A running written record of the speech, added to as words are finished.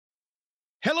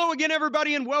Hello again,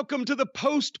 everybody, and welcome to the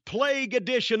post-plague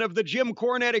edition of the Jim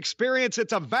Cornette Experience.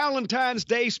 It's a Valentine's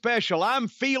Day special. I'm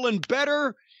feeling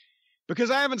better because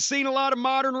I haven't seen a lot of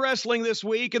modern wrestling this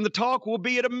week, and the talk will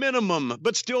be at a minimum,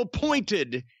 but still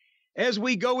pointed as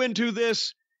we go into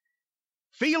this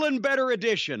feeling better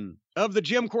edition of the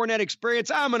Jim Cornette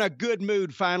Experience. I'm in a good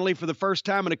mood, finally, for the first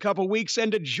time in a couple weeks,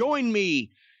 and to join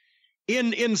me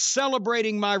in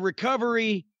celebrating my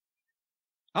recovery,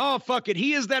 oh, fuck it.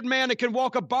 He is that man that can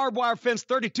walk a barbed wire fence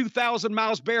 32,000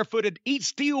 miles barefooted, eat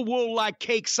steel wool like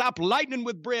cake, sop lightning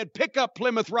with bread, pick up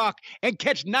Plymouth Rock, and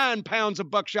catch 9 pounds of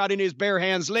buckshot in his bare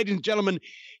hands. Ladies and gentlemen,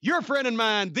 your friend and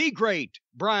mine, the great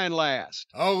Brian Last.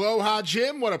 Aloha,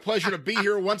 Jim. What a pleasure to be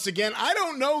here once again. I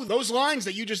don't know those lines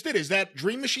that you just did. Is that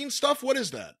Dream Machine stuff? What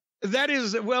is that? That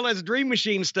is, well, it's Dream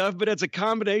Machine stuff, but it's a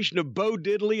combination of Bo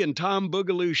Diddley and Tom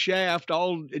Boogaloo Shaft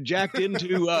all jacked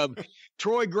into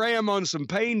Troy Graham on some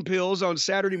pain pills on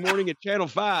Saturday morning at Channel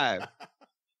 5.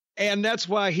 And that's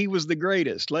why he was the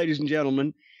greatest, ladies and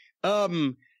gentlemen.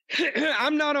 I'm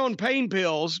not on pain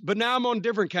pills, but now I'm on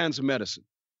different kinds of medicine.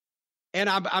 And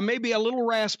I may be a little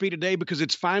raspy today because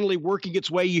it's finally working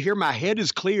its way. You hear my head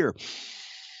is clear.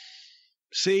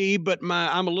 See, but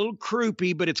I'm a little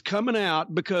croupy, but it's coming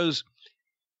out because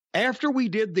after we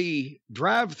did the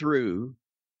drive-through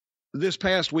this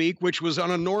past week, which was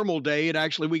on a normal day,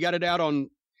 we got it out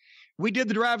we did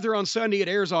the drive-through on Sunday, it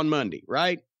airs on Monday,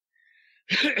 right?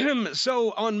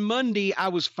 So on Monday, I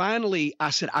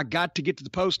said, I got to get to the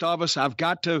post office. I've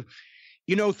got to,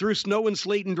 through snow and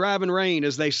sleet and drive and rain,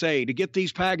 as they say, to get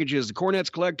these packages. The Cornette's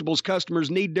Collectibles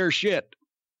customers need their shit.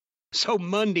 So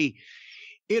Monday,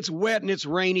 it's wet and it's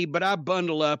rainy, but I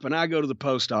bundle up and I go to the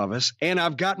post office, and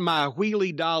I've got my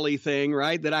wheelie dolly thing,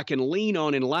 right, that I can lean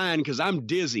on in line because I'm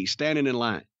dizzy standing in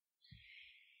line.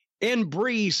 And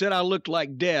Bree said I looked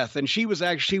like death, and she was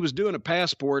doing a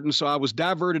passport, and so I was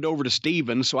diverted over to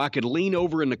Steven so I could lean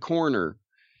over in the corner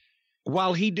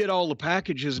while he did all the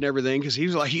packages and everything, because he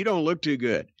was like, you don't look too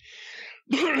good.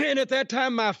 And at that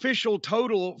time, my official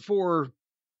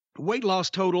weight loss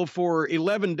total for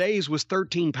 11 days was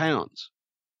 13 pounds.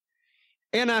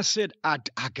 And I said, I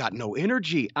got no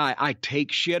energy. I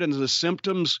take shit and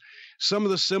some of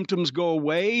the symptoms go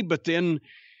away, but then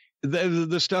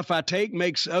the stuff I take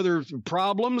makes other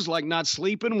problems, like not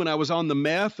sleeping when I was on the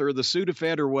meth or the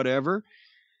Sudafed or whatever.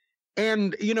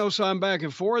 And, so I'm back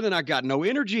and forth and I got no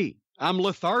energy. I'm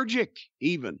lethargic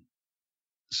even.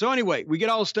 So anyway, we get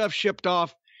all the stuff shipped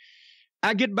off.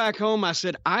 I get back home. I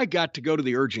said, I got to go to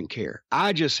the urgent care.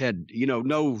 I just had,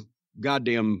 no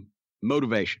goddamn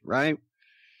motivation, right?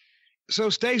 So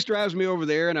Stace drives me over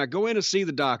there, and I go in to see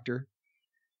the doctor.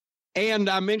 And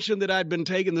I mentioned that I'd been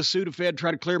taking the Sudafed,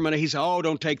 trying to clear my name. He said, oh,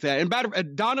 don't take that. And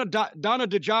Donna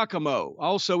DiGiacomo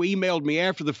also emailed me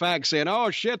after the fact saying, oh,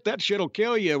 shit, that shit'll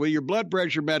kill you with your blood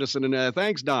pressure medicine. And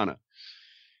thanks, Donna.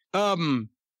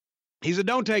 He said,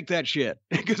 don't take that shit,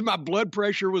 because my blood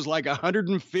pressure was like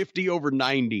 150 over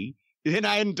 90. And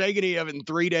I hadn't taken any of it in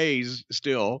 3 days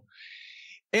still.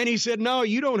 And he said, no,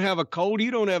 you don't have a cold. You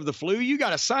don't have the flu. You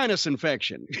got a sinus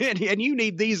infection. And you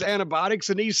need these antibiotics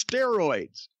and these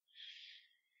steroids.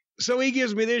 So he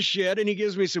gives me this shit, and he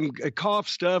gives me some cough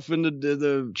stuff and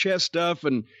the chest stuff.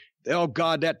 And, oh,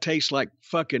 God, that tastes like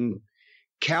fucking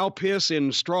cow piss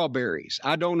and strawberries.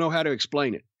 I don't know how to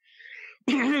explain it.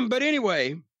 But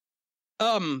anyway,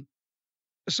 so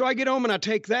I get home and I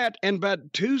take that. And by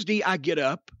Tuesday, I get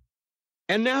up.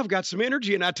 And now I've got some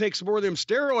energy, and I take some more of them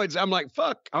steroids. I'm like,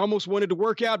 fuck, I almost wanted to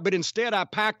work out, but instead I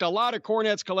packed a lot of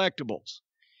Cornette's Collectibles.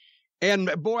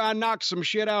 And boy, I knocked some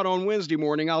shit out on Wednesday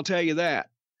morning, I'll tell you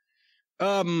that.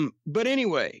 But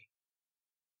anyway,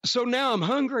 so now I'm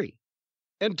hungry.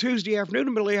 And Tuesday afternoon, in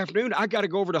the middle of the afternoon, I got to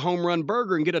go over to Home Run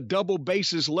Burger and get a double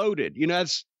bases loaded.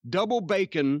 That's double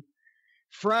bacon,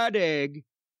 fried egg,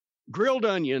 grilled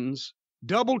onions,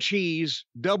 double cheese,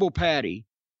 double patty,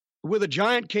 with a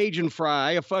giant Cajun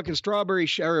fry, a fucking strawberry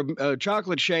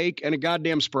chocolate shake, and a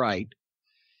goddamn Sprite.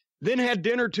 Then had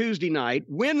dinner Tuesday night.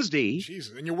 Wednesday.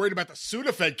 Jesus, and you're worried about the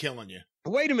Sudafed killing you.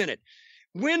 Wait a minute.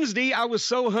 Wednesday, I was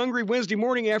so hungry Wednesday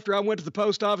morning after I went to the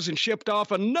post office and shipped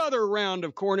off another round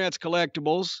of Cornette's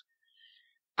Collectibles.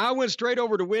 I went straight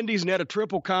over to Wendy's and had a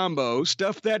triple combo,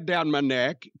 stuffed that down my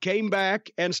neck, came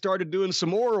back and started doing some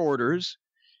more orders.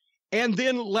 And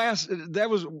then last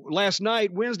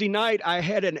night, Wednesday night, I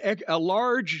had a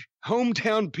large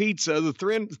hometown pizza,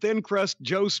 the thin crust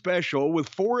Joe special, with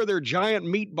 4 of their giant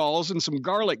meatballs and some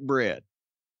garlic bread.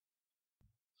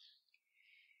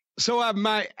 So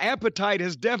my appetite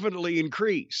has definitely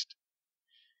increased.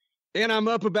 And I'm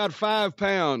up about 5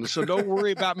 pounds, so don't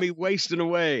worry about me wasting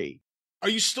away. Are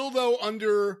you still, though,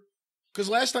 under Because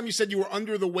last time you said you were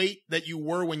under the weight that you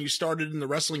were when you started in the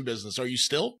wrestling business. Are you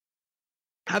still?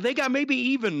 I think I may be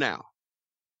even now.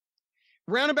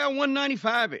 Around about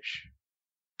 195-ish.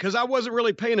 Because I wasn't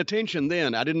really paying attention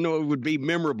then. I didn't know it would be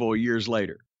memorable years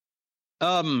later.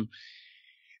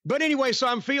 But anyway, so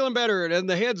I'm feeling better, and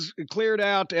the head's cleared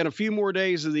out, and a few more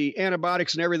days of the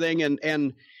antibiotics and everything,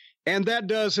 and that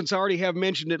does, since I already have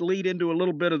mentioned it, lead into a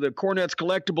little bit of the Cornette's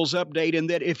Collectibles update,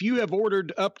 and that if you have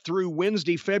ordered up through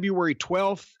Wednesday, February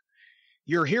 12th,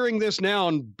 you're hearing this now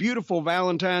on beautiful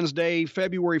Valentine's Day,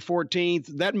 February 14th.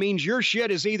 That means your shit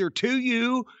is either to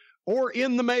you or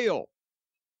in the mail,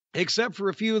 except for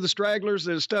a few of the stragglers.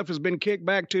 The stuff has been kicked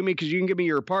back to me because you can give me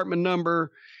your apartment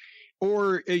number,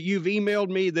 or you've emailed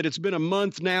me that it's been a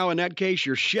month now. In that case,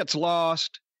 your shit's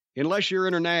lost, unless you're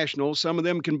international. Some of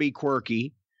them can be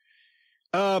quirky.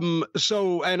 And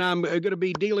I'm going to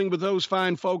be dealing with those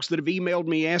fine folks that have emailed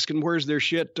me asking where's their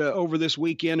shit over this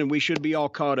weekend, and we should be all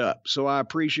caught up. So I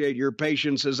appreciate your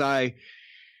patience as I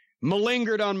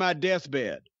malingered on my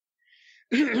deathbed.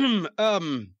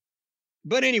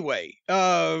 But anyway,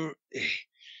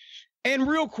 and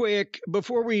real quick,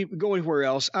 before we go anywhere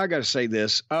else, I got to say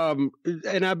this. And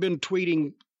I've been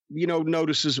tweeting,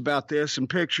 notices about this and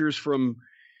pictures from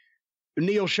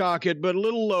Neil Shockett, but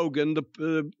little Logan,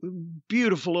 the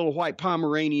beautiful little white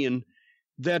Pomeranian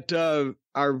that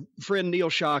our friend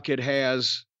Neil Shockett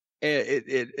has,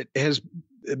 it has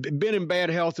been in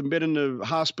bad health and been in the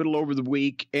hospital over the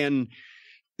week. And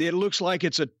it looks like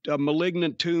it's a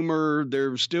malignant tumor.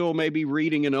 They're still maybe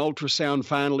reading an ultrasound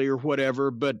finally or whatever,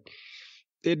 but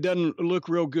it doesn't look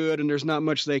real good, and there's not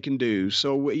much they can do.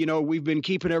 So, we've been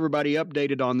keeping everybody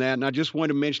updated on that, and I just wanted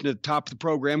to mention at the top of the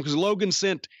program because Logan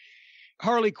sent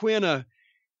Harley Quinn a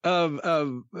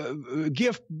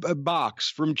gift box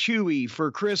from Chewy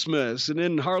for Christmas, and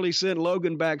then Harley sent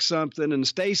Logan back something, and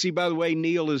Stacy, by the way,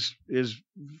 Neil is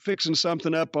fixing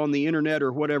something up on the internet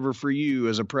or whatever for you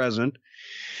as a present.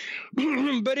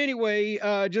 But anyway,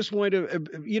 just wanted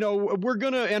to, we're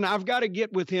going to, and I've got to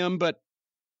get with him, but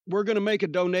we're going to make a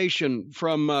donation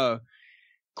from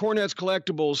Cornette's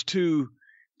Collectibles to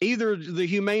either the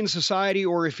Humane Society,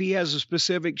 or if he has a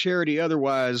specific charity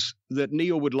otherwise that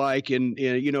Neil would like in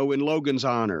Logan's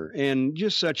honor. And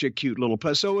just such a cute little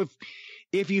pup. So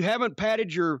if you haven't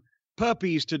patted your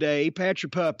puppies today, pat your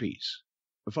puppies.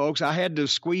 Folks, I had to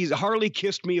squeeze. Harley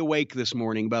kissed me awake this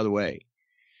morning, by the way.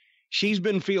 She's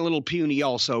been feeling a little puny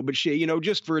also, but she,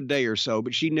 just for a day or so,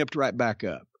 but she nipped right back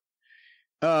up.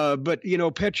 But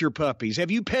pet your puppies. Have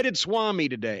you petted Swami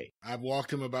today? I've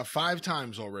walked him about 5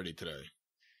 times already today.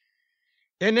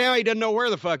 And now he doesn't know where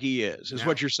the fuck he is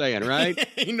what you're saying, right?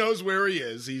 He knows where he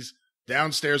is. He's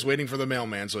downstairs waiting for the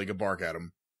mailman so he can bark at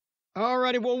him. All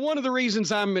righty. Well, one of the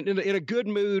reasons I'm in a good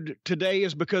mood today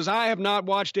is because I have not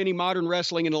watched any modern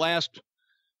wrestling in the last,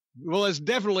 well, it's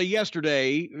definitely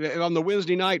yesterday on the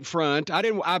Wednesday night front.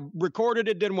 I recorded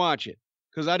it, didn't watch it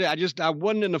because I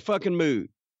wasn't in the fucking mood.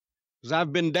 Because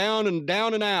I've been down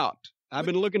and out. I've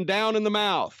been looking down in the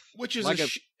mouth. Which is like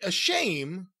a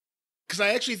shame, because I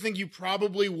actually think you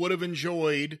probably would have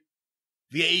enjoyed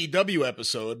the AEW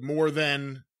episode more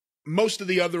than most of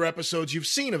the other episodes you've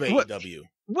seen of AEW.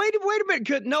 Wait a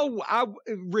minute. No, I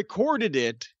recorded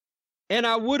it, and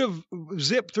I would have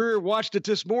zipped through or watched it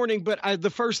this morning, but the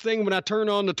first thing when I turn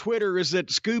on the Twitter is that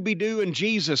Scooby-Doo and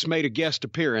Jesus made a guest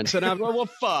appearance. And I'm like, well,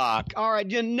 fuck. All right,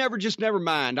 never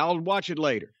mind. I'll watch it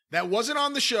later. That wasn't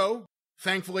on the show,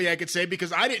 thankfully, I could say,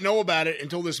 because I didn't know about it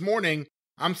until this morning.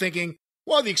 I'm thinking,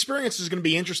 well, the experience is going to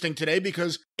be interesting today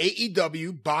because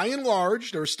AEW, by and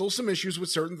large, there are still some issues with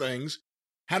certain things,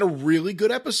 had a really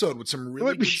good episode with some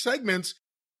really good segments.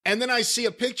 And then I see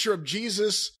a picture of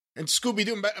Jesus and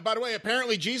Scooby-Doo. By the way,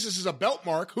 apparently Jesus is a belt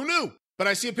mark. Who knew? But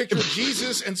I see a picture of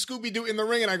Jesus and Scooby-Doo in the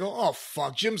ring, and I go, oh,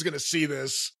 fuck, Jim's going to see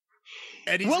this.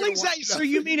 Well, exactly. So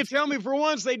you mean to tell me for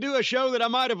once they do a show that I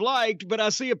might have liked, but I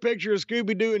see a picture of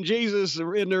Scooby-Doo and Jesus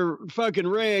in their fucking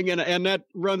ring, and that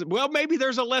runs. Well, maybe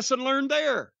there's a lesson learned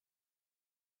there.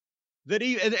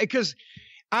 Because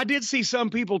I did see some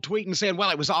people tweeting saying,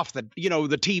 well, it was off the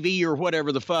TV or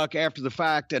whatever the fuck after the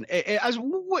fact, and I was,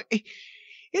 what?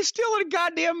 It's still in a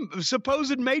goddamn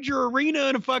supposed major arena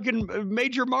in a fucking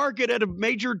major market at a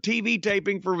major TV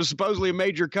taping for supposedly a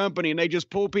major company, and they just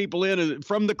pull people in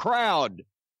from the crowd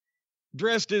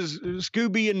dressed as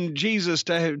Scooby and Jesus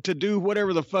to do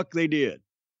whatever the fuck they did.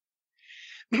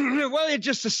 Well, it's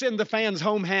just to send the fans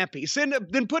home happy.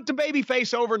 Then put the baby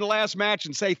face over in the last match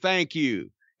and say thank you,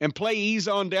 and play Ease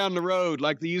On Down the Road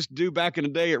like they used to do back in the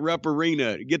day at Rupp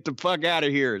Arena. Get the fuck out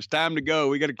of here. It's time to go.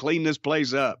 We got to clean this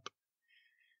place up.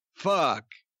 Fuck.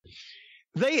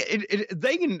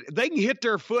 They can hit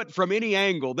their foot from any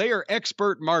angle. They are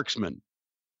expert marksmen.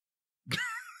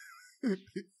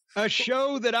 A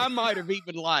show that I might have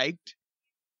even liked.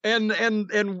 And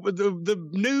the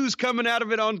news coming out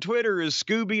of it on Twitter is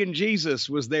Scooby and Jesus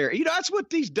was there. You know, that's what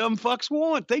these dumb fucks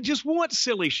want. They just want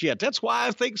silly shit. That's why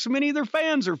I think so many of their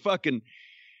fans are fucking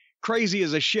crazy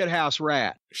as a shithouse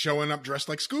rat. Showing up dressed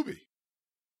like Scooby.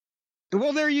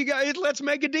 Well, there you go. Let's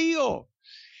make a deal.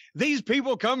 These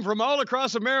people come from all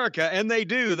across America, and they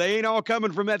do. They ain't all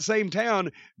coming from that same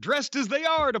town, dressed as they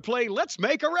are to play Let's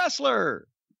Make a Wrestler.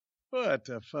 What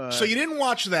the fuck? So you didn't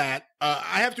watch that.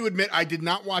 I have to admit, I did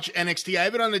not watch NXT. I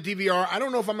have it on the DVR. I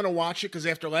don't know if I'm going to watch it because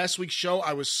after last week's show,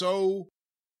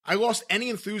 I lost any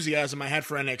enthusiasm I had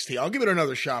for NXT. I'll give it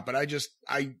another shot, but I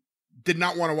did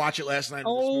not want to watch it last night.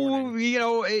 Or this morning. You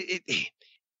know,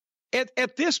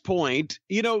 at this point,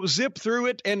 you know, zip through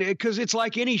it, and because it's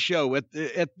like any show at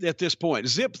this point,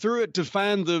 zip through it to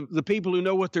find the people who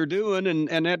know what they're doing,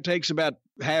 and that takes about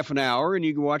half an hour, and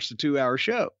you can watch the 2-hour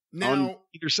show. Now, on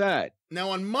either side. Now,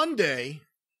 on Monday,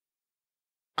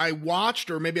 I watched,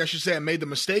 or maybe I should say I made the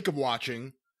mistake of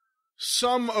watching,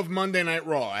 some of Monday Night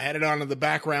Raw. I had it on in the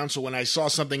background, so when I saw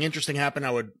something interesting happen,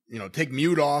 I would, you know, take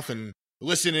mute off and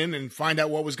listen in and find out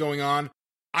what was going on.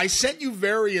 I sent you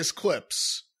various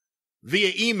clips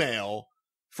via email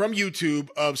from YouTube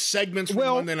of segments from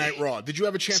Monday Night Raw. Did you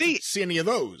have a chance to see any of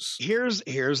those? Here's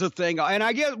the thing, and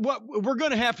I guess what we're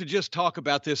going to have to just talk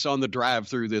about this on the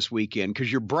drive-through this weekend, because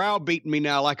you're browbeating me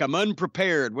now like I'm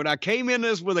unprepared. When I came in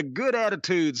this with a good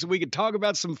attitude so we could talk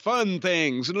about some fun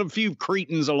things and a few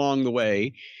cretins along the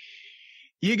way,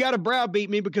 you got to browbeat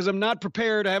me because I'm not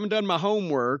prepared. I haven't done my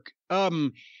homework.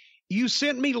 You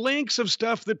sent me links of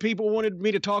stuff that people wanted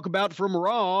me to talk about from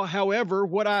Raw. However,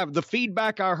 the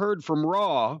feedback I heard from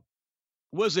Raw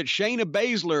was that Shayna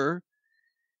Baszler,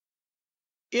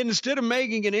 instead of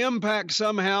making an impact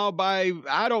somehow by,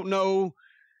 I don't know,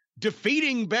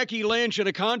 defeating Becky Lynch in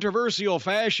a controversial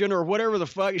fashion or whatever the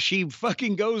fuck, she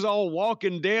fucking goes all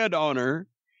Walking Dead on her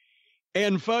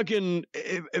and fucking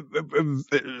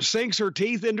sinks her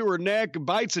teeth into her neck,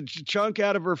 bites a chunk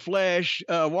out of her flesh,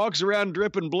 walks around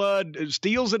dripping blood,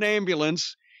 steals an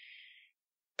ambulance.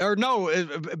 Or no,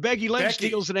 Becky Lynch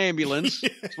steals an ambulance.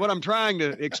 That's what I'm trying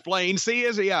to explain.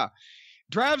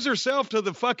 Drives herself to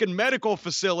the fucking medical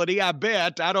facility, I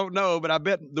bet. I don't know, but I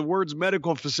bet the words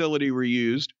medical facility were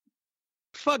used.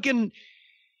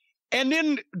 And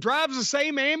then drives the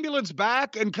same ambulance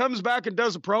back and comes back and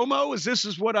does a promo? This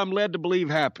is what I'm led to believe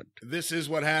happened. This is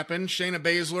what happened. Shayna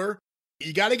Baszler,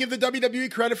 you got to give the WWE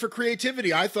credit for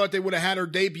creativity. I thought they would have had her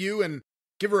debut and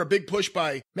give her a big push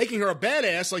by making her a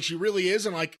badass like she really is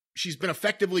and like she's been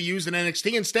effectively used in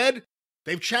NXT. Instead,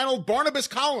 they've channeled Barnabas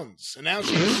Collins, and now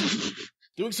she's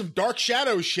doing some Dark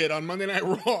Shadows shit on Monday Night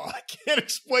Raw. I can't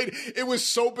explain. It was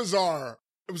so bizarre.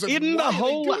 It was like,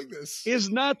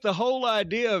 Isn't not the whole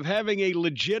idea of having a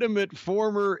legitimate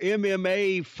former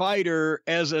MMA fighter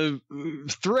as a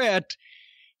threat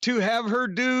to have her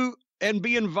do and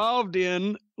be involved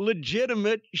in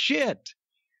legitimate shit?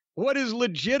 What is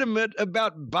legitimate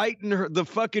about biting the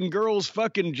fucking girl's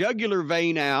fucking jugular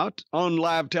vein out on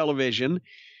live television?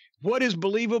 What is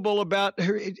believable about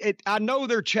her? I know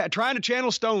they're trying to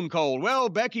channel Stone Cold. Well,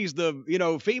 Becky's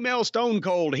the, female Stone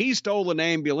Cold. He stole an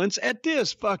ambulance at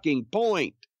this fucking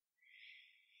point.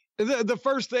 The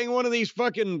first thing one of these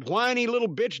fucking whiny little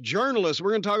bitch journalists, we're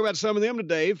going to talk about some of them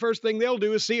today, first thing they'll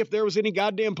do is see if there was any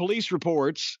goddamn police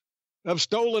reports of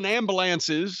stolen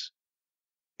ambulances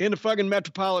in the fucking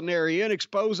metropolitan area and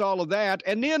expose all of that.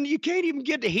 And then you can't even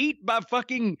get the heat by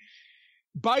fucking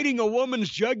biting a woman's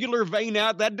jugular vein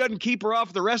out. That doesn't keep her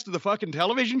off the rest of the fucking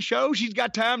television show. She's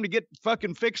got time to get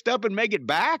fucking fixed up and make it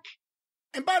back.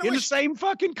 And by the way, in the same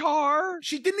fucking car.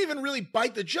 She didn't even really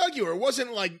bite the jugular. It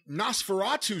wasn't like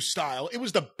Nosferatu style. It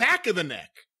was the back of the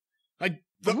neck. Like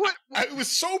what? It was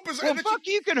so bizarre. Well, fuck,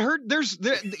 you can hurt.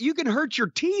 You can hurt your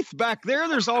teeth back there.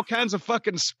 There's all kinds of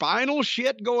fucking spinal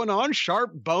shit going on.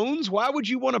 Sharp bones. Why would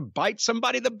you want to bite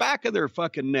somebody the back of their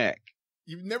fucking neck?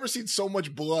 You've never seen so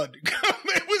much blood.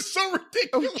 It was so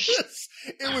ridiculous.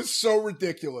 It was so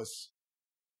ridiculous.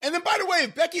 And then, by the way,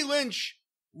 if Becky Lynch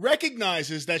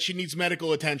recognizes that she needs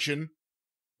medical attention,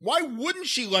 why wouldn't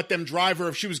she let them drive her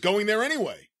if she was going there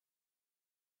anyway?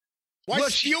 Why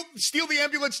steal the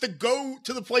ambulance to go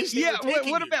to the place they were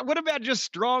taking what about just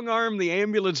strong arm the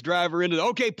ambulance driver into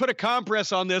okay, put a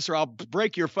compress on this or I'll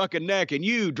break your fucking neck and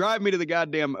you drive me to the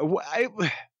goddamn...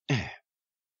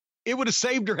 It would have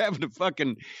saved her having to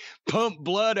fucking pump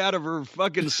blood out of her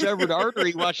fucking severed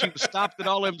artery while she was stopped at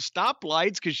all them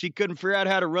stoplights because she couldn't figure out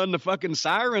how to run the fucking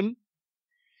siren.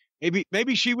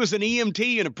 Maybe she was an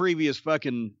EMT in a previous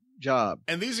fucking job.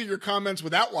 And these are your comments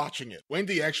without watching it. When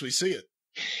do you actually see it?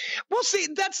 Well, see,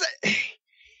 that's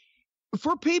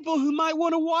for people who might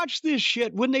want to watch this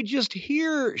shit when they just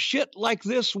hear shit like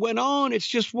this went on. It's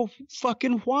just, well,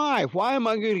 fucking why? Why am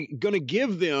I going to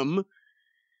give them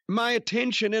my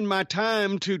attention and my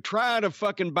time to try to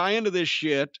fucking buy into this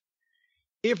shit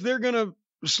if they're going to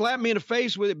slap me in the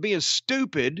face with it being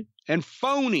stupid and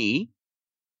phony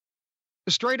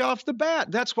straight off the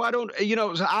bat? That's why I don't,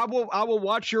 I will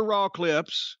watch your Raw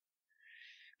clips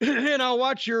and I'll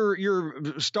watch your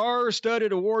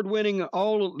star-studded, award-winning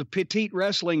all the petite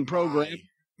wrestling program.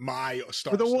 My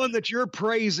star, the one that you're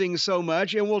praising so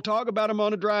much, and we'll talk about them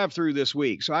on a drive-through this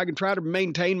week, so I can try to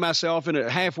maintain myself in a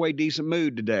halfway decent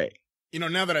mood today.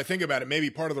 Now that I think about it, maybe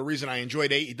part of the reason I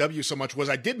enjoyed AEW so much was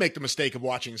I did make the mistake of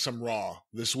watching some Raw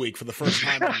this week for the first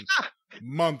time in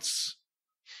months.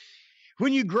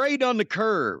 When you grade on the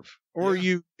curve, or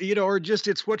or just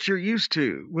it's what you're used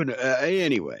to. When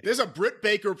anyway, there's a Britt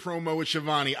Baker promo with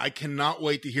Shivani. I cannot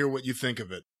wait to hear what you think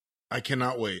of it. I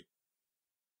cannot wait.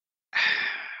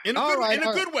 In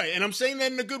a good way. And I'm saying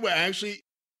that in a good way. Actually,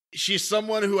 she's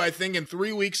someone who I think in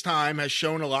 3 weeks' time has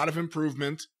shown a lot of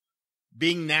improvement,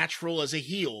 being natural as a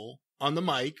heel on the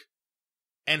mic.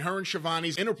 And her and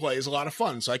Shivani's interplay is a lot of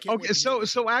fun. So I can't. Okay,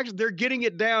 so actually, they're getting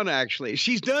it down. Actually,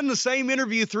 she's done the same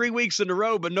interview 3 weeks in a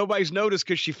row, but nobody's noticed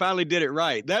because she finally did it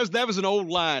right. That was an old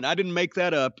line. I didn't make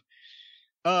that up.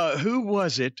 Who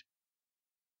was it?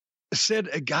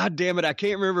 Said, God damn it, I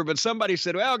can't remember, but somebody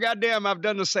said, well, goddamn, I've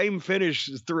done the same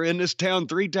finish in this town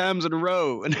 3 times in a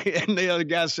row. And the other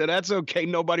guy said, that's okay.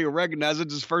 Nobody will recognize it.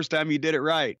 It's the first time you did it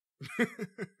right.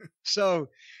 So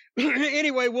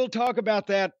anyway, we'll talk about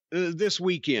that this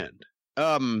weekend.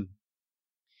 I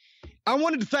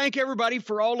wanted to thank everybody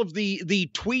for all of the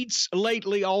tweets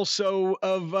lately also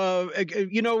of,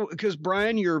 because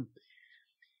Brian,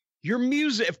 your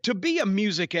music, to be a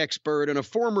music expert and a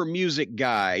former music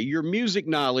guy, your music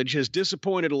knowledge has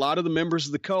disappointed a lot of the members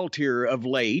of the cult here of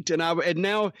late. And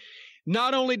now,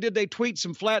 not only did they tweet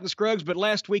some Flat and Scruggs, but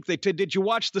last week did you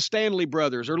watch the Stanley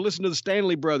Brothers or listen to the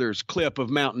Stanley Brothers clip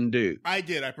of Mountain Dew? I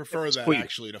did. I prefer that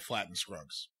actually to Flat and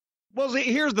Scruggs. Well,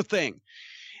 here's the thing.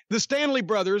 The Stanley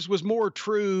Brothers was more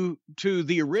true to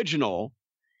the original.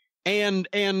 And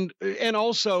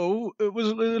also it was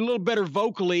a little better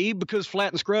vocally because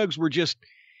Flat and Scruggs were just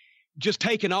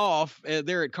taken off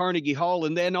there at Carnegie Hall.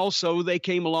 And then also they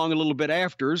came along a little bit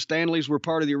after. Stanley's were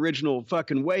part of the original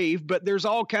fucking wave, but there's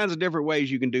all kinds of different ways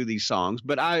you can do these songs.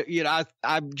 But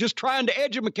I'm just trying to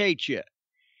educate you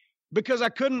because I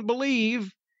couldn't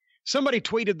believe somebody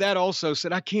tweeted that also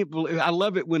said, I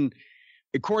love it when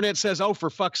Cornette says, oh,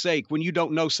 for fuck's sake, when you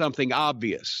don't know something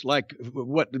obvious, like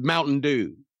what Mountain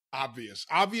Dew.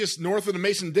 Obvious north of the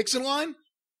Mason-Dixon line?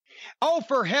 Oh,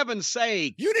 for heaven's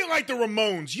sake. You didn't like the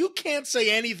Ramones. You can't say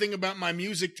anything about my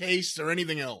music taste or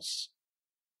anything else.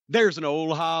 There's an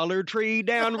old holler tree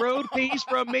down road piece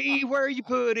from me where you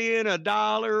put in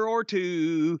 $1 or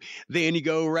 $2. Then you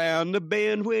go round the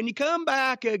bend. When you come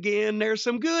back again, there's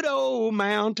some good old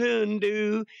Mountain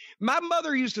Dew. My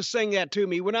mother used to sing that to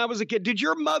me when I was a kid. Did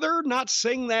your mother not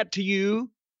sing that to you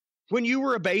when you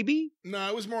were a baby? No,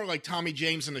 it was more like Tommy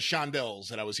James and the Shondells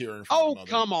that I was hearing from Oh, my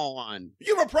mother. come on.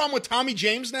 You have a problem with Tommy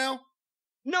James now?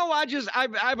 No, I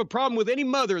have a problem with any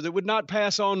mother that would not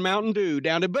pass on Mountain Dew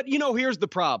down to, but here's the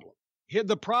problem.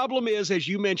 The problem is, as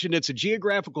you mentioned, it's a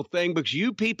geographical thing because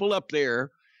you people up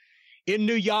there in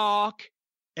New York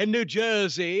and New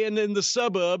Jersey and in the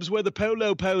suburbs where the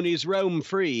polo ponies roam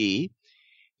free,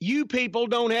 you people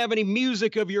don't have any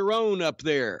music of your own up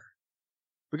there.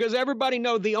 Because everybody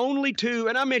knows the only two,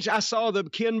 and I saw the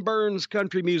Ken Burns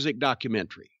country music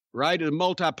documentary, right? A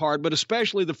multi-part, but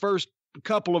especially the first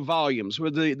couple of volumes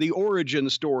where the origin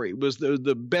story was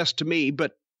the best to me.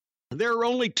 But there are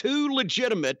only 2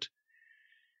 legitimate,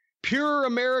 pure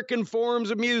American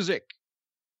forms of music.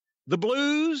 The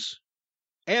blues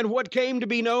and what came to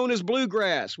be known as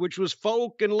bluegrass, which was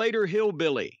folk and later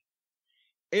hillbilly.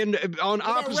 And on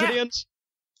opposite ends,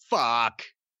 fuck.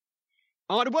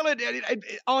 On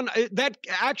that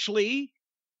actually,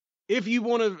 if you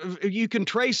want to, you can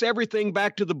trace everything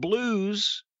back to the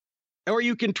blues, or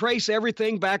you can trace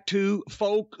everything back to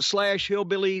folk /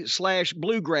 hillbilly /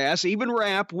 bluegrass, even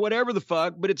rap, whatever the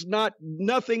fuck. But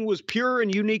nothing was pure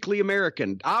and uniquely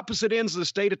American. Opposite ends of the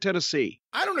state of Tennessee.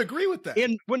 I don't agree with that.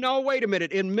 No, wait a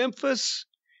minute. In Memphis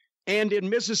and in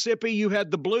Mississippi, you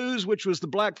had the blues, which was the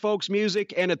black folks'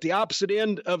 music, and at the opposite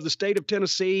end of the state of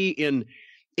Tennessee, in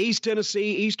East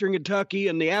Tennessee, Eastern Kentucky,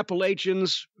 and the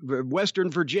Appalachians, Western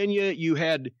Virginia, you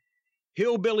had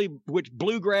hillbilly, which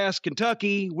bluegrass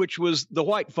Kentucky, which was the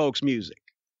white folks' music.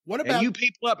 What about and you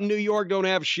people up in New York don't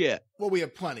have shit. Well, we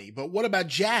have plenty, but what about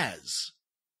jazz?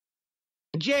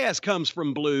 Jazz comes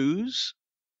from blues.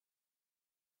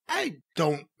 I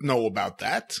don't know about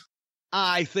that.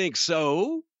 I think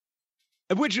so.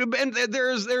 And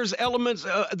there's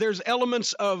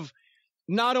elements of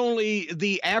not only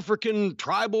the African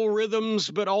tribal rhythms,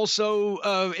 but also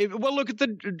look at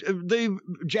the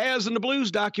jazz and the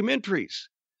blues documentaries.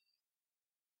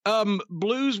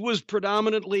 Blues was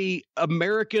predominantly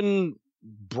American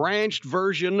branched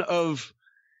version of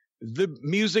the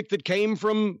music that came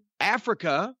from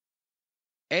Africa,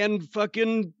 and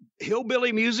fucking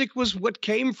hillbilly music was what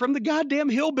came from the goddamn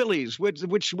hillbillies,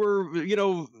 which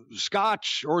were,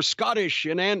 Scotch or Scottish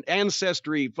in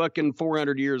ancestry fucking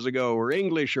 400 years ago, or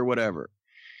English or whatever.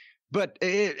 But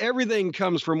everything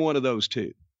comes from one of those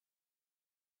two.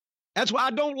 That's why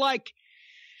I don't like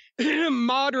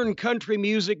modern country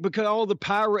music, because all the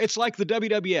power, it's like the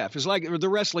WWF, it's like the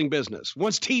wrestling business.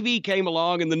 Once TV came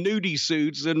along and the nudie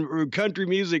suits and country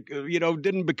music,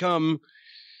 didn't become,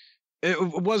 it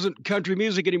wasn't country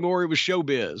music anymore. It was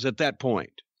showbiz at that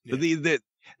point. Yeah.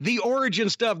 The origin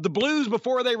stuff, the blues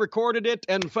before they recorded it,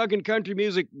 and fucking country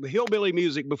music, hillbilly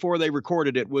music before they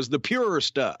recorded it, was the pure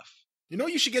stuff.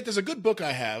 You should get, there's a good book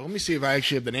I have. Let me see if I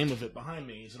actually have the name of it behind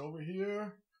me. Is it over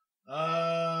here?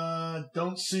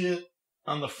 Don't see it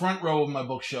on the front row of my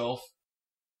bookshelf.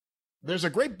 There's a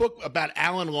great book about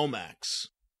Alan Lomax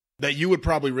that you would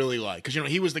probably really like, because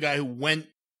he was the guy who went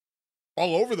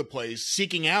all over the place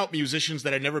seeking out musicians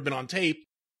that had never been on tape,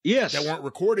 yes, that weren't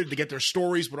recorded, to get their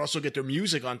stories but also get their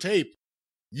music on tape.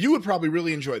 You would probably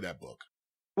really enjoy that book.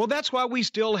 Well, that's why we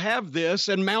still have this,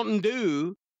 and Mountain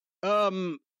Dew.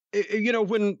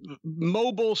 When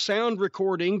mobile sound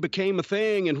recording became a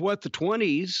thing in the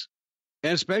 20s,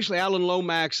 and especially Alan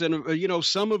Lomax and,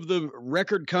 some of the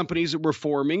record companies that were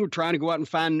forming were trying to go out and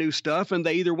find new stuff. And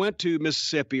they either went to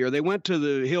Mississippi or they went to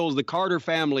the hills, the Carter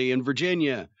family in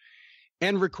Virginia,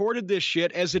 and recorded this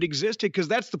shit as it existed. Because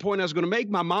that's the point I was going to make.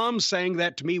 My mom sang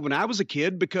that to me when I was a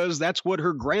kid, because that's what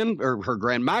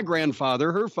my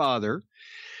grandfather, her father,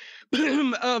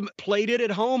 played it at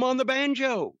home on the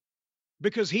banjo,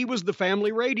 because he was the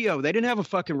family radio. They didn't have a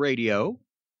fucking radio.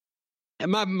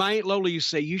 And my Aunt Lola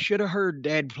used to say, you should have heard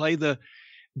Dad play the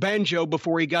banjo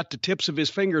before he got the tips of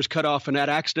his fingers cut off in that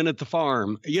accident at the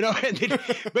farm.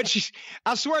 But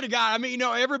I swear to God,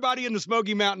 everybody in the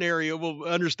Smoky Mountain area will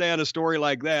understand a story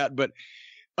like that. But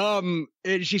and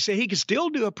she said he could still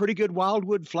do a pretty good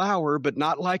Wildwood Flower, but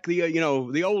not like the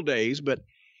old days.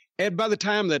 And by the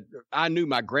time that I knew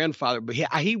my grandfather, but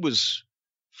he was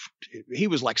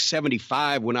like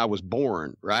 75 when I was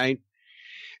born, right?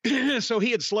 So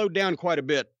he had slowed down quite a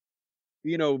bit,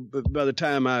 by the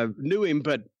time I knew him.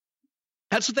 But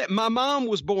that's that. My mom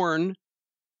was born,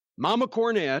 Mama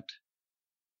Cornette,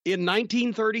 in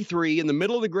 1933, in the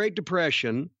middle of the Great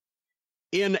Depression,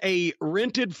 in a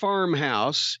rented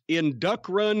farmhouse in Duck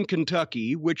Run,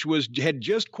 Kentucky, which had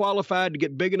just qualified to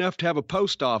get big enough to have a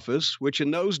post office, which in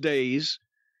those days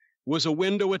was a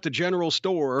window at the general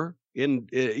store.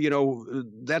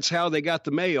 That's how they got the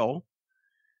mail.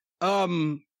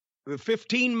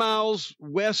 15 miles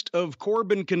west of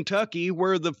Corbin, Kentucky,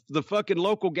 where the fucking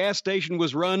local gas station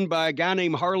was run by a guy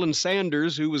named Harlan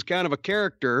Sanders, who was kind of a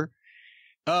character,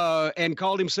 and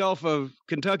called himself a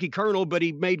Kentucky colonel, but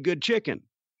he made good chicken.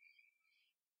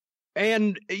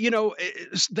 And,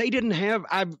 they didn't have,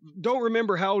 I don't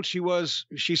remember how old she was,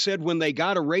 she said, when they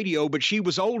got a radio, but she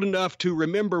was old enough to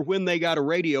remember when they got a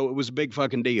radio, it was a big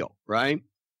fucking deal, right?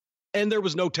 And there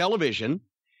was no television.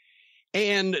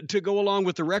 And to go along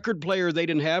with the record player, they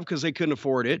didn't have because they couldn't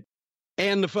afford it.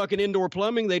 And the fucking indoor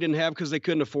plumbing, they didn't have because they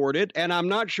couldn't afford it. And I'm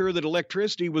not sure that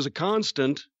electricity was a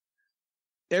constant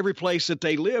every place that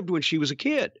they lived when she was a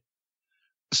kid.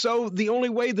 So the only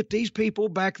way that these people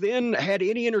back then had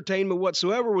any entertainment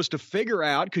whatsoever was to figure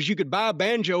out, because you could buy a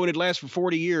banjo and it'd last for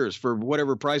 40 years for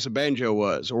whatever price a banjo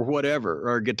was, or whatever,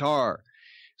 or a guitar.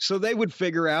 So they would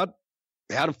figure out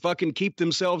how to fucking keep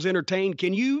themselves entertained.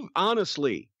 Can you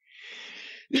honestly...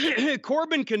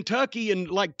 Corbin, Kentucky, in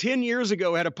like 10 years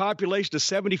ago, had a population of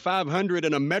 7,500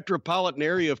 and a metropolitan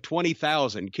area of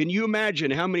 20,000. Can you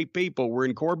imagine how many people were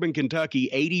in Corbin, Kentucky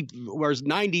 80 or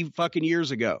 90 fucking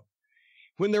years ago,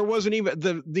 when there wasn't even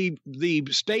the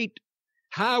state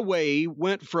highway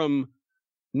went from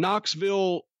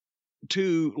Knoxville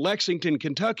to Lexington,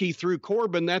 Kentucky through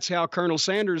Corbin? That's how Colonel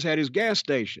Sanders had his gas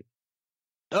station.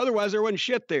 Otherwise, there wasn't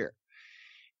shit there.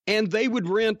 And they would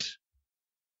rent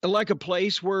like a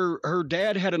place where her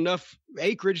dad had enough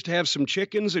acreage to have some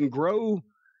chickens and grow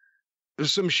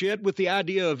some shit with the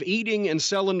idea of eating and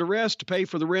selling the rest to pay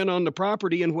for the rent on the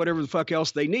property and whatever the fuck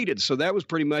else they needed. So that was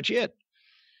pretty much it.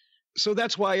 So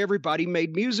that's why everybody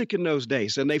made music in those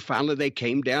days. And they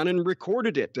came down and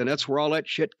recorded it. And that's where all that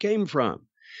shit came from.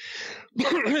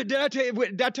 Did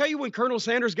I tell you when Colonel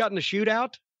Sanders got in the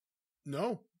shootout?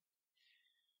 No.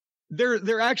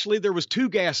 There was two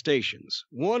gas stations,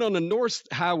 one on the north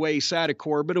highway side of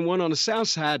Corbin and one on the south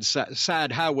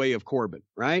side highway of Corbin,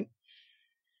 right?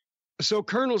 So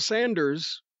Colonel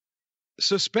Sanders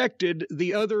suspected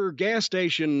the other gas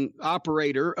station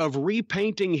operator of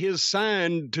repainting his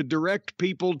sign to direct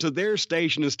people to their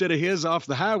station instead of his off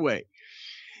the highway.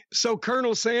 So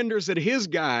Colonel Sanders and his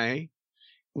guy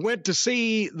went to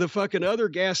see the fucking other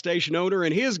gas station owner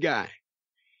and his guy.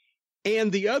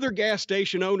 And the other gas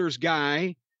station owner's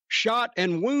guy shot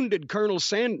and wounded Colonel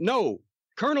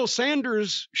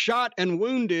Sanders shot and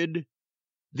wounded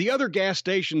the other gas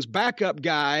station's backup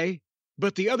guy,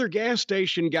 but the other gas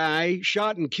station guy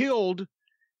shot and killed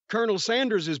Colonel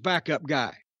Sanders' backup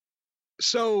guy.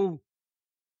 So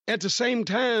at the same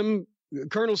time,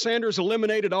 Colonel Sanders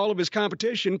eliminated all of his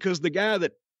competition because the guy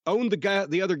that owned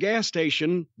the other gas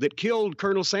station that killed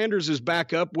Colonel Sanders'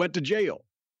 backup went to jail.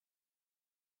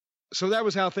 So that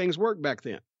was how things worked back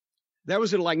then. That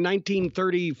was in like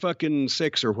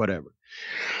 1936 or whatever.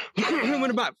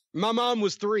 When my mom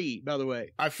was 3, by the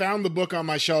way. I found the book on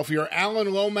my shelf here.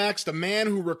 Alan Lomax, The Man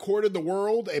Who Recorded the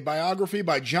World, a biography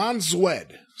by John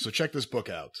Zwed. So check this book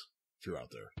out if you're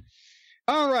out there.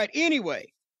 All right.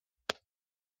 Anyway,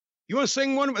 you want to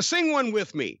sing one? Sing one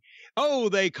with me. Oh,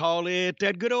 they call it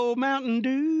that good old Mountain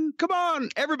Dew. Come on,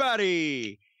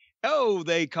 everybody. Oh,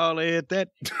 they call it that.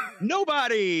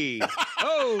 Nobody.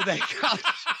 Oh, they call it.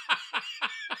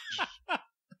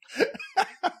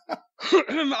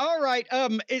 All right.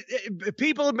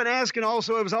 People have been asking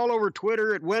also, it was all over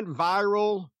Twitter. It went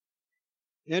viral.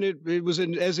 And it was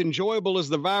as enjoyable as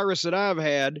the virus that I've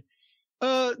had.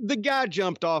 The guy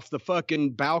jumped off the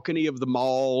fucking balcony of the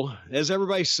mall. Has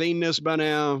everybody seen this by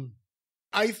now?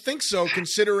 I think so,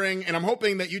 considering, and I'm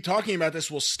hoping that you talking about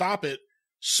this will stop it.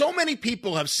 So many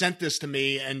people have sent this to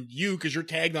me, and you, because you're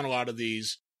tagged on a lot of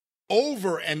these,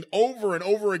 over and over and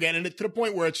over again, and to the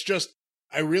point where it's just,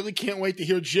 I really can't wait to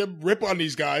hear Jib rip on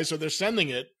these guys, so they're sending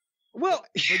it. Well,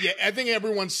 but yeah, I think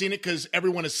everyone's seen it because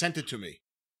everyone has sent it to me.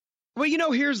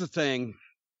 Well, here's the thing,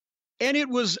 and it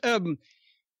was a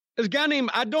guy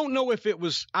named, I don't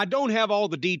have all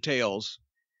the details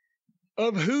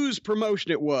of whose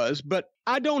promotion it was, but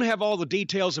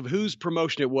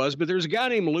there's a guy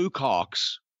named Luke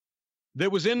Hawks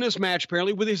that was in this match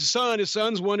apparently with his son. His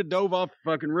son's one that dove off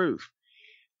the fucking roof.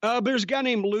 But there's a guy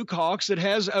named Luke Hawks that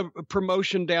has a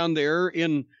promotion down there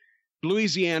in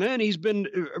Louisiana, and he's been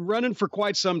running for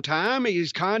quite some time.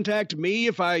 He's contacted me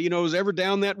if I, was ever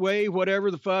down that way, whatever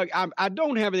the fuck. I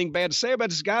don't have anything bad to say about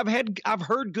this guy. I've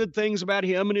heard good things about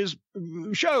him and his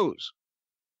shows.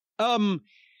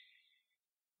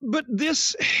 But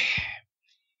this,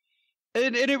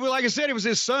 and it was, like I said, it was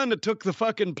his son that took the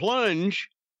fucking plunge.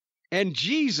 And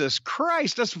Jesus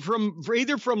Christ, that's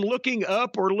either from looking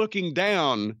up or looking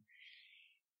down.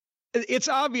 It's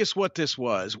obvious what this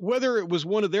was. Whether it was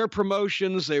one of their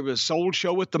promotions, they was a sold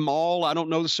show at the mall. I don't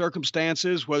know the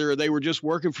circumstances, whether they were just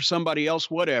working for somebody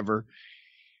else, whatever.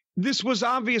 This was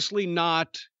obviously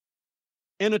not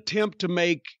an attempt to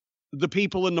make the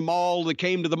people in the mall that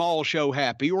came to the mall show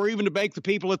happy, or even to make the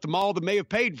people at the mall that may have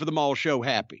paid for the mall show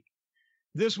happy.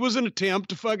 This was an attempt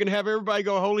to fucking have everybody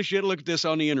go, holy shit, look at this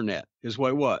on the internet, is what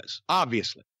it was,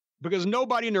 obviously. Because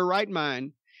nobody in their right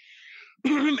mind,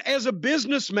 as a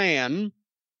businessman,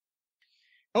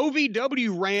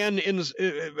 OVW ran in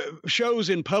shows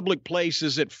in public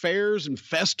places at fairs and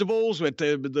festivals, at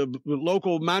the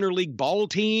local minor league ball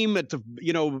team, at the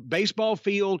baseball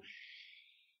field.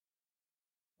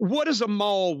 What does a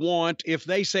mall want if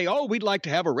they say, oh, we'd like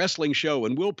to have a wrestling show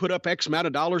and we'll put up X amount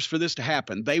of dollars for this to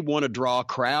happen? They want to draw a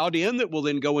crowd in that will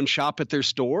then go and shop at their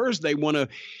stores. They want to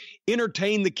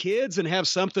entertain the kids and have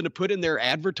something to put in their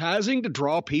advertising to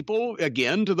draw people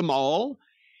again to the mall.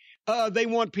 They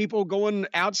want people going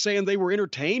out saying they were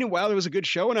entertained and wow, there was a good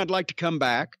show and I'd like to come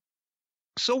back.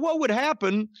 So what would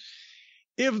happen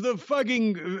if the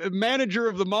fucking manager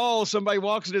of the mall, somebody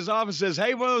walks in his office and says,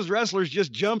 hey, one of those wrestlers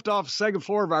just jumped off the second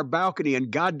floor of our balcony and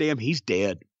goddamn, he's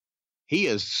dead. He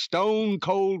is stone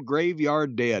cold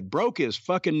graveyard dead. Broke his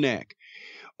fucking neck.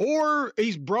 Or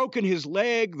he's broken his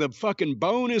leg. The fucking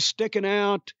bone is sticking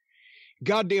out.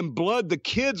 Goddamn blood. The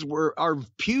kids are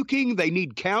puking. They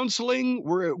need counseling.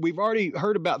 We've already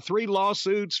heard about 3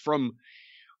 lawsuits from.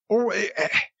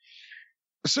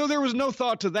 So there was no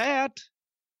thought to that.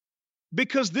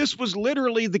 because this was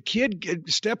literally the kid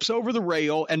steps over the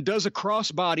rail and does a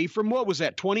crossbody from, what was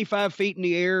that, 25 feet in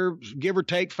the air, give or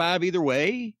take 5 either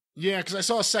way? Yeah, because I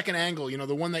saw a second angle,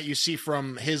 the one that you see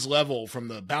from his level, from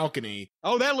the balcony.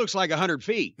 Oh, that looks like 100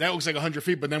 feet. That looks like 100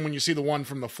 feet, but then when you see the one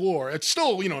from the floor, it's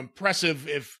still, impressive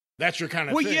if that's your kind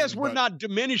of thing. Well, yes, we're not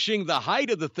diminishing the height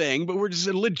of the thing, but we're just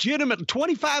a legitimate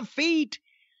 25 feet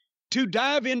to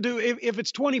dive into. If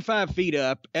it's 25 feet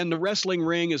up and the wrestling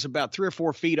ring is about 3 or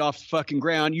 4 feet off the fucking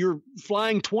ground, you're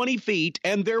flying 20 feet,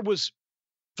 and there was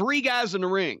 3 guys in the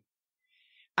ring.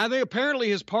 I think apparently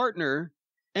his partner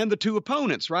and the 2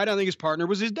 opponents, right? I think his partner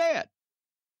was his dad.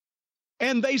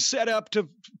 And they set up to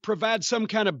provide some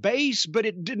kind of base, but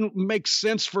it didn't make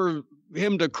sense for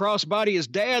him to crossbody his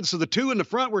dad. So the 2 in the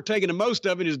front were taking the most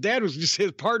of it. His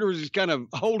partner was just kind of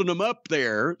holding him up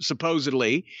there,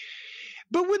 supposedly.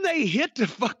 But when they hit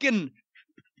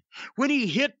when he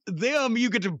hit them, you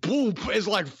get to boom. It's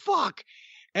like, fuck.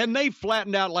 And they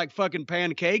flattened out like fucking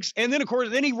pancakes. And then, of course,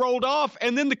 then he rolled off,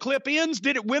 and then the clip ends.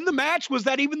 Did it win the match? Was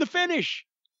that even the finish?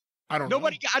 I don't know.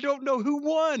 I don't know who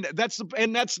won. That's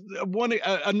one,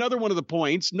 another one of the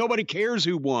points. Nobody cares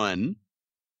who won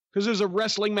because there's a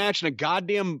wrestling match in a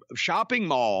goddamn shopping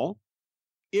mall.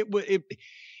 It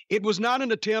was not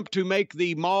an attempt to make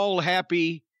the mall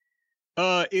happy.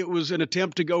 It was an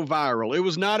attempt to go viral. It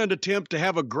was not an attempt to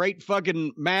have a great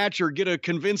fucking match or get a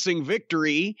convincing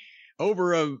victory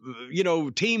over a,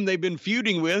 team they've been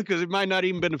feuding with, because it might not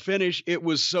even been a finish. It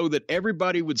was so that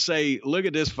everybody would say, look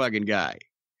at this fucking guy.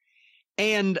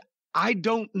 And I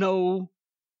don't know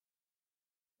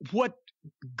what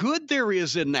good there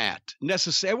is in that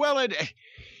necessarily. Well,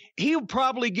 he'll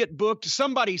probably get booked.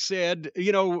 Somebody said,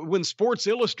 when Sports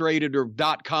Illustrated or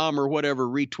 .com or whatever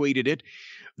retweeted it,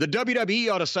 the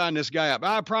WWE ought to sign this guy up.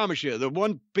 I promise you, the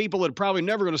one people that are probably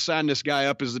never going to sign this guy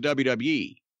up is the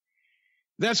WWE.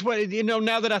 That's what,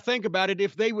 now that I think about it,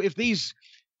 if these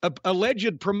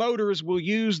alleged promoters will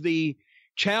use the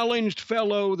challenged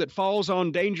fellow that falls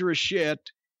on dangerous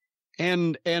shit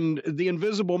and the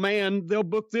invisible man, they'll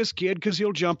book this kid because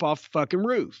he'll jump off the fucking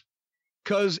roof.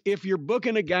 Because if you're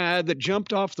booking a guy that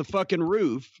jumped off the fucking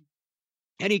roof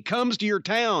and he comes to your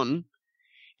town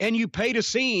and you pay to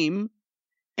see him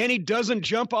and he doesn't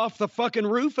jump off the fucking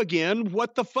roof again,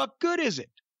 what the fuck good is it?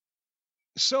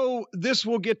 So this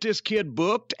will get this kid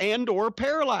booked and or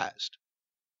paralyzed.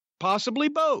 Possibly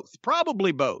both,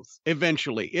 probably both,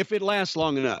 eventually, if it lasts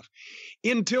long enough,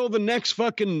 until the next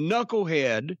fucking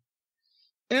knucklehead,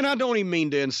 and I don't even mean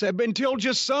to insult, but until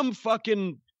just some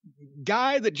fucking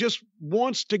guy that just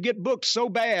wants to get booked so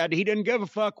bad he doesn't give a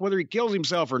fuck whether he kills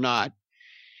himself or not,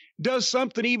 does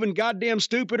something even goddamn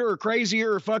stupider or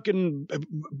crazier or fucking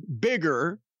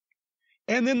bigger,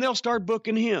 and then they'll start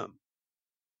booking him.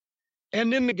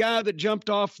 And then the guy that jumped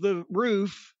off the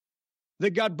roof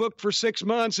that got booked for 6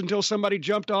 months until somebody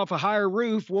jumped off a higher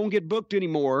roof won't get booked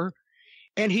anymore,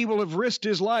 and he will have risked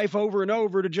his life over and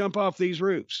over to jump off these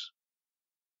roofs,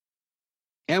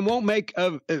 and won't make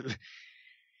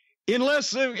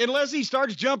unless he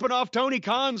starts jumping off Tony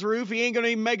Khan's roof, he ain't going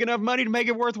to even make enough money to make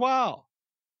it worthwhile.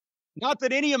 Not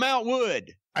that any amount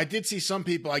would. I did see some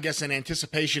people, I guess, in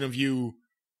anticipation of you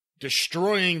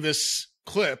destroying this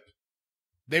clip,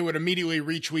 they would immediately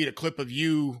retweet a clip of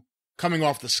you coming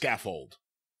off the scaffold.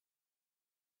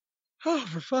 Oh,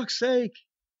 for fuck's sake.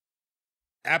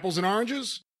 Apples and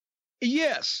oranges?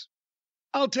 Yes.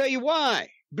 I'll tell you why.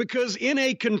 Because in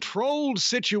a controlled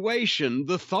situation,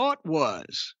 the thought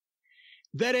was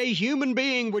that a human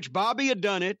being, which Bobby had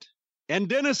done it, and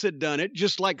Dennis had done it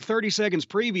just like 30 seconds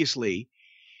previously,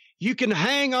 you can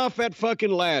hang off that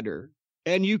fucking ladder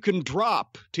and you can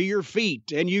drop to your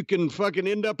feet and you can fucking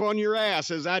end up on your ass,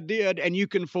 as I did, and you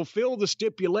can fulfill the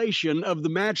stipulation of the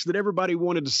match that everybody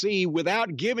wanted to see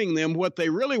without giving them what they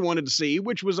really wanted to see,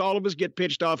 which was all of us get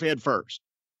pitched off head first.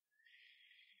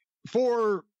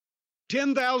 For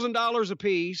 $10,000 a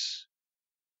piece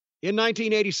in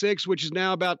 1986, which is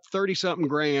now about 30-something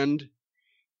grand,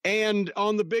 and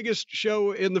on the biggest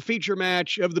show in the feature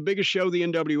match of the biggest show the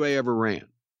NWA ever ran.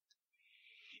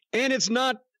 And it's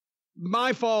not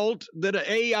my fault that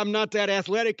A, I'm not that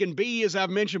athletic, and B, as I've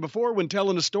mentioned before when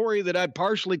telling the story, that I'd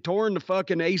partially torn the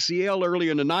fucking ACL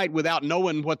earlier in the night without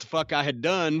knowing what the fuck I had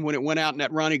done when it went out in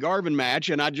that Ronnie Garvin match,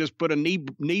 and I just put a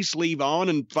knee sleeve on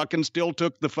and fucking still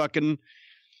took the fucking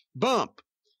bump.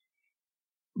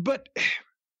 But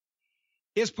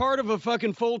it's part of a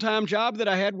fucking full-time job that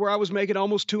I had where I was making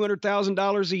almost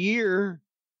 $200,000 a year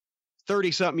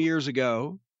 30-something years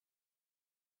ago.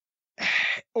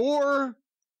 Or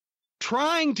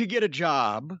trying to get a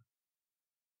job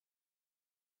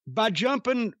by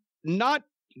jumping not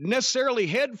necessarily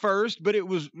head first, but it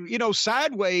was,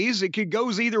 sideways. It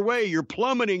goes either way. You're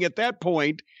plummeting at that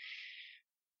point.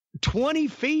 20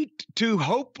 feet to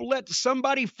hope let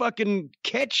somebody fucking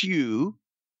catch you.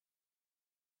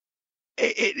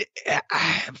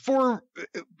 For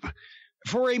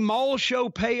a mall show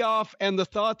payoff and the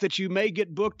thought that you may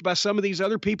get booked by some of these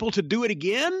other people to do it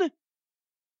again.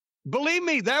 Believe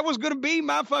me, that was going to be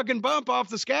my fucking bump off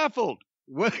the scaffold.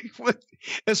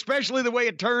 Especially the way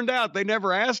it turned out. They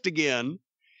never asked again.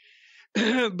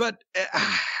 But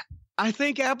I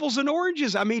think apples and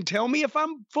oranges. I mean, tell me if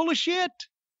I'm full of shit.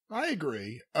 I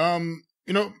agree. I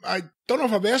don't know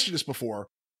if I've asked you this before.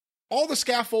 All the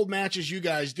scaffold matches you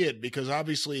guys did, because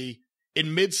obviously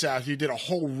in Mid-South you did a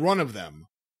whole run of them.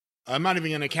 I'm not even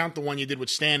going to count the one you did with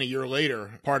Stan a year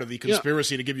later, part of the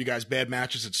conspiracy to give you guys bad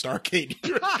matches at Starrcade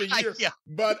year after year. Yeah.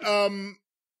 But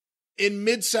in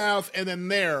Mid-South and then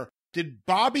there, did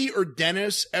Bobby or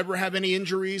Dennis ever have any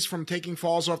injuries from taking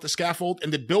falls off the scaffold?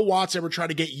 And did Bill Watts ever try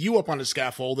to get you up on the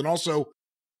scaffold? And also,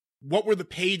 what were the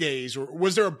paydays, or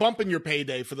was there a bump in your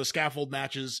payday for the scaffold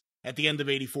matches at the end of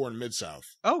 '84 in Mid-South?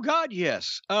 Oh God,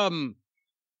 yes.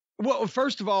 Well,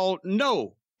 first of all,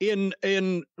 no,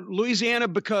 in Louisiana,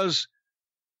 because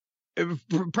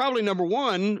probably number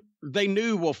one, they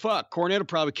knew, well, fuck, Cornette will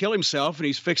probably kill himself and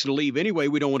he's fixing to leave anyway.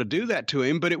 We don't want to do that to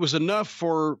him. But it was enough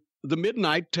for the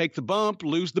Midnight to take the bump,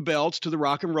 lose the belts to the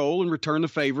Rock and Roll, and return the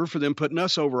favor for them putting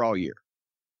us over all year.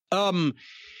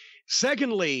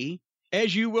 Secondly,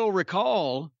 as you will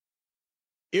recall,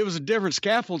 it was a different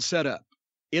scaffold setup.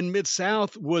 In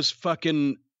Mid-South was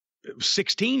fucking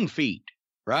 16 feet,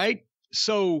 right?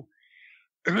 So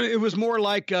it was more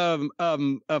like a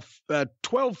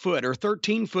 12-foot or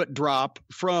 13-foot drop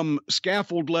from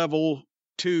scaffold level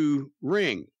to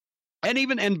ring.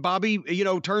 And Bobby,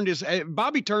 turned his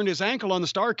ankle on the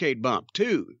Starrcade bump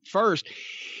too, first.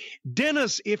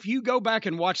 Dennis, if you go back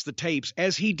and watch the tapes,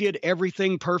 as he did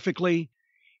everything perfectly,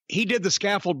 he did the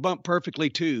scaffold bump perfectly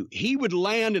too. He would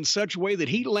land in such a way that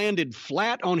he landed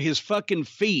flat on his fucking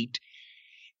feet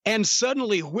and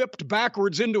suddenly whipped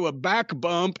backwards into a back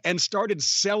bump and started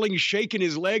shaking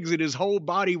his legs and his whole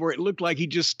body where it looked like he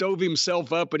just stove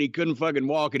himself up and he couldn't fucking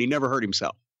walk and he never hurt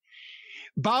himself.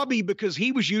 Bobby, because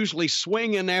he was usually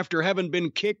swinging after having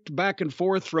been kicked back and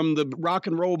forth from the Rock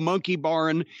and Roll monkey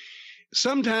barn,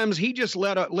 sometimes he just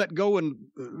let go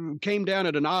and came down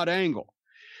at an odd angle.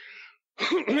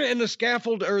 In the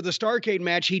scaffold or the Starrcade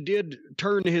match, he did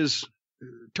turn his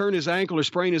ankle or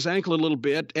sprain his ankle a little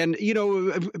bit. And,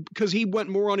 because he went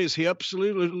more on his hips, a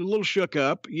little shook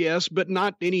up. Yes, but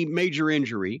not any major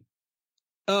injury.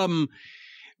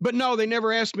 But no, they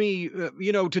never asked me,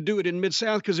 to do it in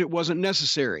Mid-South because it wasn't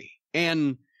necessary.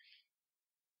 And,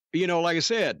 like I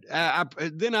said,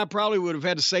 then I probably would have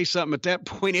had to say something at that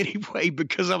point anyway,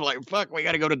 because I'm like, fuck, we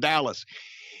got to go to Dallas.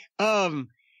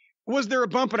 Was there a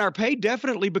bump in our pay?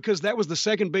 Definitely, because that was the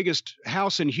second biggest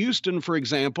house in Houston, for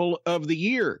example, of the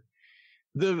year.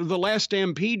 The last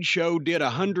Stampede show did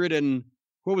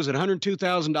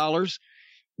 $102,000.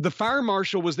 The fire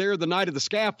marshal was there the night of the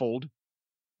scaffold,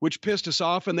 which pissed us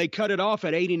off, and they cut it off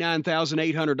at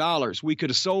 $89,800. We could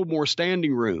have sold more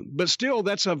standing room, but still,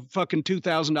 that's a fucking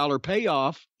 $2,000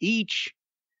 payoff each,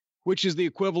 which is the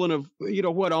equivalent of,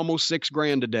 almost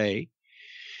 $6,000 a day.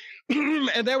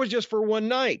 And that was just for one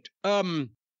night.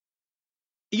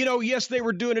 Yes, they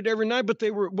were doing it every night, but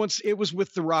once it was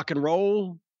with the Rock and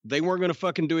Roll, they weren't going to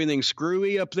fucking do anything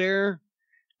screwy up there.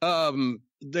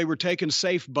 They were taking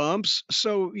safe bumps.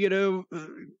 So,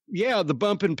 the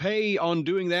bump in pay on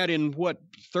doing that in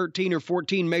 13 or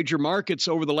 14 major markets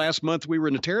over the last month we were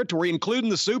in the territory, including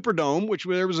the Superdome, which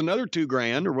there was another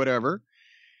 $2,000 or whatever.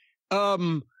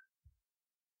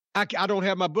 I don't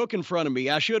have my book in front of me.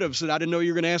 I should have said, I didn't know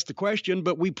you were going to ask the question,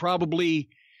 but we probably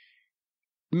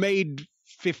made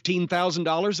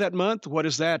 $15,000 that month. What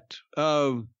is that?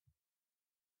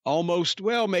 Almost,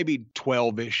 maybe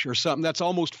 12-ish or something. That's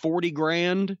almost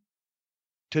 $40,000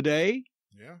 today.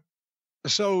 Yeah.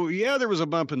 So there was a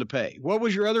bump in the pay. What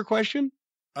was your other question?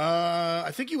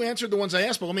 I think you answered the ones I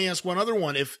asked, but let me ask one other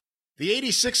one. If the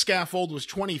 86 scaffold was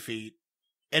 20 feet,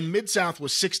 and Mid-South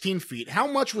was 16 feet. How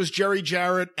much was Jerry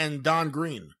Jarrett and Don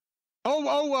Green?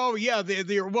 Oh, yeah.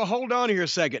 Well, hold on here a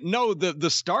second. No, the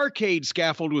Starrcade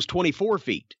scaffold was 24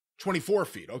 feet. 24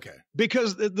 feet, okay.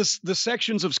 Because the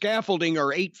sections of scaffolding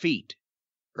are 8 feet,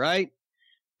 right?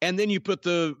 And then you put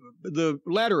the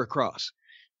ladder across.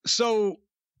 So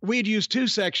we'd use two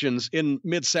sections in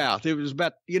Mid-South. It was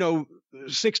about,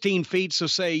 16 feet. So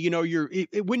say,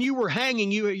 when you were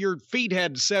hanging, your feet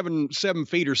had seven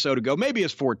feet or so to go. Maybe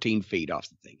it's 14 feet off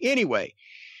the thing. Anyway,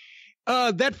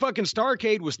 That fucking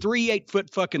Starrcade was 3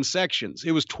 8-foot fucking sections.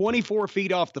 It was 24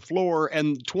 feet off the floor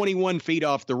and 21 feet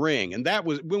off the ring. And that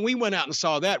was, when we went out and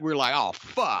saw that, we were like, oh,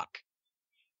 fuck.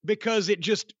 Because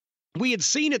we had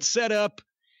seen it set up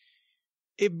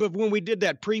but when we did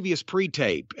that previous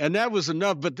pre-tape, and that was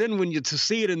enough. But then to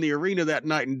see it in the arena that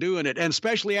night and doing it, and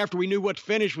especially after we knew what the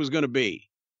finish was going to be,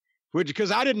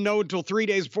 because I didn't know until 3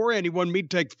 days beforehand he wanted me to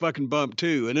take the fucking bump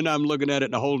too. And then I'm looking at it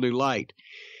in a whole new light.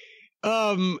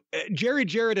 Jerry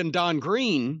Jarrett and Don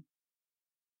Green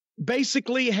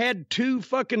basically had 2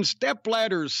 fucking step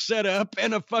ladders set up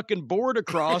and a fucking board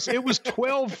across. It was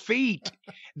 12 feet.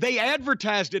 They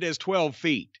advertised it as 12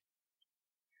 feet.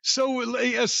 So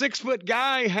a 6-foot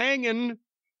guy hanging,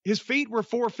 his feet were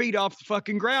 4 feet off the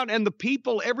fucking ground. And the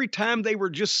people, every time they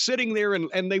were just sitting there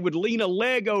and they would lean a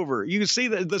leg over, you can see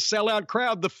the sellout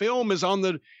crowd. The film is on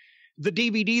the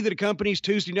DVD that accompanies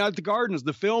Tuesday Night at the Gardens,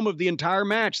 the film of the entire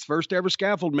match, the first ever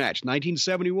scaffold match,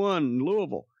 1971 in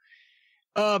Louisville.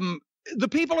 The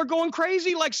people are going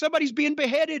crazy like somebody's being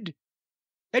beheaded.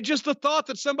 At just the thought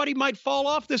that somebody might fall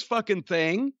off this fucking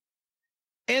thing.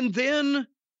 And then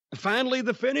finally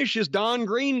the finish is Don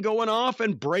Green going off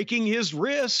and breaking his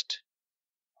wrist,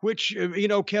 which,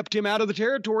 kept him out of the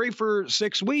territory for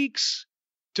 6 weeks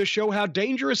to show how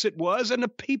dangerous it was. And the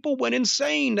people went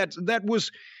insane. That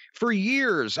was for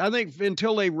years, I think,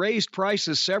 until they raised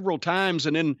prices several times.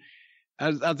 And then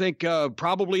I think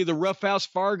probably the Roughhouse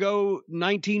Fargo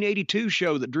 1982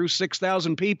 show that drew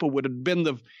 6,000 people would have been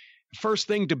the first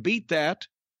thing to beat that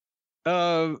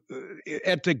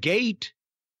at the gate,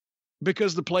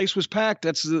 because the place was packed.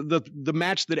 That's the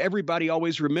match that everybody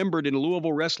always remembered in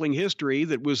Louisville wrestling history.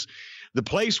 That was, the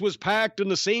place was packed and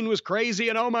the scene was crazy,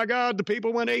 and oh my God, the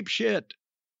people went ape shit.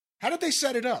 How did they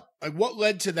set it up? Like, what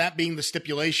led to that being the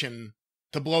stipulation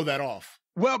to blow that off?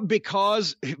 Well,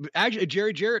 because actually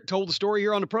Jerry Jarrett told the story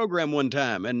here on the program one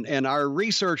time, and our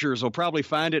researchers will probably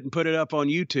find it and put it up on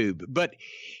YouTube. But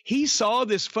he saw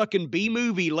this fucking B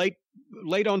movie late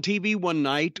on TV one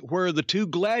night where the 2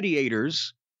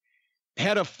 gladiators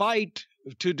had a fight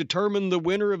to determine the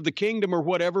winner of the kingdom or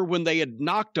whatever, when they had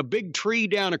knocked a big tree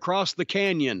down across the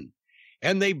canyon.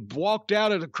 And they walked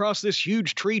out across this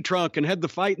huge tree trunk and had the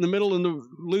fight in the middle, and the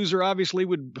loser obviously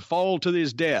would fall to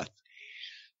his death.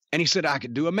 And he said, I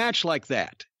could do a match like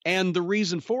that. And the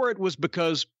reason for it was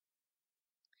because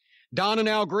Don and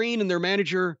Al Green and their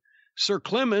manager, Sir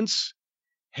Clements,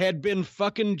 had been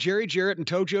fucking Jerry Jarrett and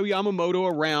Tojo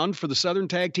Yamamoto around for the Southern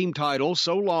Tag Team title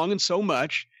so long and so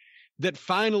much that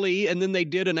finally, and then they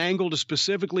did an angle to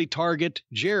specifically target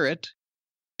Jarrett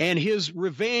and his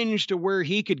revenge, to where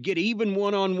he could get even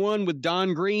one-on-one with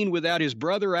Don Green without his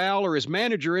brother Al or his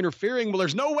manager interfering. Well,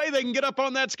 there's no way they can get up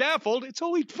on that scaffold. It's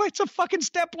a fucking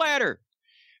step ladder.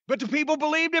 But the people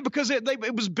believed it because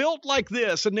it was built like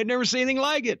this, and they'd never seen anything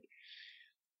like it.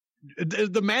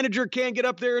 The manager can't get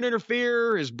up there and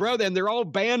interfere, his brother, and they're all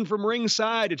banned from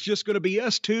ringside. It's just going to be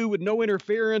us 2 with no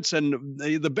interference, and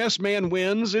the best man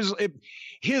wins.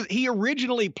 He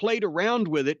originally played around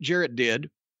with it, Jarrett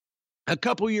did, a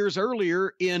couple years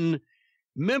earlier in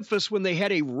Memphis when they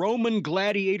had a Roman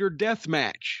gladiator death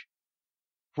match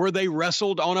where they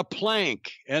wrestled on a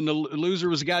plank, and the loser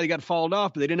was the guy that got falled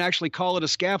off, but they didn't actually call it a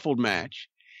scaffold match.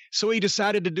 So he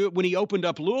decided to do it when he opened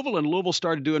up Louisville, and Louisville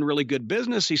started doing really good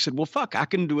business. He said, well, fuck, I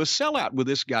can do a sellout with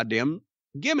this goddamn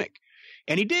gimmick.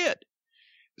 And he did.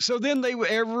 So then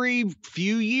every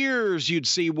few years you'd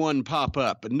see one pop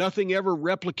up, and nothing ever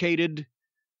replicated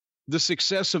the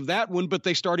success of that one, but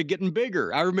they started getting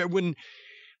bigger. I remember when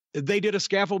they did a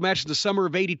scaffold match in the summer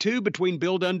of '82 between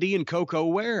Bill Dundee and Coco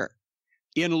Ware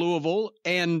in Louisville,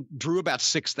 and drew about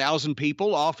 6,000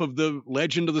 people off of the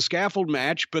Legend of the Scaffold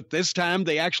match. But this time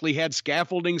they actually had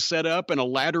scaffolding set up and a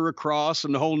ladder across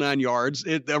and the whole 9 yards.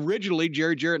 Originally,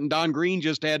 Jerry Jarrett and Don Green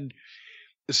just had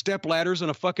step ladders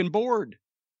and a fucking board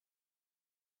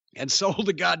and sold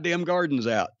the goddamn gardens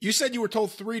out. You said you were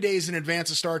told 3 days in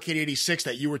advance of Starrcade 86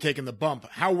 that you were taking the bump.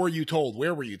 How were you told?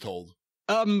 Where were you told?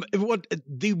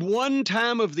 The one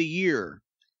time of the year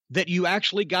that you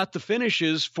actually got the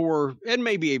finishes for, and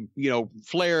maybe,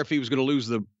 Flair, if he was going to lose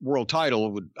the world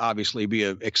title, would obviously be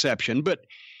an exception, but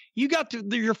you got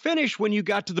your finish when you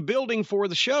got to the building for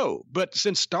the show. But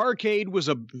since Starrcade was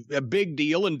a big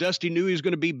deal, and Dusty knew he was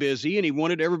going to be busy and he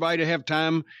wanted everybody to have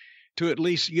time to at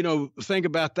least, think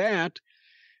about that,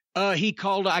 he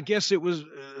called, I guess it was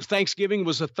Thanksgiving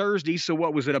was a Thursday. So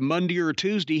what was it, a Monday or a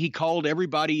Tuesday? He called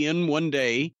everybody in one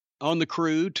day on the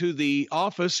crew to the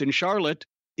office in Charlotte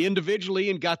individually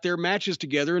and got their matches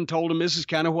together and told them, this is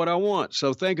kind of what I want.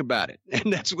 So think about it.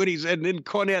 And that's what he said. And then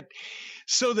Cornette,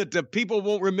 so that the people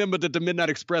won't remember that the Midnight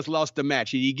Express lost the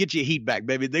match. You get your heat back,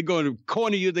 baby. They're going to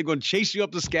corner you. They're going to chase you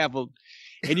up the scaffold.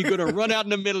 And you're going to run out in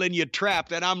the middle and you're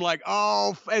trapped. And I'm like,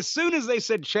 oh, as soon as they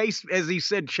said chase, as he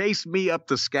said, chase me up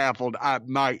the scaffold,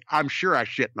 I'm sure I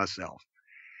shit myself.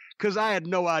 Because I had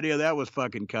no idea that was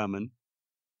fucking coming.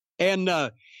 And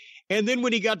then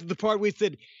when he got to the part where he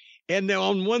said, and then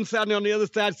on one side and on the other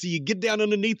side, so you get down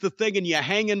underneath the thing and you're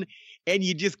hanging and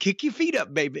you just kick your feet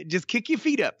up, baby. Just kick your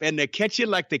feet up. And they catch you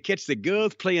like they catch the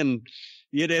girls playing,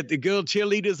 the girl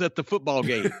cheerleaders at the football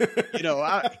game.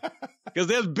 Because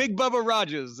there's Big Bubba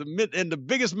Rogers and the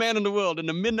biggest man in the world in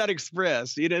the Midnight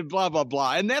Express, blah, blah,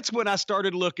 blah. And that's when I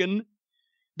started looking.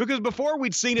 Because before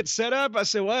we'd seen it set up, I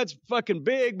said, well, it's fucking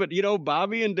big. But,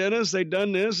 Bobby and Dennis, they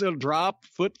done this. They'll drop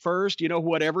foot first,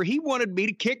 whatever. He wanted me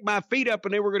to kick my feet up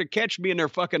and they were going to catch me in their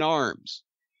fucking arms.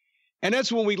 And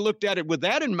that's when we looked at it with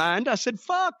that in mind. I said,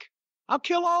 fuck, I'll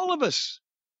kill all of us.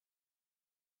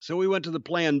 So we went to the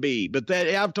plan B. But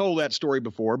I've told that story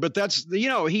before. But that's,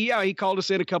 he called us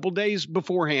in a couple days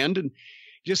beforehand and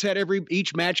just had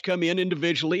each match come in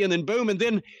individually. And then boom. And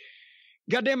then,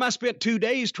 goddamn, I spent 2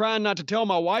 days trying not to tell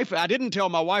my wife. I didn't tell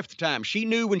my wife at the time. She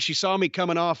knew when she saw me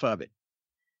coming off of it.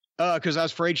 Because I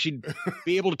was afraid she'd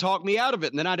be able to talk me out of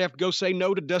it. And then I'd have to go say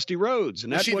no to Dusty Rhodes.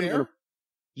 And that's she there?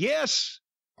 Yes.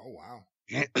 Oh, wow.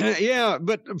 Yeah.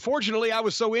 But unfortunately, I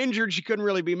was so injured, she couldn't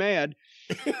really be mad.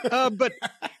 But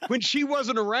when she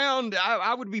wasn't around,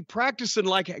 I would be practicing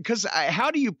because how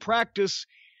do you practice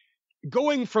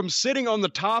going from sitting on the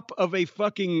top of a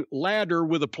fucking ladder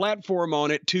with a platform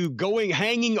on it to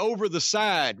hanging over the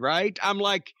side, right? I'm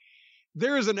like,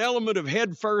 there is an element of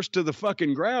head first to the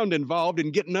fucking ground involved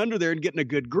in getting under there and getting a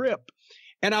good grip.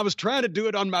 And I was trying to do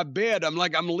it on my bed. I'm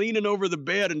leaning over the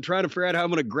bed and trying to figure out how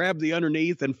I'm going to grab the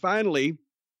underneath. And finally,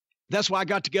 that's why I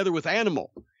got together with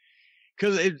Animal.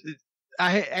 Because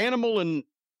Animal and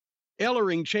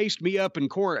Ellering chased me up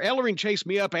Ellering chased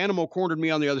me up. Animal cornered me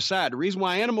on the other side. The reason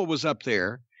why Animal was up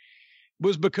there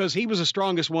was because he was the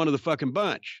strongest one of the fucking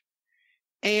bunch.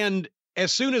 And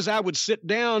as soon as I would sit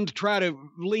down to try to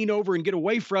lean over and get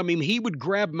away from him, he would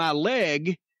grab my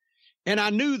leg. And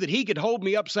I knew that he could hold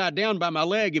me upside down by my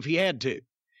leg if he had to.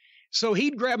 So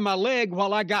he'd grab my leg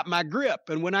while I got my grip.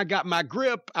 And when I got my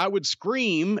grip, I would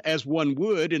scream, as one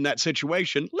would in that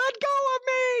situation, let go of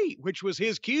me, which was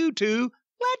his cue to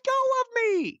let go of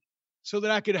me so that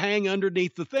I could hang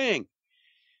underneath the thing.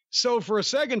 So for a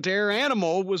second there,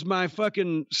 Animal was my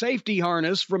fucking safety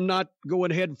harness from not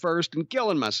going head first and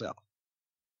killing myself.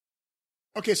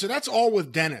 Okay, so that's all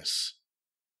with Dennis.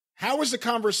 How was the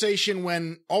conversation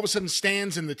when all of a sudden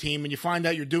Stan's in the team and you find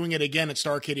out you're doing it again at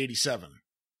Starrcade 87?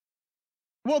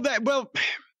 Well,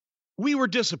 we were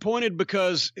disappointed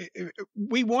because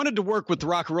we wanted to work with the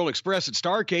Rock and Roll Express at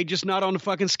Starrcade, just not on the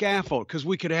fucking scaffold, because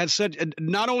we could have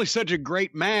not only such a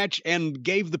great match and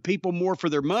gave the people more for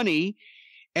their money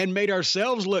and made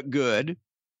ourselves look good,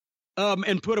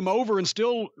 and put them over and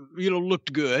still,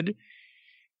 looked good,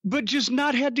 but just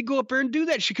not had to go up there and do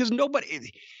that shit because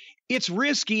it's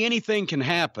risky. Anything can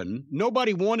happen.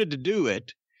 Nobody wanted to do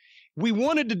it. We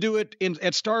wanted to do it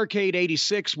at Starrcade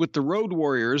 86 with the Road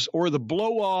Warriors or the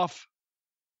blow off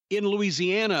in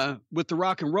Louisiana with the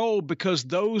Rock and Roll because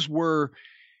those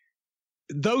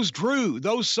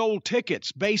sold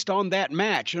tickets based on that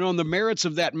match and on the merits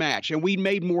of that match. And we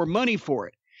made more money for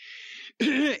it.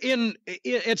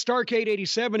 At Starrcade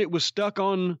 87, it was stuck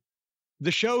on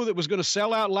the show that was going to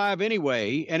sell out live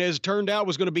anyway, and as it turned out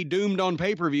was going to be doomed on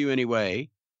pay-per-view anyway.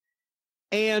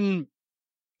 And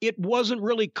it wasn't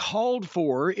really called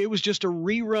for. It was just a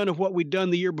rerun of what we'd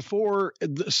done the year before.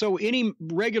 So any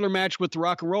regular match with the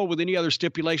Rock and Roll with any other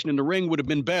stipulation in the ring would have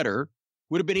been better,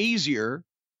 would have been easier.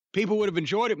 People would have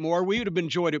enjoyed it more. We would have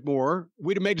enjoyed it more.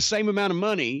 We'd have made the same amount of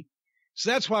money.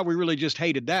 So that's why we really just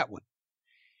hated that one.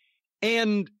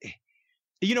 And,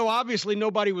 obviously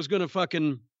nobody was going to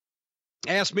fucking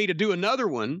asked me to do another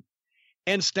one,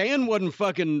 and Stan wasn't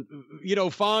fucking,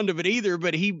 fond of it either,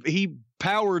 but he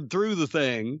powered through the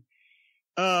thing,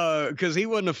 cause he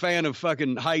wasn't a fan of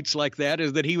fucking heights like that,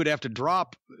 is that he would have to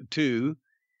drop to,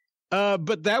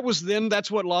 but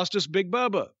that's what lost us Big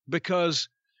Bubba, because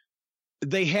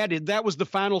that was the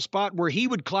final spot where he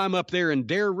would climb up there and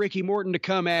dare Ricky Morton to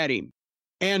come at him.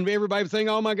 And everybody would think,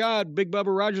 oh, my God, Big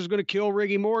Bubba Rogers is going to kill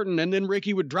Ricky Morton. And then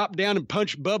Ricky would drop down and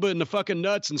punch Bubba in the fucking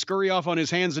nuts and scurry off on his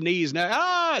hands and knees.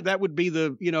 Now, that would be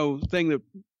the, thing that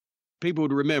people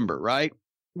would remember, right?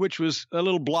 Which was a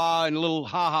little blah and a little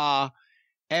ha-ha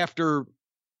after,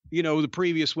 the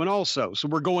previous one also. So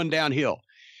we're going downhill.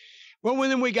 Well, when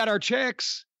then we got our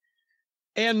checks,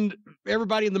 and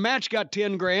everybody in the match got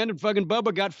 10 grand, and fucking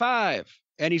Bubba got 5.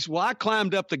 And he said, well, I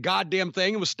climbed up the goddamn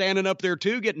thing and was standing up there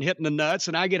too, getting hit in the nuts,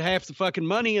 and I get half the fucking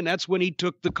money. And that's when he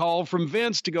took the call from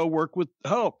Vince to go work with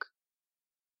Hulk.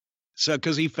 So,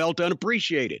 because he felt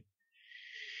unappreciated.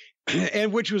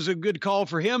 And which was a good call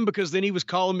for him, because then he was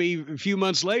calling me a few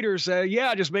months later, saying, yeah,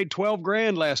 I just made 12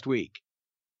 grand last week.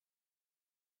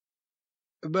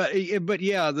 But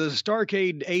yeah, the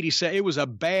Starcade 87, it was a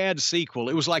bad sequel.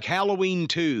 It was like Halloween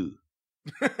 2.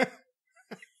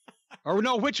 Or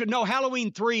no,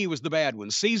 Halloween 3 was the bad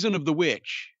one. Season of the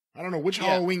Witch. I don't know which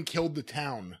Halloween killed the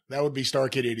town. That would be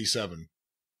Starcade 87.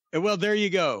 Well, there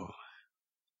you go.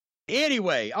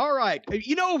 Anyway, all right.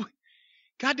 You know,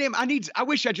 goddamn, I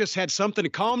wish I just had something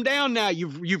to calm down now.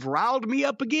 You've riled me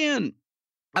up again.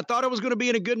 I thought I was going to be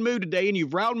in a good mood today, and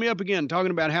you've riled me up again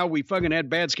talking about how we fucking had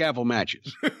bad scaffold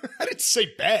matches. I didn't say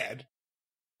bad.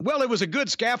 Well, it was a good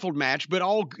scaffold match, but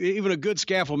even a good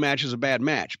scaffold match is a bad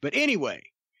match. But anyway,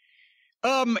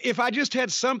 if I just had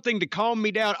something to calm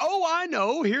me down. Oh, I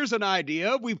know. Here's an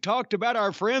idea. We've talked about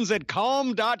our friends at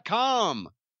calm.com.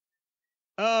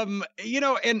 You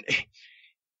know, and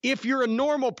if you're a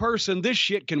normal person, this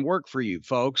shit can work for you,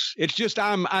 folks. It's just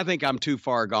I think I'm too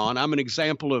far gone. I'm an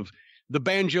example of the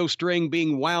banjo string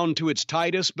being wound to its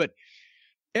tightest, but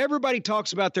everybody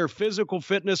talks about their physical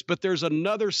fitness, but there's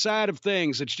another side of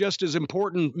things. It's just as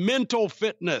important. Mental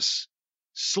fitness,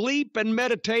 sleep and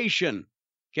meditation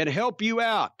can help you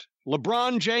out.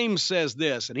 LeBron James says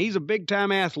this, and he's a big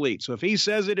time athlete. So if he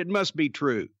says it, it must be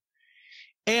true.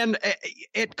 And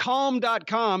at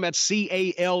calm.com, that's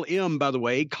CALM, by the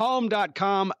way,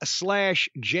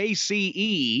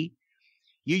 calm.com/JCE,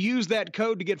 you use that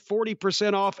code to get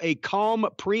 40% off a Calm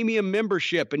premium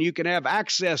membership, and you can have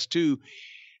access to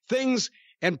things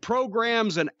and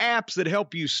programs and apps that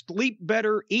help you sleep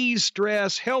better, ease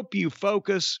stress, help you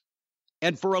focus.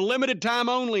 And for a limited time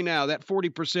only now, that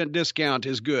 40% discount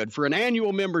is good. For an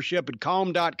annual membership at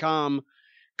calm.com,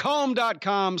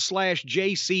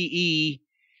 calm.com/JCE,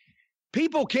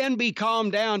 people can be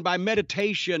calmed down by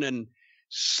meditation and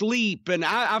sleep. And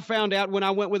I found out when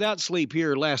I went without sleep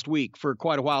here last week for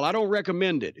quite a while, I don't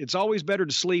recommend it. It's always better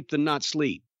to sleep than not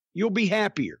sleep. You'll be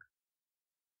happier.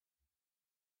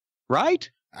 Right?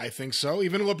 I think so.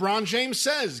 Even LeBron James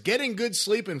says, getting good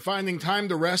sleep and finding time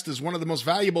to rest is one of the most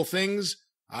valuable things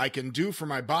I can do for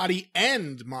my body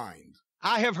and mind.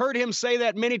 I have heard him say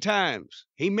that many times.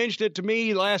 He mentioned it to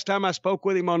me last time I spoke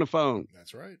with him on the phone.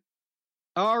 That's right.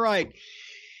 All right.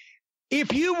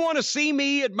 If you want to see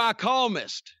me at my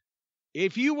calmest,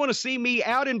 if you want to see me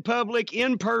out in public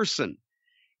in person,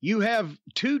 you have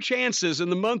 2 chances in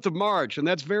the month of March, and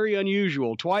that's very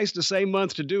unusual, twice the same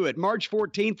month to do it. March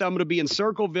 14th, I'm going to be in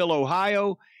Circleville,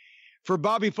 Ohio, for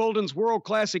Bobby Fulton's World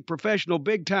Classic Professional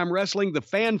Big Time Wrestling, the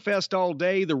Fan Fest all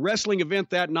day, the wrestling event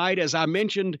that night. As I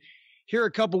mentioned here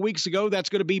a couple weeks ago, that's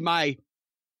going to be my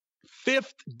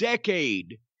 5th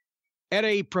decade at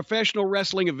a professional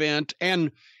wrestling event.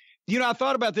 And, you know, I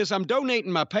thought about this. I'm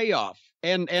donating my payoff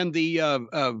and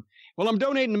the, I'm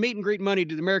donating the meet and greet money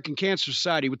to the American Cancer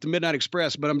Society with the Midnight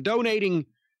Express, but I'm donating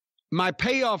my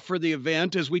payoff for the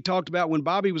event, as we talked about when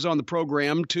Bobby was on the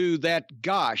program, to that,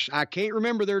 gosh, I can't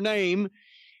remember their name,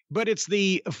 but it's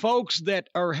the folks that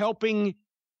are helping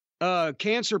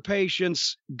cancer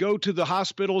patients go to the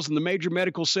hospitals and the major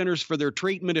medical centers for their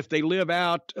treatment. If they live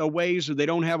out a ways or they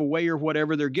don't have a way or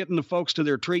whatever, they're getting the folks to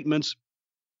their treatments,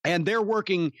 and they're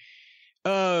working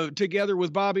together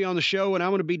with Bobby on the show, and I'm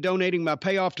going to be donating my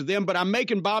payoff to them. But I'm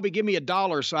making Bobby give me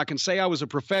 $1 so I can say I was a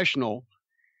professional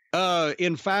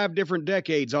in 5 different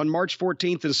decades on March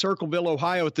 14th in Circleville,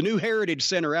 Ohio at the new Heritage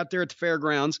Center out there at the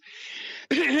fairgrounds.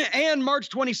 And March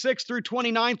 26th through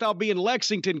 29th, I'll be in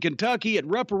Lexington, Kentucky at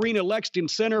Rupp Arena Lexington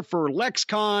Center for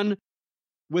LexCon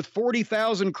with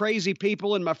 40,000 crazy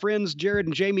people, and my friends Jared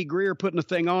and Jamie Greer putting the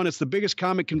thing on. It's the biggest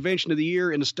comic convention of the year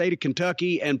in the state of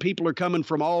Kentucky, and people are coming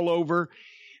from all over.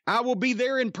 I will be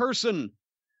there in person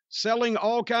selling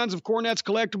all kinds of Cornette's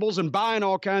collectibles and buying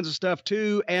all kinds of stuff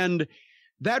too. And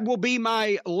that will be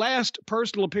my last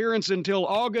personal appearance until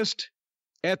August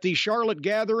at the Charlotte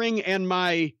Gathering, and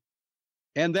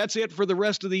that's it for the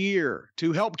rest of the year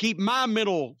to help keep my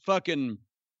mental fucking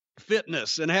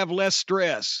fitness and have less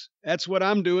stress. That's what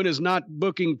I'm doing, is not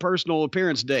booking personal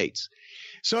appearance dates.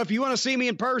 So if you want to see me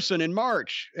in person in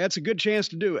March, that's a good chance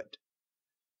to do it.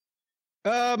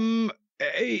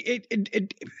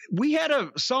 We had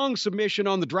a song submission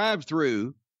on the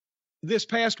drive-thru this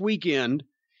past weekend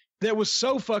that was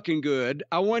so fucking good.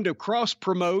 I wanted to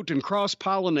cross-promote and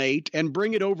cross-pollinate and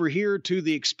bring it over here to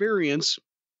the experience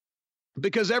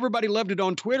because everybody loved it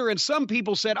on Twitter. And some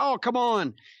people said, oh, come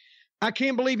on, I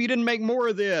can't believe you didn't make more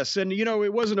of this. And,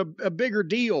 it wasn't a bigger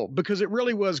deal, because it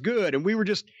really was good. And we were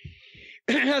just,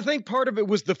 I think part of it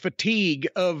was the fatigue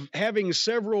of having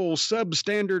several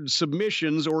substandard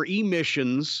submissions or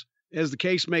emissions, as the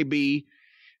case may be,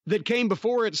 that came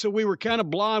before it. So we were kind of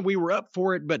blind. We were up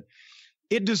for it, but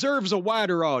it deserves a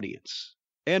wider audience.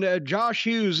 And Josh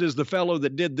Hughes is the fellow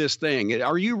that did this thing.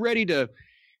 Are you ready to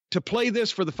play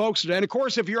this for the folks today? And of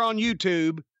course, if you're on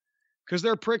YouTube, because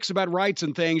they're pricks about rights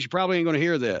and things, you probably ain't going to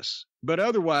hear this. But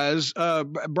otherwise,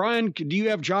 Brian, do you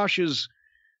have Josh's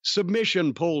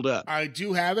submission pulled up? I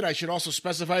do have it. I should also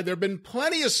specify there have been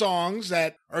plenty of songs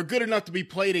that are good enough to be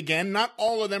played again. Not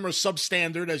all of them are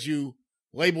substandard, as you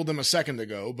labeled them a second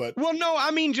ago, but... Well, no,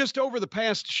 I mean, just over the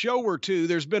past show or two,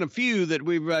 there's been a few that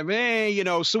we've,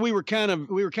 so we were kind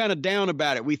of down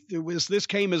about it. This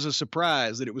came as a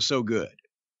surprise that it was so good.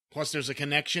 Plus, there's a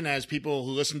connection, as people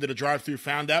who listen to the drive-thru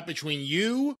found out, between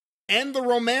you and the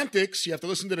Romantics. You have to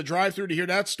listen to the drive-thru to hear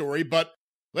that story, but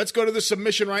let's go to the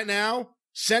submission right now,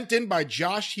 sent in by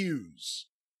Josh Hughes.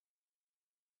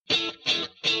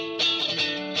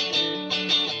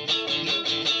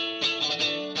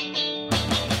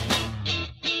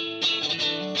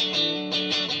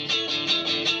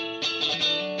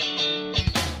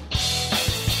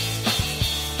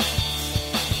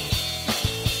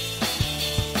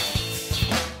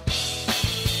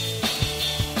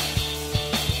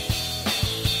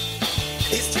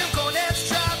 It's Jim Cornette's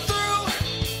drive-thru,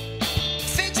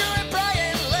 featuring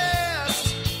Brian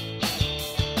Last.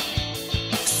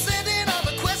 Sending all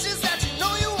the questions that you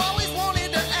know you always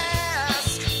wanted to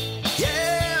ask.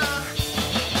 Yeah.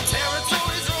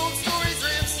 Territories, road stories,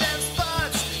 rims and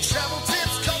spots, travel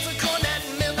tips, cults and Cornette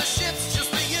memberships, just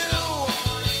for you.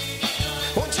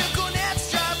 On Jim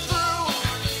Cornette's drive-thru,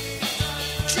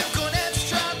 Jim Cornette's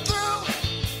drive-thru,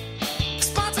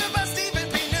 sponsored by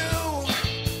Stephen P. New.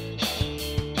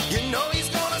 You know he's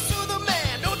gonna sue the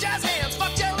man. No jazz hands,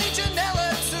 fuck Jelly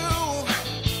Janela too.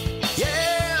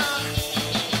 Yeah.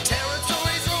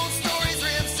 Territories, road stories,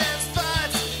 rims and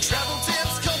spots, travel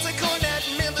tips, cults and Cornette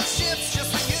memberships,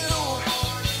 just for you.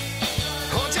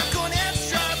 On Jim Cornette's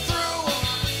drive-thru.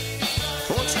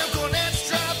 On Jim Cornette's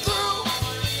drive-thru.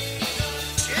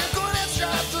 Jim Cornette's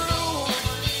drive-thru.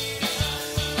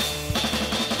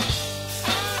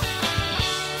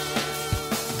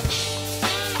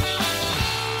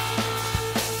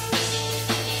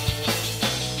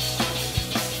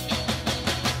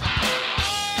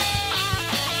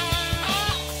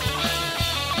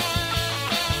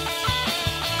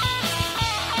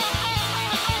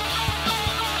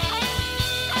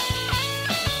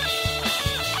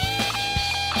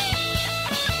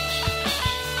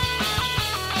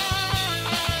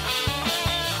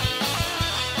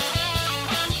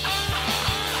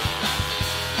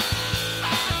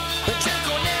 Jim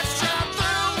Cornette's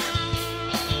drive-thru,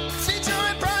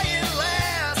 featuring Brian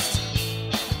Last.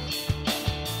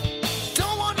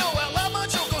 Don't want no Alabama,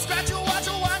 you'll go scratch your watch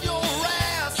or wind your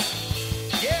ass.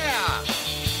 Yeah.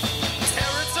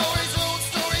 Territories, road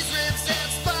stories, rims and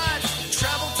spots,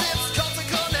 travel tips, cults and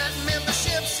Cornette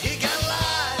memberships, he got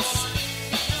lies.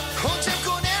 On Jim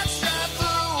Cornette's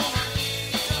drive-thru.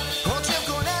 On Jim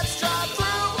Cornette's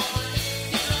drive-thru.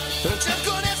 On Jim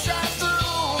Cornette's drive-thru.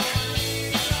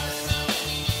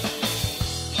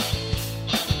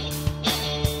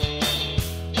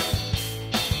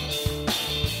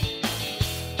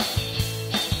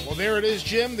 Well, there it is,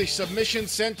 Jim. The submission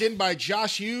sent in by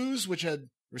Josh Hughes, which had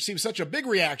received such a big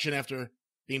reaction after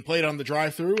being played on the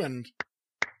drive-thru, and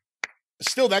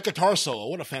still that guitar solo.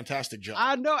 What a fantastic job.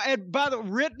 I know, and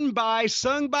written by,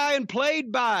 sung by, and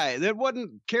played by. That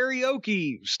wasn't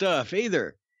karaoke stuff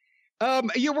either. We're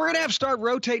gonna have to start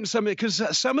rotating some of it,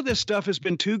 because some of this stuff has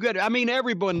been too good. I mean,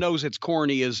 everyone knows it's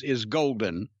corny is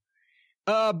golden,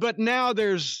 but now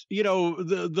there's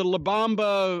the La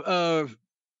Bamba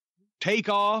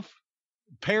takeoff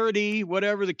parody,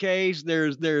 whatever the case.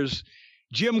 There's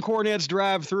Jim Cornette's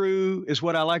drive-thru is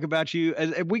what I like about you.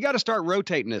 And we got to start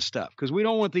rotating this stuff, because we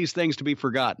don't want these things to be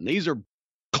forgotten. These are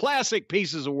classic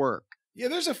pieces of work. Yeah,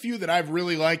 there's a few that I've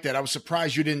really liked that I was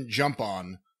surprised you didn't jump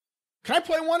on. Can I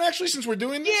play one, actually, since we're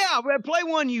doing this? Yeah, play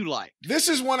one you like. This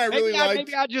is one I really liked.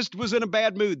 Maybe I just was in a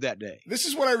bad mood that day. This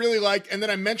is what I really liked, and then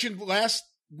I mentioned last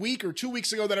week or 2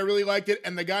 weeks ago that I really liked it,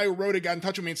 and the guy who wrote it got in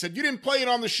touch with me and said, you didn't play it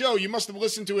on the show. You must have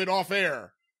listened to it off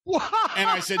air. And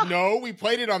I said, no, we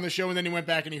played it on the show, and then he went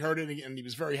back and he heard it, and he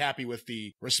was very happy with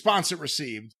the response it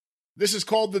received. This is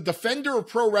called The Defender of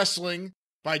Pro Wrestling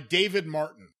by David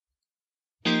Martin.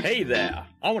 Hey there,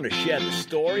 I want to share the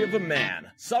story of a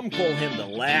man. Some call him the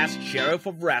last sheriff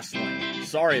of wrestling.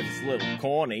 sorry if it's a little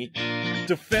corny.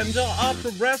 Defender of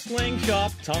the wrestling,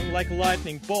 sharp tongue like a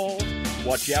lightning bolt.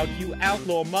 Watch out, you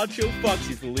outlaw macho fucks,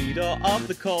 he's the leader of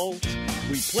the cult.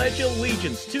 We pledge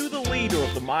allegiance to the leader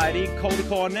of the mighty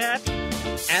Cornette,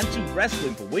 and to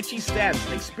wrestling for which he stands,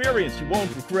 an experience you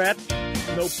won't regret.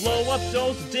 No blow-up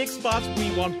doors or dick spots,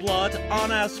 we want blood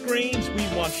on our screens. We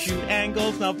want shoot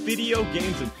angles, not video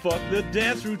games, and fuck the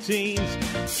dance routines.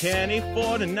 Can't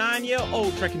afford a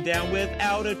 9-year-old tracking down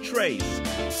without a trace.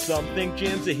 Some think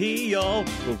Jim's a heel,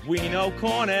 but we know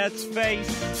Cornette's face.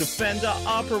 Defender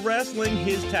of pro wrestling,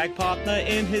 his tag partner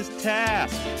in his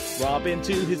task. Robin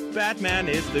to his Batman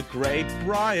is the great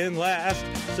Brian Last.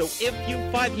 So if you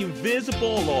fight the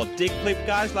invisible or dick flip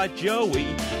guys like Joey,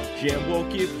 Jim will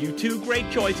give you 2 great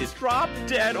choices, drop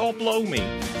dead or blow me.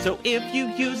 So if you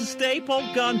use a staple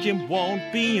gun, Jim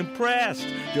won't be impressed.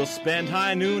 You'll spend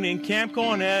high noon in Camp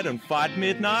Cornette and fight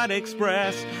Midnight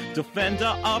Express.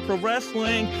 Defender of pro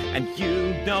wrestling, and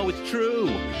you know it's true.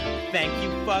 Thank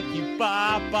you, fuck you,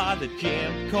 bye-bye, the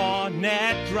Jim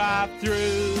Cornette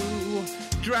drive-through.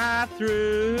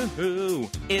 Drive-through,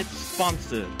 it's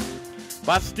sponsored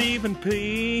by Stephen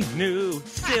P. New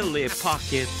Silly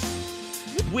Pockets.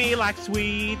 We like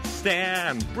sweet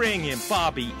Stan, bring in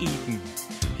Bobby Eaton.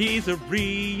 He's a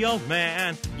real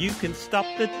man, you can stop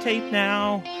the tape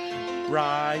now.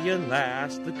 Brian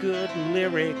Last, the good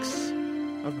lyrics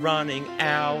are running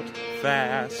out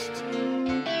fast.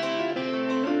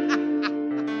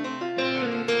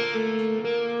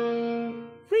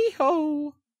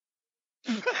 Riho.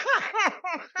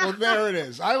 Well, there it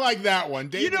is. I like that one.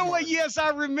 David You know what? Martin. Yes, I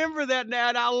remember that now,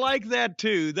 and I like that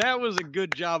too. That was a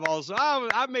good job also.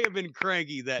 I may have been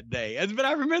cranky that day, but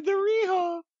I remember the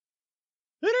Riho.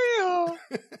 The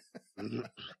Riho.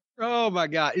 Oh, my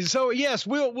God. So, yes,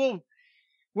 we'll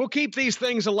keep these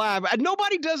things alive.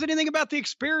 Nobody does anything about the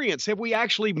experience. Have we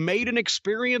actually made an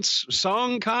experience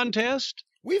song contest?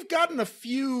 We've gotten a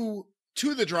few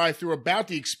to the drive-through about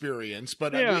the experience,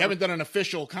 but Yeah. we haven't done an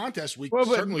official contest. We Well,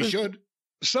 but- certainly should.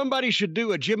 Somebody should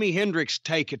do a Jimi Hendrix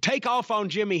take off on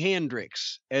Jimi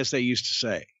Hendrix, as they used to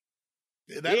say.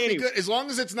 That'd be Anyway. good, as long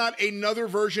as it's not another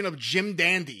version of Jim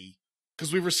Dandy,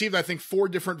 because we've received, I think, 4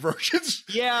 different versions.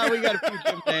 Yeah, we got a few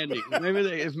Jim Dandy.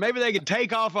 Maybe they could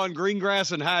take off on Green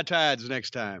Grass and High Tides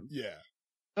next time. Yeah.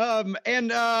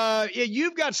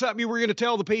 You've got something you were going to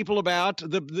tell the people about.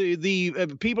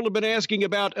 The people have been asking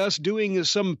about us doing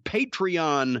some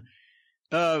Patreon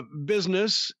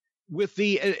business with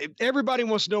everybody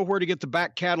wants to know where to get the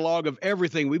back catalog of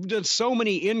everything. We've done so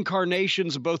many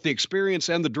incarnations of both the experience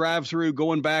and the drive-through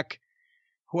going back,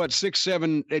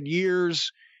 6-7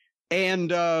 years. And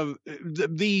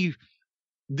the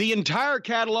entire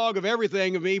catalog of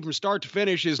everything of me from start to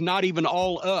finish is not even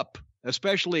all up,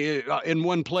 especially in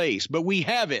one place. But we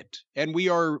have it, and we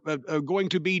are going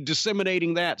to be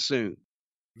disseminating that soon.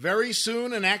 Very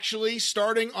soon, and actually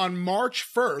starting on March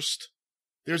 1st,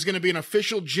 there's going to be an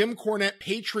official Jim Cornette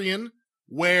Patreon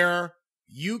where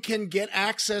you can get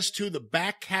access to the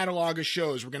back catalog of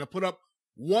shows. We're going to put up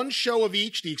 1 show of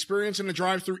each, the experience and the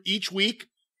drive-through each week.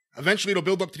 Eventually, it'll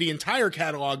build up to the entire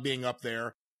catalog being up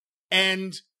there.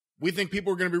 And we think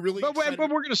people are going to be really excited. But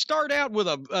we're going to start out with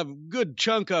a good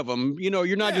chunk of them. You know,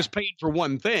 you're not just paying for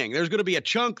one thing. There's going to be a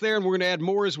chunk there, and we're going to add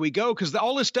more as we go, because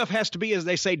all this stuff has to be, as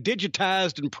they say,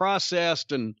 digitized and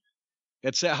processed, and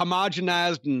it's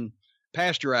homogenized and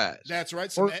pasteurized. That's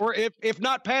right. Or if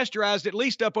not pasteurized, at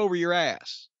least up over your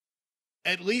ass.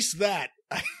 At least that,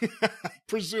 I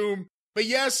presume. But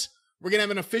yes, we're going to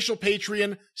have an official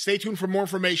Patreon. Stay tuned for more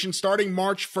information starting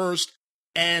March 1st.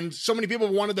 And so many people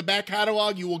wanted the back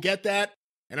catalog. You will get that.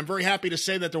 And I'm very happy to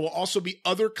say that there will also be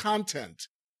other content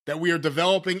that we are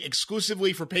developing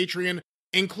exclusively for Patreon,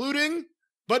 including,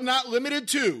 but not limited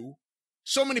to,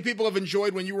 so many people have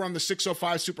enjoyed when you were on the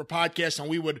 605 Super Podcast and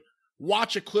we would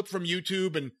watch a clip from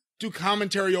YouTube and do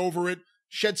commentary over it,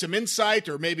 shed some insight,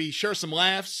 or maybe share some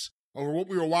laughs over what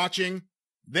we were watching.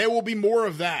 There will be more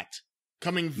of that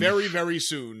coming very, very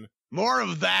soon. More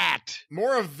of that.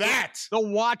 More of that. The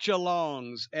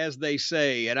watch-alongs, as they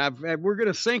say. And we're going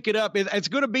to sync it up. It's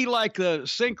going to be like the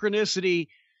synchronicity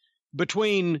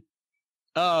between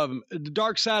the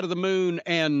Dark Side of the Moon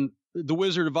and the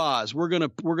Wizard of Oz. We're going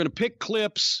to pick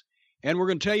clips, and we're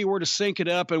going to tell you where to sync it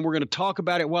up, and we're going to talk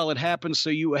about it while it happens so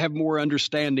you have more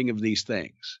understanding of these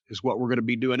things, is what we're going to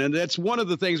be doing. And that's one of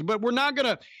the things. But we're not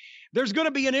going to – there's going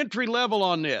to be an entry level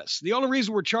on this. The only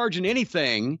reason we're charging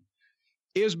anything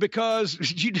is because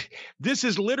this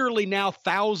is literally now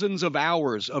thousands of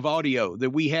hours of audio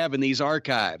that we have in these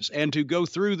archives. And to go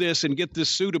through this and get this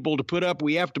suitable to put up,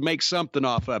 we have to make something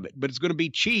off of it. But it's going to be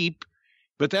cheap.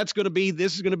 But this is going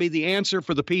to be the answer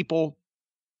for the people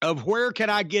of where can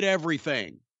I get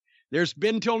everything. There's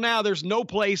been till now, there's no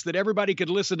place that everybody could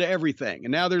listen to everything.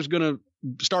 And now there's going to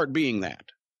start being that.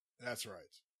 That's right.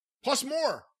 Plus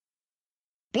more.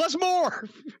 Plus more.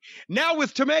 Now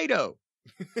with tomato.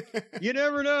 You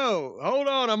never know. Hold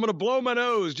on. I'm going to blow my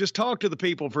nose. Just talk to the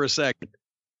people for a second.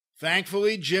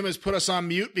 Thankfully, Jim has put us on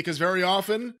mute because very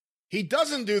often he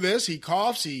doesn't do this. He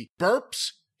coughs, he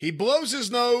burps, he blows his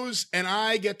nose, and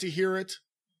I get to hear it.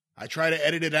 I try to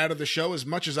edit it out of the show as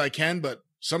much as I can, but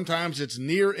sometimes it's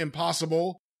near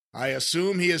impossible. I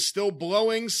assume he is still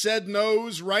blowing said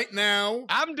nose right now.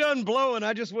 I'm done blowing.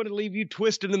 I just want to leave you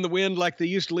twisting in the wind like they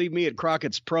used to leave me at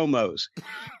Crockett's promos.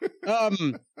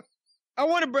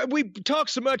 We talk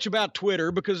so much about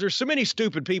Twitter because there's so many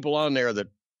stupid people on there that,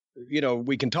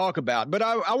 we can talk about. But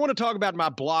I want to talk about my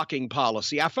blocking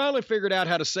policy. I finally figured out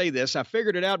how to say this. I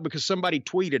figured it out because somebody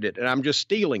tweeted it, and I'm just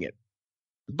stealing it.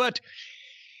 But,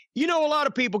 a lot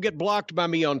of people get blocked by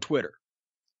me on Twitter.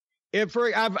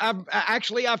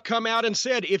 I've come out and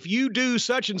said, if you do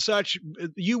such and such,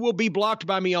 you will be blocked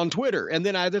by me on Twitter. And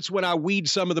then that's when I weed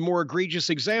some of the more egregious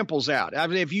examples out. I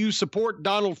mean, if you support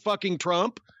Donald fucking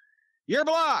Trump, you're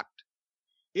blocked.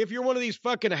 If you're one of these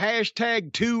fucking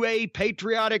hashtag 2A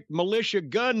patriotic militia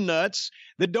gun nuts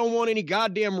that don't want any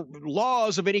goddamn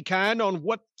laws of any kind on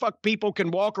what fuck people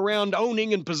can walk around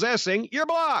owning and possessing, you're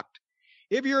blocked.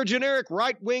 If you're a generic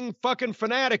right-wing fucking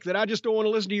fanatic that I just don't want to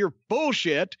listen to your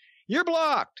bullshit, you're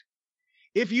blocked.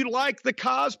 If you like the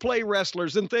cosplay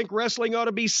wrestlers and think wrestling ought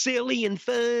to be silly and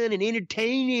fun and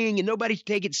entertaining and nobody should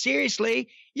take it seriously,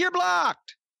 you're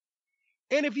blocked.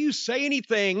 And if you say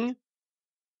anything,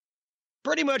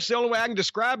 pretty much the only way I can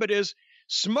describe it is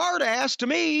smart ass to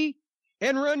me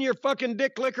and run your fucking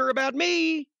dick liquor about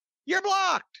me, you're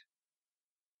blocked.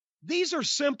 These are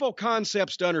simple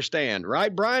concepts to understand,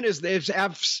 right? Brian,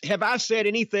 have I said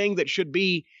anything that should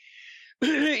be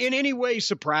in any way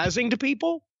surprising to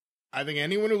people? I think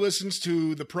anyone who listens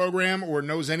to the program or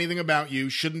knows anything about you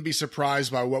shouldn't be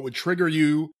surprised by what would trigger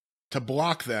you to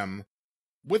block them.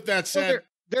 With that said, well,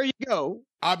 there you go.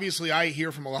 Obviously, I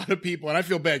hear from a lot of people, and I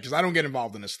feel bad because I don't get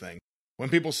involved in this thing. When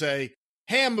people say,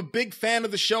 hey, I'm a big fan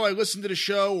of the show, I listen to the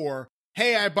show, or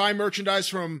hey, I buy merchandise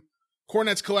from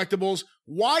Cornette's Collectibles.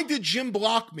 Why did Jim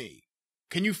block me?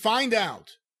 Can you find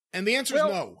out? And the answer is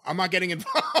no. I'm not getting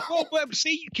involved. Well,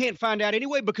 see, you can't find out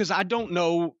anyway because I don't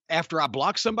know after I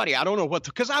block somebody. I don't know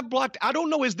because I've blocked. I don't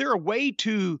know. Is there a way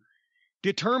to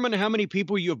determine how many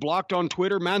people you have blocked on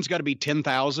Twitter? Mine's got to be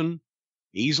 10,000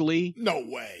 easily. No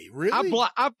way. Really?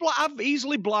 I've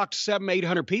easily blocked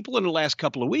 700-800 people in the last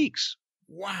couple of weeks.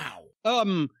 Wow.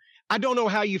 I don't know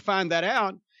how you find that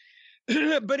out.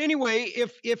 But anyway,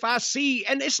 if I see,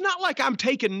 and it's not like I'm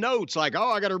taking notes like, oh,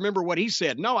 I got to remember what he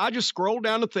said. No, I just scroll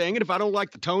down the thing, and if I don't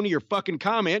like the tone of your fucking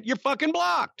comment, you're fucking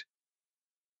blocked.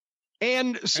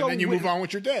 And so and then you move on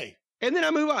with your day. And then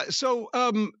I move on. So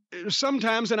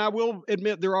sometimes, and I will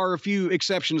admit there are a few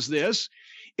exceptions to this,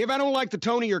 if I don't like the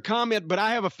tone of your comment, but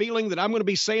I have a feeling that I'm going to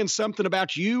be saying something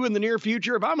about you in the near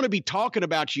future, if I'm going to be talking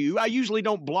about you, I usually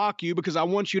don't block you because I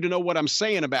want you to know what I'm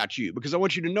saying about you, because I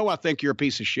want you to know I think you're a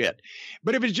piece of shit.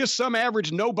 But if it's just some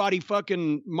average nobody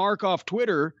fucking mark off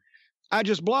Twitter, I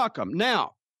just block them.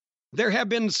 Now, there have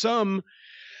been some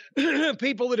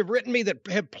people that have written me that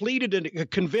have pleaded a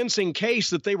convincing case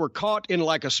that they were caught in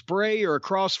like a spray or a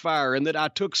crossfire and that I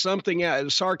took something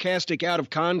sarcastic out of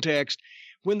context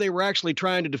when they were actually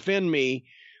trying to defend me,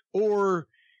 or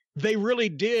they really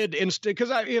did because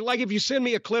if you send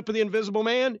me a clip of the Invisible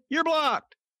Man, you're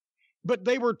blocked. But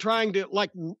they were trying to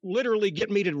literally get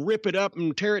me to rip it up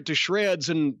and tear it to shreds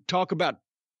and talk about,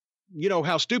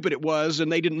 how stupid it was,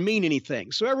 and they didn't mean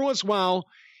anything. So every once in a while,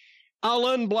 I'll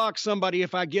unblock somebody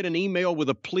if I get an email with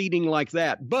a pleading like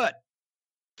that. But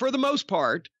for the most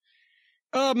part,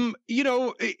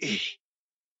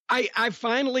 I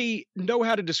finally know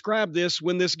how to describe this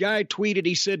when this guy tweeted,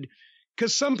 he said,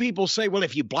 because some people say, well,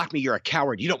 if you block me, you're a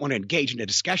coward. You don't want to engage in a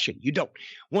discussion. You don't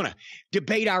want to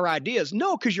debate our ideas.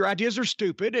 No, because your ideas are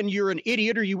stupid and you're an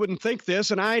idiot or you wouldn't think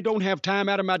this. And I don't have time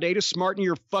out of my day to smarten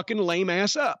your fucking lame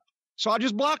ass up. So I'll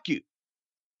just block you.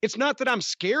 It's not that I'm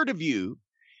scared of you.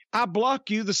 I block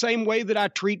you the same way that I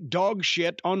treat dog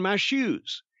shit on my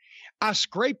shoes. I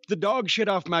scrape the dog shit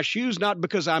off my shoes, not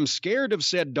because I'm scared of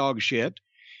said dog shit,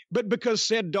 but because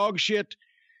said dog shit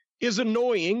is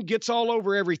annoying, gets all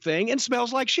over everything, and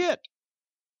smells like shit.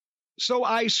 So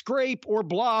I scrape or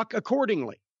block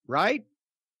accordingly, right?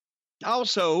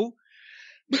 Also,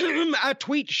 I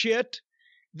tweet shit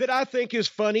that I think is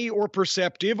funny or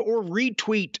perceptive, or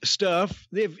retweet stuff.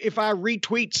 If I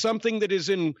retweet something that is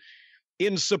in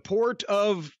in support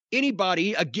of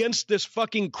anybody against this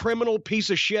fucking criminal piece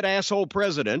of shit asshole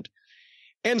president,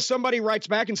 and somebody writes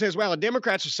back and says, well, the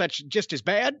Democrats are just as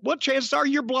bad, well, chances are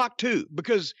you're blocked too,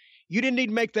 because you didn't need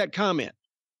to make that comment.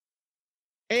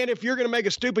 And if you're going to make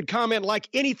a stupid comment like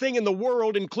anything in the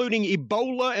world, including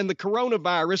Ebola and the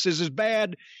coronavirus, is as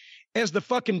bad as the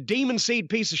fucking demon seed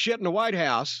piece of shit in the White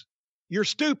House, you're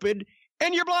stupid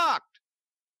and you're blocked.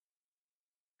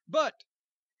 But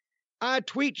I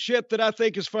tweet shit that I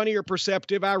think is funny or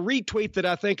perceptive. I retweet that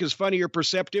I think is funny or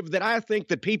perceptive, that I think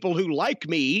that people who like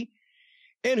me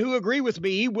and who agree with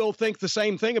me will think the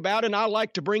same thing about, and I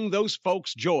like to bring those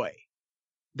folks joy.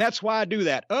 That's why I do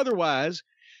that. Otherwise,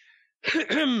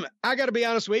 I got to be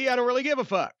honest with you, I don't really give a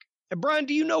fuck. And Brian,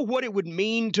 do you know what it would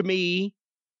mean to me?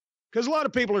 Because a lot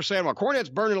of people are saying, well, Cornette's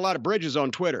burning a lot of bridges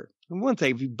on Twitter. And one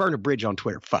thing, if you burn a bridge on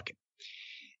Twitter, fuck it.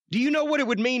 Do you know what it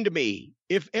would mean to me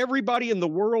if everybody in the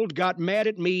world got mad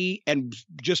at me and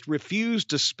just refused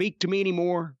to speak to me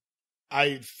anymore?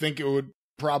 I think it would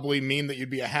probably mean that you'd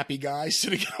be a happy guy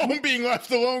sitting at home being left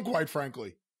alone, quite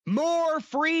frankly. More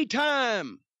free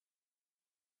time.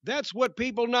 That's what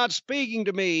people not speaking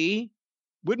to me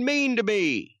would mean to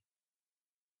me.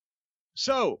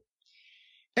 So,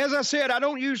 as I said, I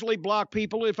don't usually block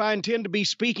people if I intend to be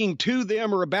speaking to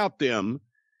them or about them,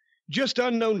 just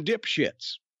unknown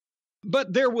dipshits.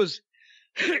 But there was,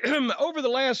 over the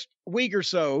last week or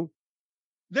so,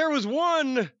 there was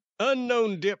one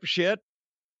unknown dipshit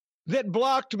that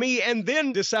blocked me and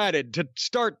then decided to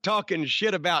start talking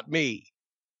shit about me.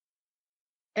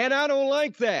 And I don't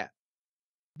like that.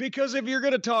 Because if you're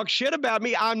going to talk shit about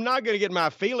me, I'm not going to get my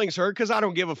feelings hurt because I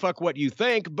don't give a fuck what you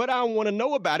think, but I want to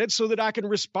know about it so that I can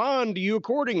respond to you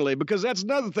accordingly, because that's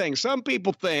another thing. Some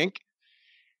people think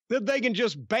that they can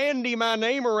just bandy my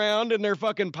name around in their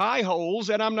fucking pie holes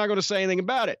and I'm not going to say anything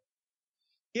about it.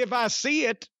 If I see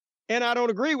it and I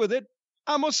don't agree with it,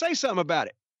 I'm going to say something about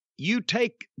it. You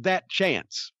take that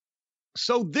chance.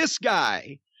 So this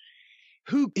guy,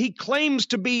 who he claims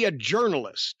to be a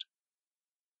journalist,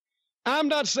 I'm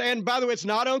not saying, by the way, it's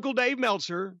not Uncle Dave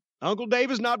Meltzer. Uncle Dave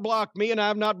has not blocked me, and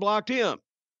I've not blocked him.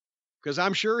 Because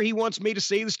I'm sure he wants me to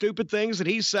see the stupid things that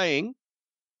he's saying.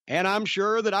 And I'm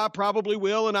sure that I probably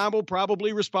will, and I will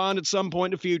probably respond at some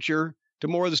point in the future to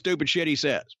more of the stupid shit he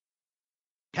says.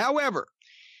 However,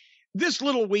 this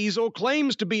little weasel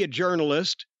claims to be a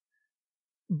journalist,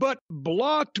 but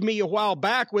blocked me a while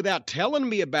back without telling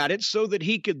me about it so that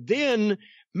he could then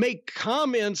make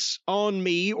comments on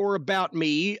me or about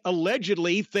me,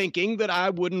 allegedly thinking that I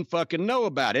wouldn't fucking know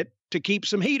about it to keep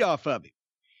some heat off of him.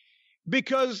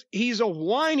 Because he's a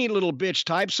whiny little bitch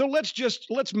type, so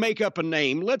let's make up a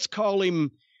name. Let's call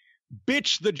him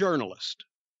Bitch the Journalist.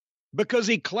 Because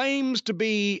he claims to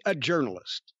be a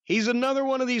journalist. He's another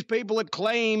one of these people that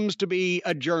claims to be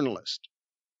a journalist.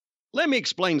 Let me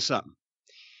explain something.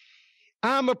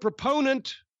 I'm a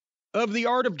proponent of the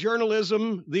art of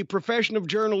journalism, the profession of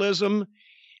journalism,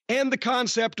 and the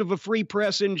concept of a free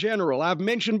press in general. I've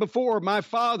mentioned before, my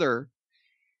father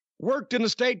worked in the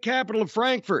state capital of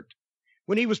Frankfurt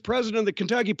when he was president of the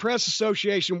Kentucky Press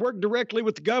Association, worked directly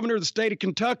with the governor of the state of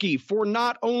Kentucky for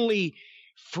not only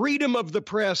freedom of the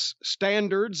press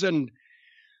standards and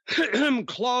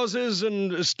clauses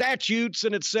and statutes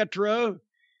and etc.,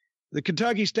 the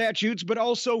Kentucky statutes, but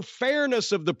also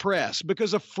fairness of the press,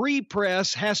 because a free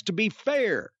press has to be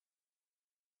fair.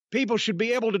 People should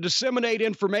be able to disseminate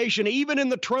information, even in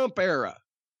the Trump era,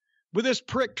 with this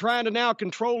prick trying to now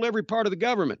control every part of the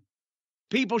government.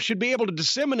 People should be able to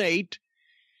disseminate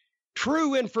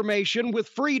true information with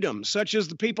freedom, such as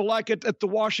the people like it at the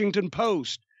Washington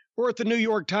Post or at the New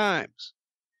York Times.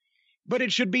 But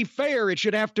it should be fair. It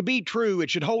should have to be true. It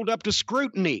should hold up to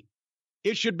scrutiny.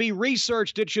 It should be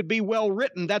researched. It should be well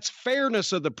written. That's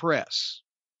fairness of the press,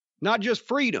 not just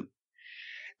freedom.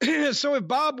 So if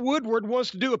Bob Woodward wants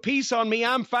to do a piece on me,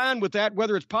 I'm fine with that,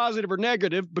 whether it's positive or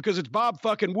negative, because it's Bob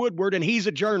fucking Woodward and he's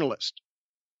a journalist.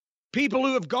 People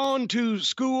who have gone to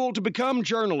school to become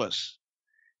journalists.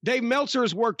 Dave Meltzer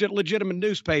has worked at legitimate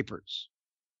newspapers.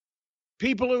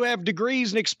 People who have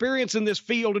degrees and experience in this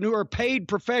field and who are paid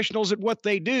professionals at what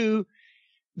they do,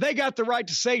 they got the right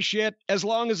to say shit as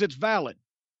long as it's valid.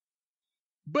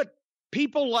 But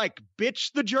people like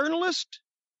Bitch the Journalist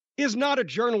is not a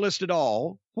journalist at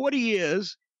all. What he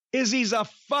is he's a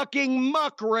fucking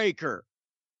muckraker.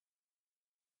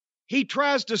 He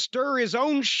tries to stir his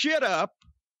own shit up,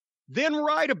 then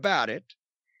write about it,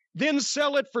 then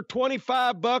sell it for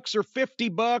 $25 or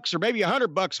 $50 or maybe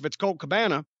 $100 if it's Colt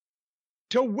Cabana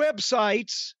to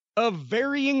websites of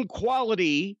varying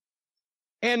quality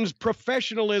and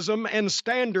professionalism and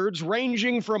standards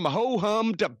ranging from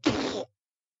ho-hum to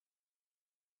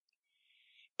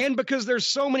And because there's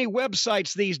so many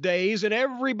websites these days and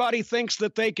everybody thinks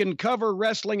that they can cover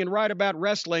wrestling and write about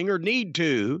wrestling or need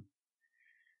to,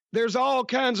 there's all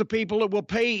kinds of people that will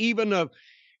pay even a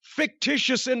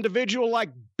fictitious individual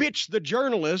like Bitch the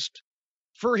journalist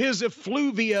for his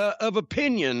effluvia of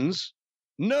opinions,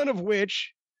 none of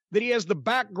which that he has the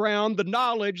background, the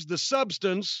knowledge, the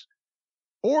substance,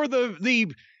 or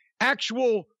the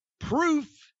actual proof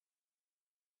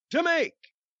to make.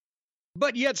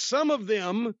 But yet some of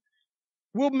them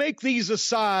will make these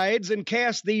asides and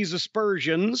cast these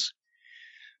aspersions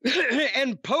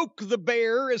and poke the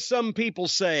bear, as some people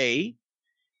say.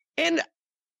 And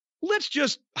let's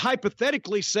just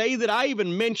hypothetically say that I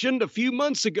even mentioned a few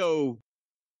months ago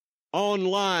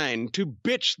online to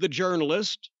Bitch the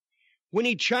journalist when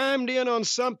he chimed in on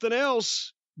something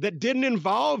else that didn't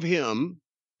involve him,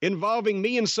 involving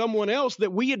me and someone else,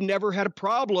 that we had never had a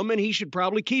problem and he should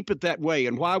probably keep it that way.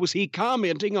 And why was he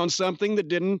commenting on something that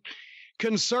didn't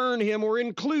concern him or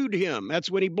include him? That's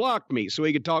when he blocked me so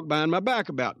he could talk behind my back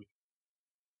about me.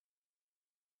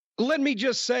 Let me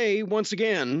just say once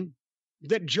again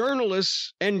that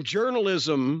journalists and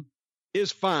journalism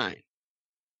is fine.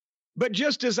 But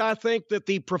just as I think that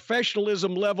the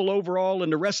professionalism level overall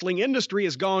in the wrestling industry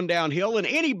has gone downhill and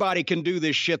anybody can do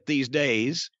this shit these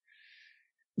days,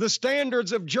 the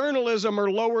standards of journalism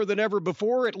are lower than ever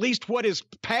before, at least what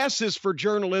passes for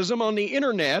journalism on the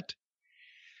internet.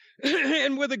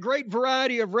 And with a great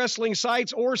variety of wrestling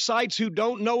sites or sites who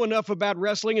don't know enough about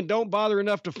wrestling and don't bother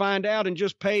enough to find out and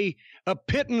just pay a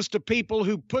pittance to people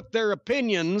who put their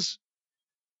opinions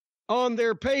on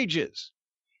their pages.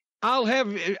 I'll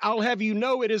have you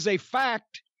know it is a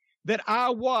fact that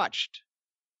I watched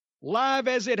live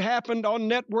as it happened on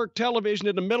network television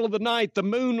in the middle of the night, the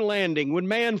moon landing, when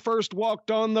man first walked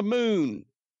on the moon.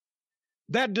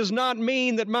 That does not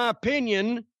mean that my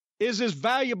opinion is as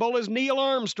valuable as Neil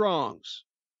Armstrong's.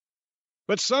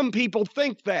 But some people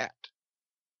think that.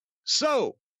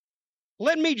 So,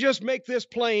 let me just make this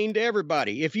plain to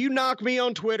everybody. If you knock me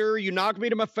on Twitter, you knock me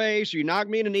to my face, or you knock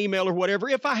me in an email or whatever,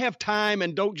 if I have time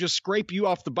and don't just scrape you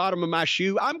off the bottom of my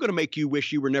shoe, I'm going to make you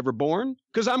wish you were never born,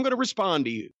 because I'm going to respond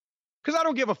to you. Because I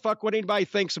don't give a fuck what anybody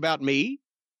thinks about me.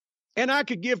 And I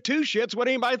could give two shits what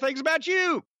anybody thinks about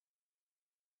you.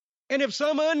 And if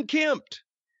some unkempt,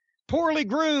 poorly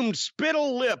groomed,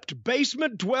 spittle-lipped,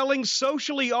 basement-dwelling,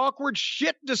 socially awkward,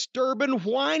 shit-disturbing,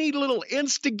 whiny little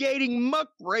instigating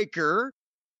muckraker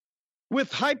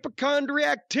with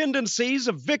hypochondriac tendencies,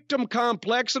 a victim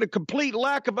complex, and a complete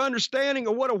lack of understanding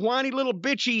of what a whiny little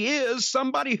bitch he is,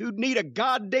 somebody who'd need a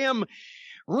goddamn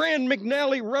Rand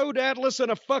McNally road atlas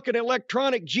and a fucking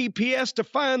electronic GPS to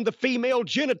find the female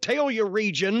genitalia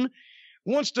region,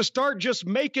 wants to start just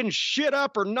making shit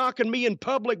up or knocking me in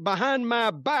public behind my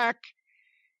back,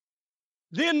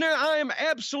 then I am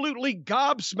absolutely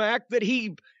gobsmacked that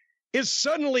he is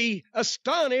suddenly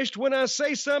astonished when I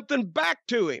say something back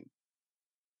to him.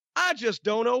 I just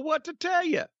don't know what to tell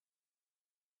you.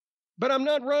 But I'm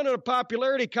not running a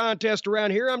popularity contest around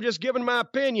here. I'm just giving my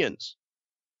opinions.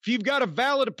 If you've got a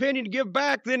valid opinion to give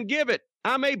back, then give it.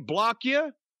 I may block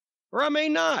you, or I may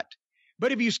not.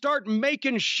 But if you start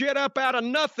making shit up out of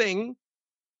nothing,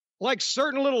 like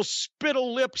certain little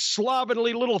spittle-lipped,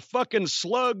 slovenly little fucking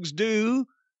slugs do,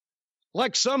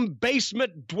 like some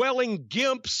basement-dwelling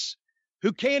gimps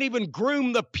who can't even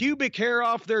groom the pubic hair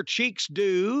off their cheeks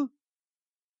do,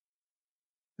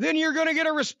 then you're going to get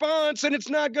a response, and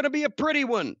it's not going to be a pretty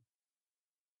one.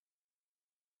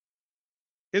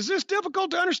 Is this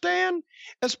difficult to understand?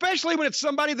 Especially when it's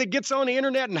somebody that gets on the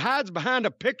internet and hides behind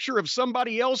a picture of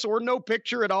somebody else or no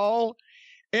picture at all,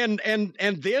 and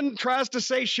then tries to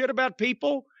say shit about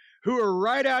people who are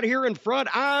right out here in front.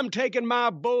 I'm taking my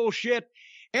bullshit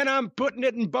and I'm putting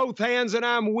it in both hands and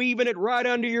I'm weaving it right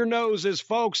under your noses,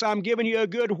 folks. I'm giving you a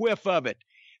good whiff of it.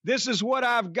 This is what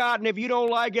I've got, and if you don't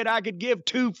like it, I could give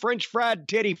 2 French fried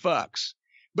titty fucks.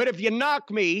 But if you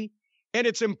knock me, and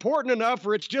it's important enough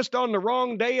or it's just on the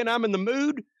wrong day and I'm in the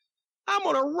mood, I'm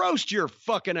going to roast your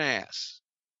fucking ass.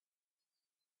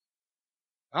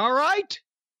 All right?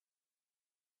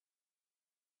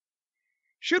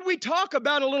 Should we talk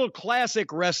about a little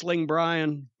classic wrestling,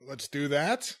 Brian? Let's do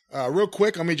that. Real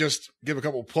quick, let me just give a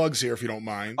couple plugs here if you don't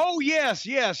mind. Oh, yes,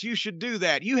 you should do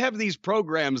that. You have these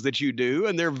programs that you do,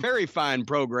 and they're very fine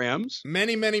programs.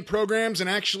 Many, many programs, and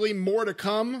actually more to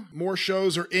come. More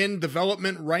shows are in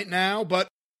development right now, but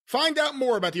find out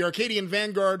more about the Arcadian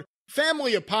Vanguard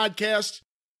family of podcasts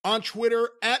on Twitter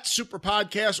at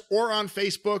Superpodcast or on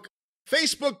Facebook,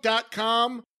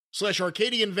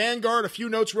 facebook.com/Arcadian Vanguard. A few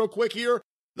notes real quick here.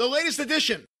 The latest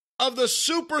edition of the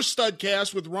Super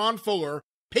Studcast with Ron Fuller,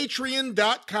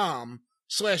 patreon.com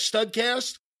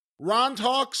patreon.com/studcast, Ron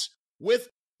talks with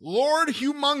Lord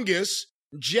Humongous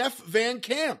Jeff Van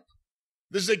Camp.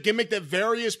 This is a gimmick that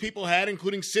various people had,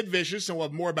 including Sid Vicious, and we'll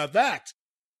have more about that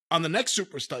on the next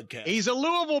Super Studcast. He's a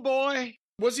Louisville boy.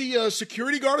 Was he a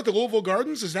security guard at the Louisville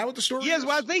Gardens? Is that what the story is? Yes,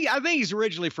 well, I think he's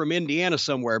originally from Indiana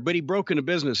somewhere, but he broke into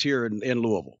business here in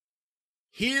Louisville.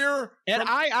 And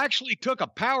I actually took a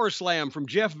power slam from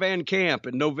Jeff Van Camp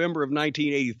in November of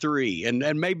 1983,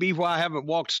 and maybe why I haven't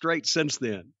walked straight since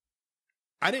then.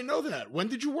 I didn't know that. When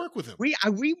did you work with him? We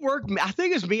worked. I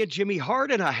think it's me and Jimmy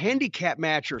Hart in a handicap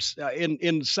match, or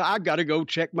I got to go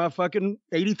check my fucking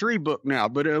 83 book now,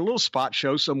 but a little spot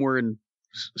show somewhere in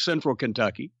Central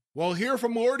Kentucky. Well, hear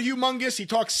from Lord Humongous. He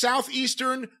talks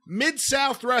Southeastern,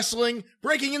 Mid-South wrestling,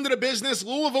 breaking into the business,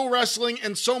 Louisville wrestling,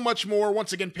 and so much more.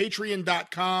 Once again,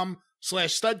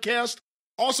 patreon.com/studcast.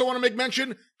 Also want to make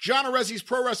mention, John Arezzi's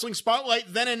Pro Wrestling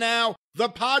Spotlight, Then and Now, the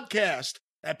podcast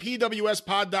at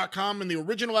pwspod.com, and the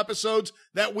original episodes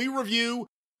that we review.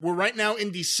 We're right now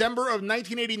in December of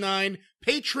 1989,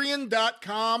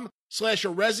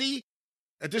 patreon.com/Arezzi.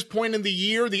 At this point in the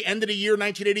year, the end of the year,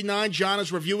 1989, John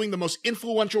is reviewing the most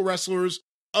influential wrestlers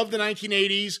of the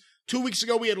 1980s. 2 weeks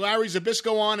ago, we had Larry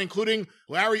Zbyszko on, including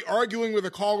Larry arguing with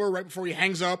a caller right before he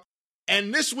hangs up.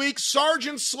 And this week,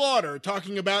 Sergeant Slaughter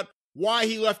talking about why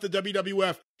he left the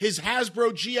WWF, his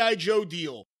Hasbro G.I. Joe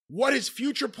deal, what his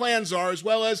future plans are, as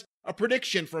well as a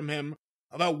prediction from him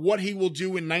about what he will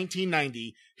do in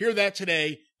 1990. Hear that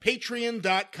today,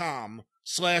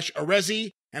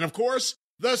 patreon.com/Arezzi. And of course,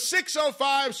 the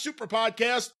 605 Super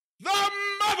Podcast, The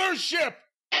Mothership!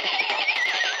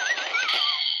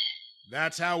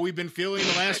 That's how we've been feeling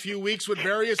the last few weeks with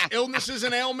various illnesses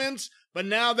and ailments. But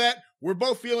now that we're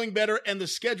both feeling better and the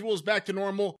schedule is back to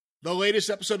normal, the latest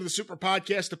episode of the Super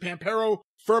Podcast, the Pampero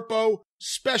Firpo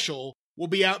Special, will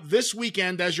be out this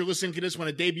weekend as you're listening to this when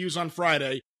it debuts on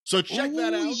Friday. So check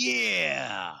that out.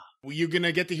 Yeah. You're going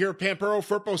to get to hear Pampero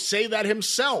Firpo say that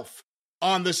himself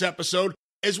on this episode,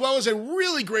 as well as a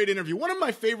really great interview, one of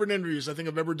my favorite interviews I think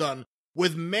I've ever done,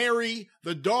 with Mary,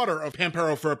 the daughter of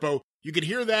Pampero Firpo. You could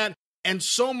hear that and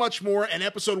so much more, and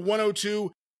episode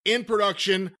 102 in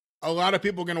production. A lot of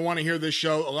people are going to want to hear this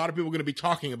show. A lot of people are going to be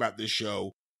talking about this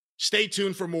show. Stay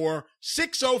tuned for more.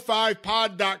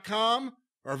 605pod.com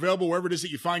are available wherever it is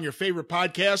that you find your favorite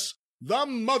podcasts. The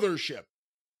Mothership.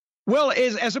 Well,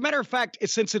 as a matter of fact,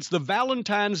 since it's the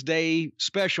Valentine's Day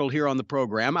special here on the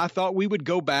program, I thought we would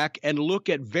go back and look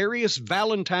at various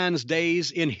Valentine's Days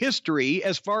in history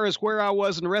as far as where I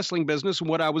was in the wrestling business and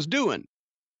what I was doing.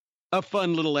 A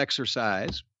fun little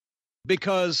exercise,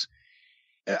 because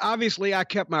obviously I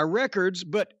kept my records,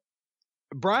 but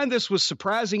Brian, this was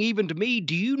surprising even to me.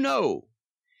 Do you know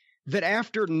that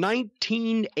after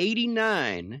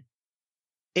 1989,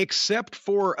 except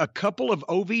for a couple of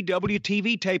OVW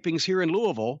TV tapings here in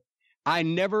Louisville, I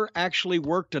never actually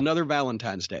worked another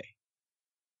Valentine's Day?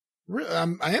 Really?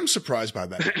 I am surprised by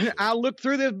that. I looked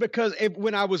through this because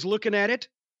when I was looking at it,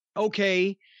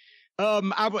 okay,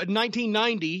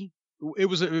 1990, it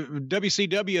was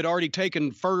WCW had already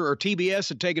taken or TBS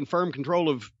had taken firm control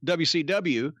of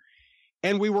WCW,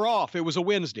 and we were off. It was a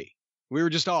Wednesday. We were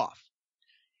just off.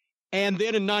 And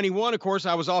then in 91, of course,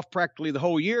 I was off practically the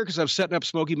whole year because I was setting up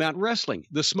Smoky Mountain Wrestling.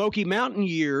 The Smoky Mountain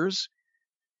years,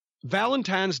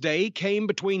 Valentine's Day came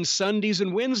between Sundays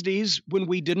and Wednesdays when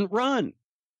we didn't run.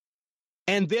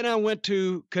 And then I went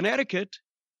to Connecticut,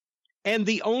 and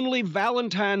the only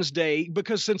Valentine's Day,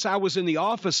 because since I was in the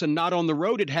office and not on the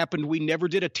road, it happened we never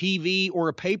did a TV or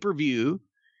a pay-per-view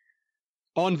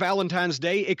on Valentine's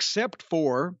Day, except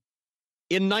for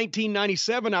in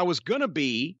 1997, I was going to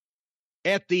be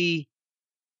at the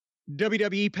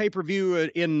WWE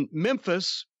pay-per-view in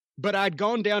Memphis, but I'd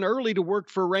gone down early to work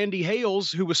for Randy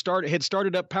Hales, who had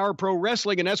started up Power Pro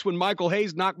Wrestling, and that's when Michael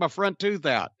Hayes knocked my front tooth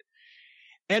out.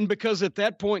 And because at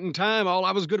that point in time, all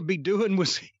I was going to be doing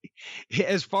was,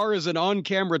 as far as an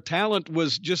on-camera talent,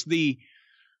 was just the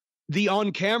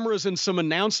on-cameras and some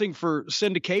announcing for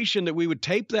syndication that we would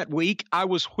tape that week. I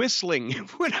was whistling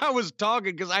when I was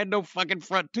talking because I had no fucking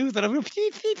front tooth. And I'm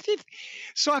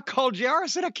so I called JR. I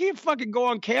said, I can't fucking go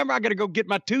on camera. I got to go get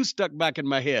my tooth stuck back in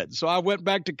my head. So I went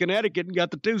back to Connecticut and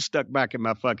got the tooth stuck back in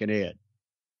my fucking head.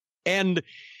 And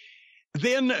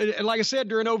then, like I said,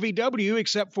 during OVW,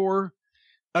 except for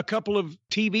a couple of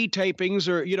TV tapings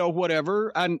or,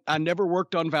 whatever, I never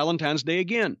worked on Valentine's Day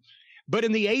again. But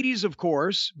in the 80s, of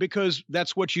course, because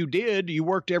that's what you did, you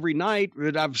worked every night.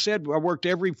 I've said I worked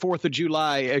every 4th of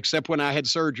July, except when I had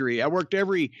surgery. I worked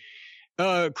every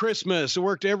Christmas. I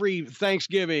worked every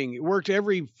Thanksgiving. Worked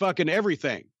every fucking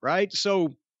everything, right?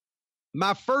 So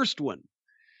my first one,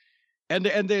 And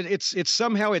then it's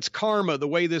somehow it's karma, the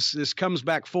way this comes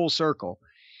back full circle.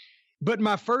 But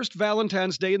my first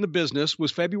Valentine's Day in the business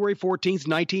was February 14th,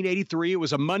 1983. It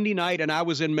was a Monday night, and I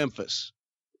was in Memphis.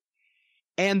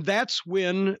 And that's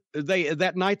when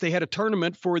that night they had a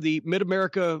tournament for the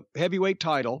Mid-America heavyweight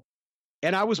title,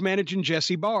 and I was managing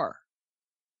Jesse Barr.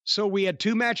 So we had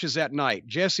 2 matches that night.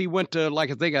 Jesse went to, I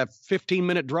think, a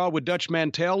 15-minute draw with Dutch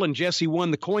Mantell, and Jesse won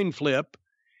the coin flip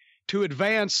to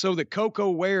advance so that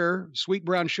Coco Ware, Sweet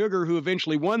Brown Sugar, who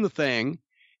eventually won the thing,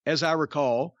 as I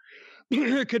recall,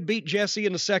 could beat Jesse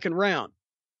in the second round.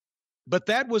 But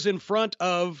that was in front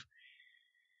of,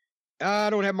 I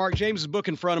don't have Mark James's book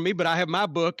in front of me, but I have my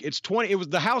book.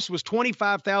 The house was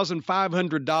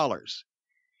 $25,500.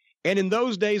 And in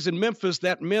those days in Memphis,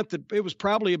 that meant that it was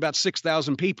probably about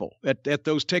 6,000 people at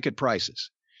those ticket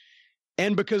prices.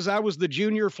 And because I was the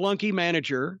junior flunky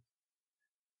manager,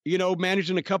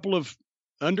 managing a couple of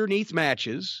underneath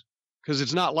matches, because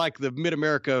it's not like the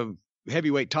Mid-America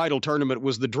heavyweight title tournament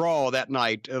was the draw that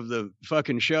night of the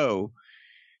fucking show.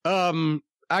 I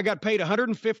got paid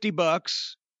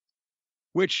 $150,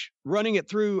 which, running it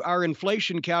through our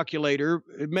inflation calculator,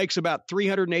 it makes about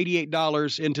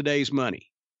 $388 in today's money.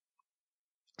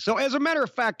 So as a matter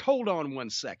of fact, hold on one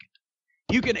second.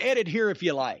 You can edit here if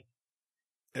you like.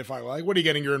 If I like. What are you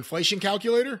getting, your inflation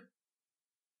calculator?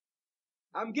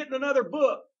 I'm getting another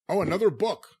book. Oh, another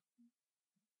book.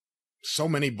 So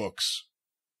many books.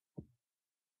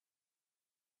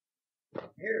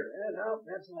 Here, no,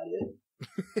 that's not it.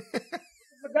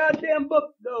 The goddamn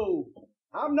book, though.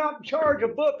 I'm not in charge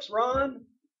of books, Ron.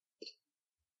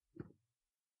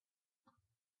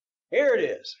 Here it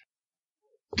is.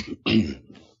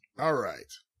 All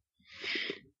right.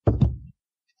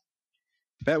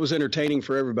 That was entertaining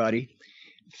for everybody.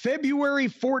 February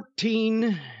 14,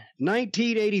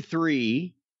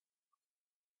 1983,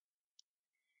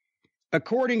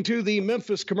 according to the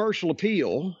Memphis Commercial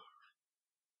Appeal,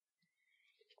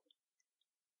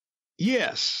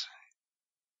 yes,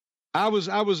 I was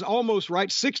almost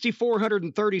right.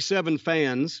 6,437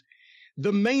 fans.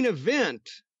 The main event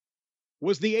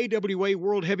was the AWA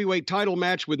World Heavyweight title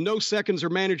match with no seconds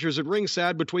or managers at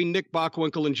ringside between Nick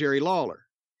Bockwinkel and Jerry Lawler.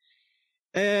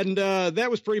 And that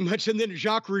was pretty much, and then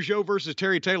Jacques Rougeau versus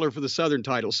Terry Taylor for the Southern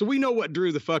title. So we know what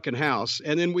drew the fucking house,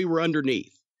 and then we were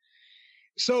underneath.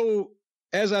 So,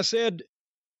 as I said,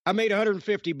 I made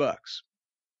 $150.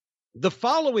 The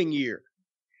following year,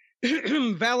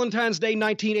 Valentine's Day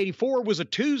 1984 was a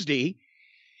Tuesday,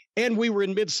 and we were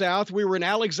in Mid-South. We were in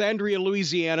Alexandria,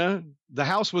 Louisiana. The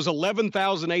house was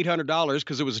 $11,800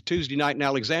 because it was a Tuesday night in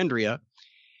Alexandria.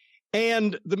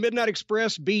 And the Midnight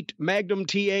Express beat Magnum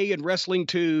TA and Wrestling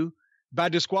 2 by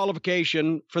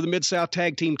disqualification for the Mid-South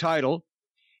Tag Team title.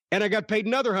 And I got paid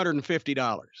another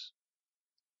 $150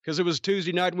 because it was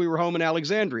Tuesday night and we were home in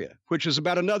Alexandria, which was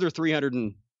about another $300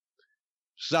 and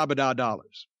 $.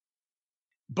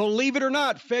 Believe it or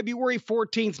not, February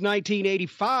 14th,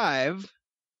 1985.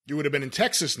 You would have been in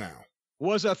Texas now.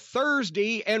 Was a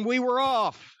Thursday, and we were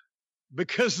off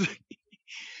because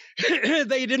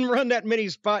they didn't run that many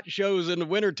spot shows in the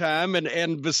wintertime.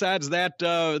 And besides that,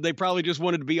 they probably just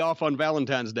wanted to be off on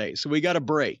Valentine's Day. So we got a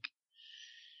break.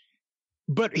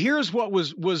 But here's what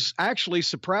was actually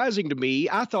surprising to me.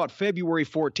 I thought February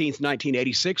 14th,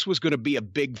 1986 was going to be a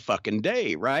big fucking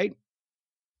day, right?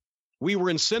 We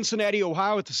were in Cincinnati,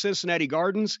 Ohio at the Cincinnati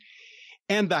Gardens,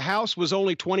 and the house was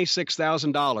only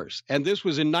 $26,000. And this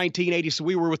was in 1980. So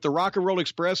we were with the Rock and Roll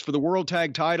Express for the World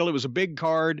Tag title. It was a big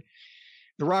card.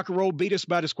 The Rock and Roll beat us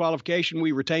by disqualification.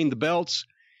 We retained the belts.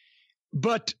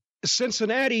 But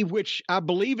Cincinnati, which I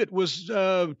believe it was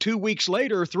 2 weeks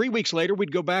later, 3 weeks later,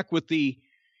 we'd go back with the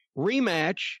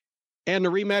rematch, and the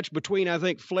rematch between, I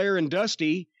think, Flair and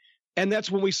Dusty. And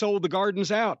that's when we sold the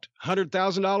Gardens out,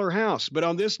 $100,000 house. But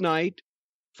on this night,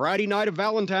 Friday night of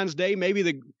Valentine's Day, maybe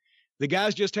the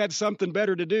guys just had something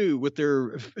better to do with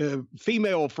their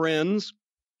female friends.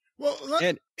 Well,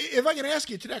 if I can ask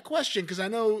you to that question, because I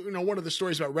know, one of the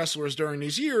stories about wrestlers during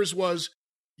these years was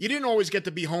you didn't always get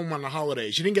to be home on the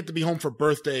holidays. You didn't get to be home for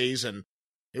birthdays, and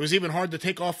it was even hard to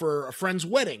take off for a friend's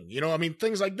wedding.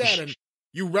 Things like that. And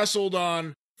you wrestled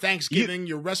on Thanksgiving.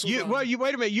 You wrestled on... Well,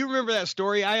 wait a minute. You remember that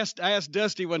story? I asked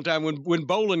Dusty one time when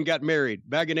Bolin got married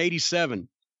back in '87.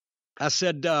 I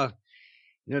said,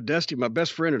 Dusty, my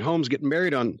best friend at home's getting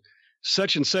married on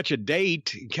such and such a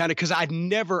date, kind of, because I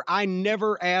never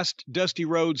asked Dusty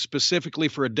Rhodes specifically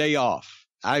for a day off.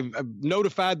 I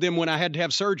notified them when I had to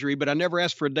have surgery, but I never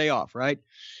asked for a day off, right?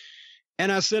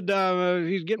 And I said,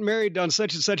 he's getting married on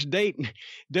such and such a date. And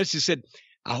Dusty said,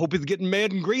 I hope it's getting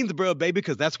mad in Greensboro, baby,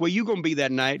 because that's where you going to be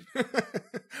that night.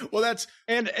 Well, that's...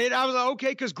 And I was like, okay,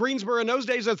 because Greensboro in those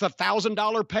days, that's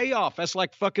 $1,000 payoff. That's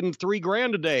like fucking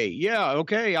 $3,000 a day. Yeah,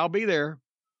 okay, I'll be there.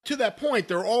 To that point,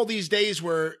 there are all these days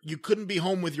where you couldn't be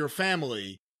home with your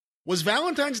family. Was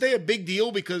Valentine's Day a big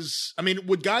deal? Because, I mean,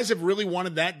 would guys have really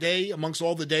wanted that day amongst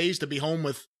all the days to be home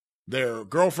with their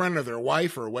girlfriend or their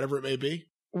wife or whatever it may be?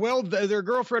 Well, their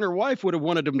girlfriend or wife would have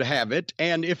wanted them to have it.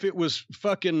 And if it was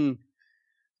fucking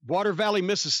Water Valley,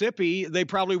 Mississippi, they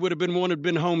probably would have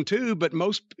been home too. But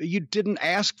you didn't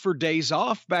ask for days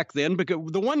off back then, because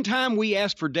the one time we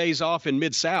asked for days off in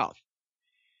Mid-South,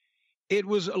 it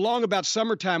was along about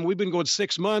summertime. We've been going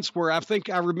 6 months, where I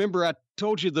remember I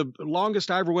told you the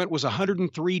longest I ever went was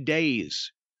 103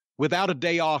 days without a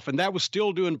day off. And that was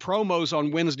still doing promos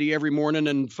on Wednesday every morning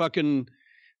and fucking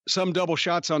some double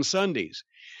shots on Sundays.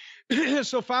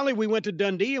 So finally we went to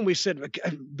Dundee and we said,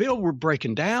 Bill, we're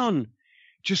breaking down.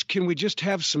 Can we just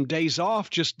have some days off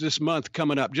just this month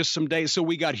coming up? Just some days. So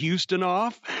we got Houston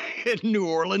off and New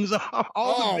Orleans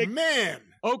off. Man.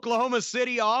 Oklahoma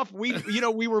City off.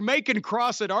 We were making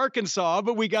cross at Arkansas,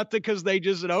 but we got because they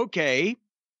just said, okay,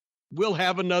 we'll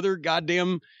have another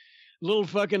goddamn little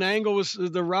fucking angle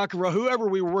with the Rock, whoever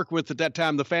we were working with at that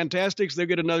time, the Fantastics, they'll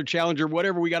get another challenger,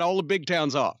 whatever. We got all the big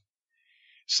towns off.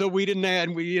 So we didn't add,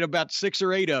 about 6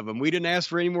 or 8 of them. We didn't ask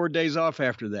for any more days off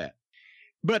after that.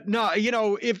 But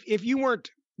no, if you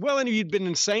weren't, well, and you'd been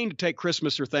insane to take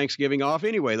Christmas or Thanksgiving off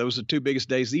anyway. Those are the 2 biggest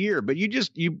days of the year. But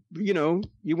you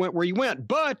went where you went.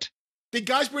 But did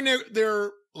guys bring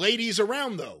their ladies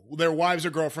around, though? Their wives or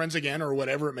girlfriends again, or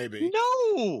whatever it may be?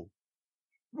 No.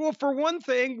 Well, for one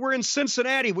thing, we're in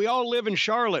Cincinnati. We all live in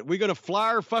Charlotte. We're going to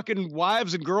fly our fucking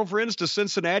wives and girlfriends to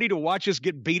Cincinnati to watch us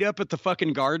get beat up at the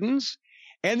fucking Gardens.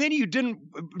 And then you didn't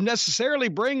necessarily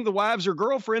bring the wives or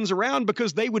girlfriends around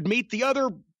because they would meet the other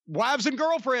wives and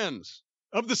girlfriends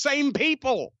of the same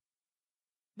people.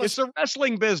 It's a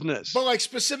wrestling business. But like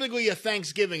specifically a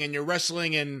Thanksgiving and you're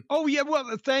wrestling in... Oh, yeah.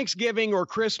 Well, Thanksgiving or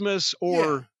Christmas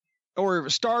or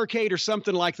Starrcade or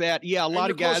something like that. Yeah, a lot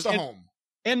of guys. Close to home.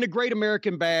 And the Great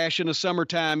American Bash in the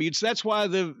summertime. That's why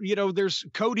there's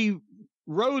Cody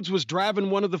Rhodes was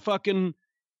driving one of the fucking...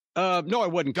 no,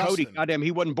 it wasn't Cody. Goddamn, he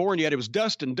wasn't born yet. It was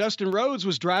Dustin. Dustin Rhodes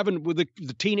was driving with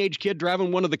the teenage kid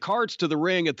driving one of the carts to the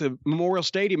ring at the Memorial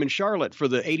Stadium in Charlotte for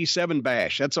the 87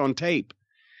 Bash. That's on tape.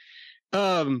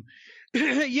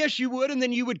 Yes, you would. And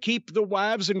then you would keep the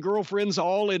wives and girlfriends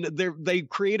all in there. They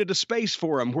created a space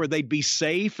for them where they'd be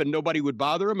safe and nobody would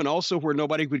bother them. And also where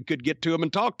nobody could get to them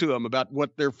and talk to them about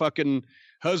what their fucking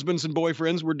husbands and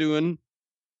boyfriends were doing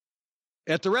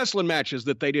at the wrestling matches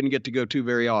that they didn't get to go to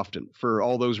very often for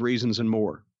all those reasons and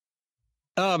more.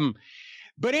 But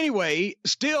anyway,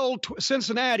 still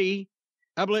Cincinnati,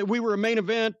 I believe we were a main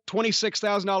event,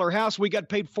 $26,000 house. We got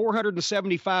paid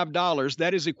 $475.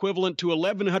 That is equivalent to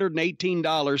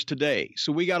 $1,118 today.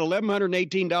 So we got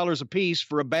 $1,118 a piece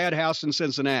for a bad house in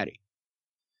Cincinnati.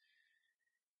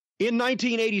 In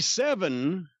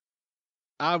 1987,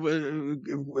 I was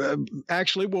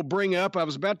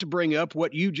about to bring up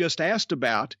what you just asked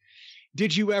about.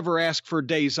 Did you ever ask for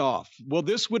days off? Well,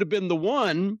 this would have been the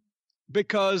one,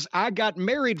 because I got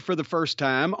married for the first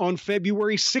time on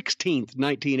February 16th,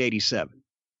 1987.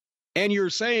 And you're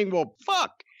saying, well,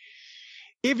 fuck,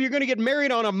 if you're going to get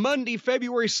married on a Monday,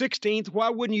 February 16th, why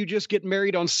wouldn't you just get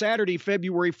married on Saturday,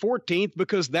 February 14th?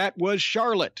 Because that was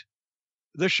Charlotte,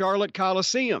 the Charlotte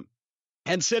Coliseum.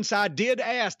 And since I did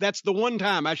ask, that's the one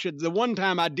time I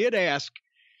did ask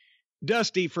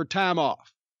Dusty for time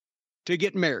off to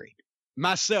get married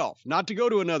myself, not to go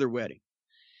to another wedding.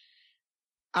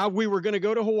 We were going to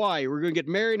go to Hawaii. We were going to get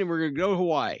married and we were going to go to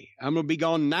Hawaii. I'm going to be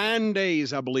gone 9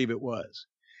 days, I believe it was.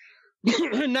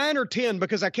 9 or 10,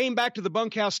 because I came back to the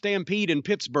Bunkhouse Stampede in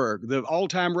Pittsburgh, the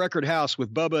all-time record house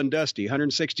with Bubba and Dusty,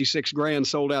 166 grand,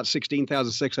 sold out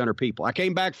 16,600 people. I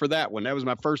came back for that one. That was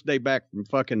my first day back from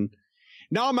fucking...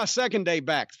 Now my second day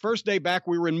back. First day back,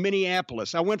 we were in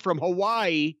Minneapolis. I went from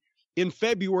Hawaii in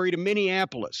February to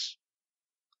Minneapolis,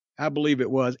 I believe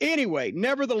it was. Anyway,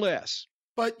 nevertheless.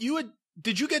 But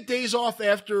did you get days off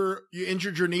after you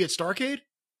injured your knee at Starrcade?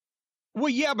 Well,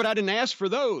 yeah, but I didn't ask for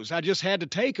those. I just had to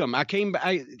take them. I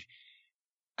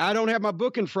don't have my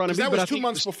book in front of me. That was 2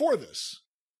 months before this.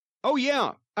 Oh,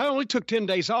 yeah. I only took 10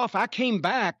 days off. I came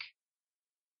back.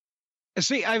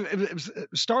 See,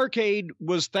 Starrcade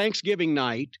was Thanksgiving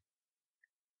night,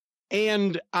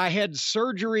 and I had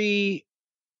surgery.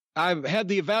 I had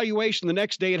the evaluation the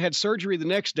next day and had surgery the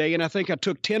next day, and I think I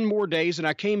took 10 more days, and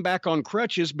I came back on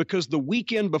crutches because the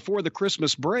weekend before the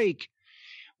Christmas break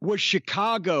was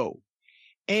Chicago.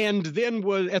 And then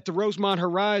was at the Rosemont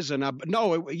Horizon.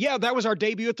 That was our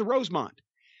debut at the Rosemont.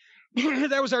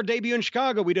 That was our debut in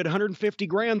Chicago. We did 150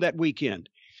 grand that weekend.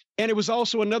 And it was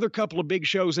also another couple of big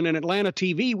shows. And in Atlanta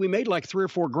TV, we made like 3 or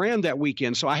 4 grand that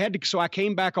weekend. So I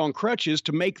came back on crutches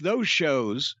to make those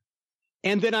shows.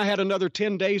 And then I had another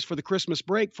 10 days for the Christmas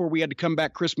break before we had to come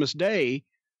back Christmas Day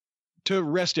to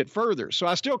rest it further. So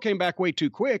I still came back way too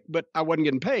quick, but I wasn't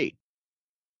getting paid.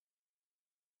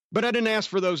 But I didn't ask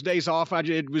for those days off.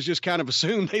 It was just kind of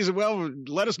assumed. They said, well,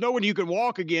 let us know when you can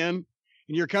walk again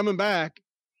and you're coming back.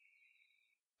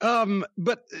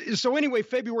 But so anyway,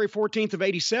 February 14th of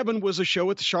 87 was a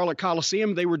show at the Charlotte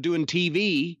Coliseum. They were doing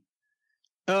TV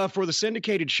for the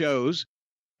syndicated shows.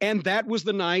 And that was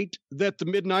the night that the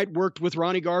Midnight worked with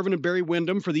Ronnie Garvin and Barry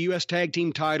Windham for the U.S. Tag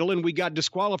Team title. And we got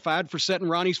disqualified for setting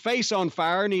Ronnie's face on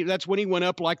fire. And that's when he went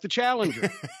up like the challenger.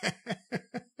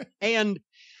 And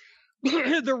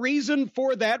the reason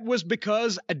for that was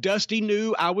because Dusty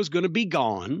knew I was going to be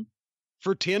gone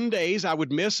for 10 days. I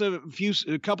would miss a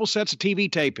couple sets of TV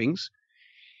tapings.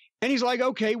 And he's like,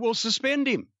 okay, we'll suspend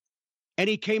him. And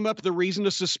he came up with the reason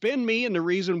to suspend me and the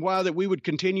reason why that we would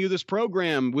continue this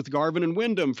program with Garvin and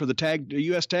Windham for the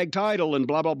U.S. tag title and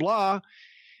blah, blah, blah,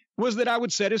 was that I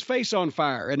would set his face on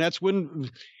fire. And that's when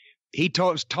he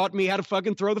taught me how to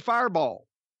fucking throw the fireball.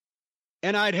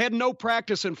 And I'd had no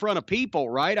practice in front of people,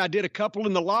 right? I did a couple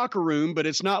in the locker room, but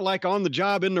it's not like on the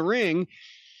job in the ring.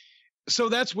 So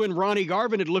that's when Ronnie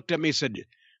Garvin had looked at me and said,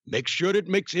 make sure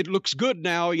it looks good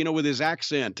now, with his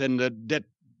accent and that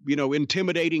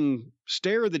intimidating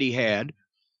stare that he had.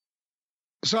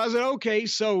 So I said, okay.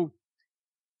 So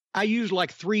I used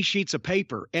like 3 sheets of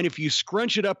paper. And if you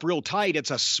scrunch it up real tight,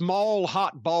 it's a small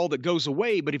hot ball that goes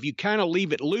away. But if you kind of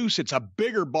leave it loose, it's a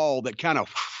bigger ball that kind of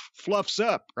fluffs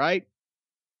up, right?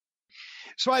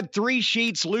 So I had 3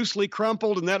 sheets loosely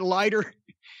crumpled and that lighter.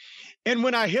 And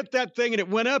when I hit that thing and it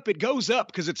went up, it goes up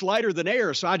because it's lighter than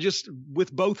air. So I just,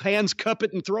 with both hands, cup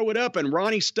it and throw it up. And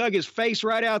Ronnie stuck his face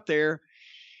right out there.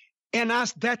 And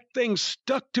that thing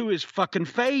stuck to his fucking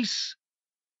face.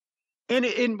 And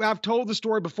I've told the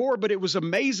story before, but it was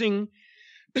amazing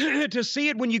to see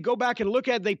it when you go back and look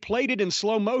at it. They played it in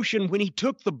slow motion. When he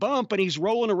took the bump and he's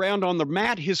rolling around on the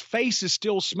mat, his face is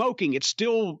still smoking.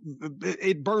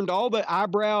 It burned all the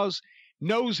eyebrows,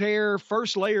 nose hair,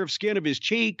 first layer of skin of his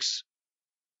cheeks,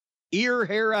 ear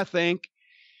hair, I think.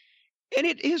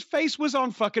 And his face was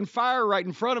on fucking fire right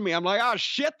in front of me. I'm like, oh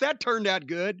shit, that turned out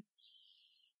good.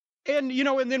 And,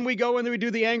 and then we go and then we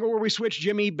do the angle where we switch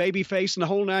Jimmy, babyface, and the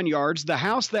whole 9 yards. The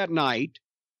house that night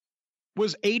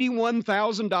was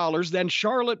 $81,000. Then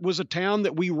Charlotte was a town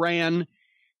that we ran,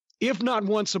 if not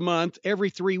once a month, every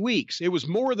 3 weeks. It was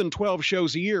more than 12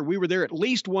 shows a year. We were there at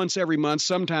least once every month,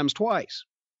 sometimes twice.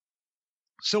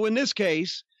 So in this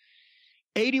case,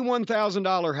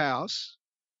 $81,000 house,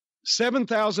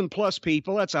 7,000 plus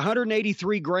people. That's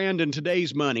 183 grand in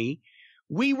today's money.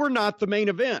 We were not the main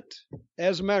event.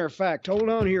 As a matter of fact, hold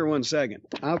on here one second.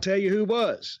 I'll tell you who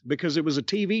was, because it was a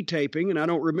TV taping, and I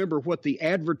don't remember what the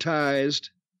advertised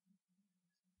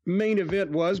main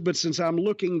event was, but since I'm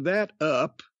looking that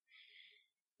up,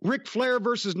 Ric Flair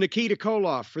versus Nikita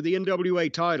Koloff for the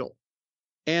NWA title.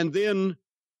 And then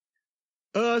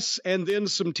us, and then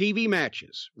some TV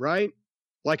matches, right?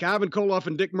 Like Ivan Koloff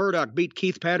and Dick Murdoch beat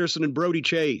Keith Patterson and Brody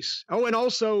Chase. Oh, and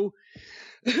also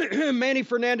Manny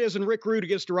Fernandez and Rick Rude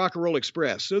against the Rock and Roll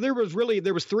Express. So there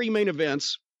was 3 main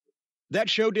events. That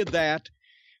show did that.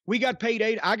 I got paid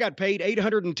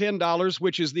 $810,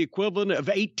 which is the equivalent of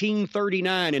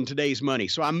 $1839 in today's money.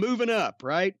 So I'm moving up,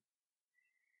 right?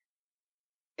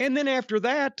 And then after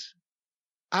that,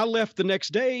 I left the next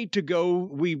day to go.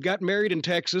 We got married in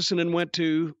Texas and then went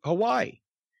to Hawaii.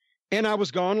 And I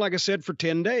was gone, like I said, for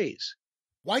 10 days.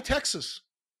 Why Texas?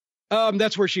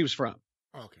 That's where she was from.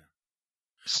 Okay.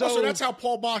 So that's how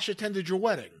Paul Bosch attended your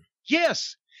wedding.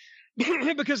 Yes.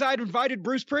 Because I'd invited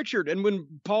Bruce Pritchard. And when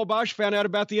Paul Bosch found out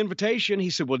about the invitation,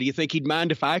 he said, well, do you think he'd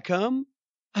mind if I come?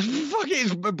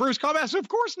 Bruce called me. I said, of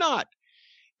course not.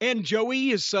 And Joey,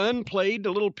 his son, played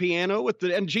a little piano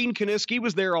and Gene Kiniski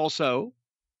was there also.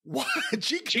 What?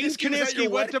 Gene Kiniski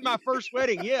went to my first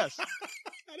wedding. Yes.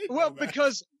 Well,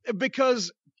 because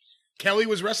Kelly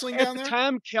was wrestling down there? At the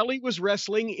time, Kelly was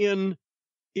wrestling in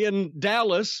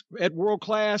Dallas at World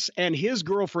Class, and his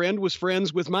girlfriend was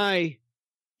friends with my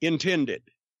intended.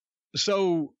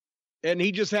 So, and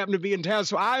he just happened to be in town.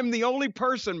 So I'm the only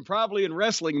person probably in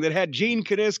wrestling that had Gene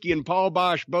Kiniski and Paul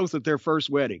Bosch both at their first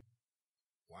wedding.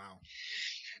 Wow.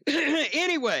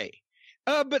 Anyway,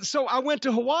 but so I went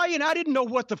to Hawaii, and I didn't know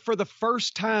for the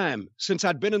first time since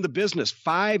I'd been in the business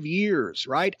 5 years,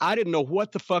 right? I didn't know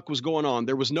what the fuck was going on.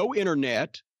 There was no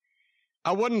internet.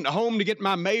 I wasn't home to get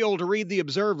my mail to read the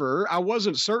Observer. I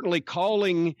wasn't certainly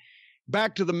calling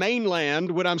back to the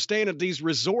mainland when I'm staying at these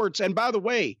resorts. And by the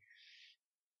way,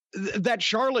 that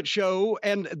Charlotte show,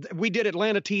 and we did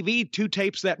Atlanta TV, 2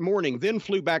 tapes that morning, then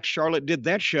flew back to Charlotte, did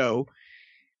that show.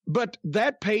 But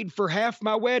that paid for half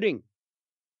my wedding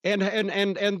and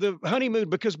the honeymoon,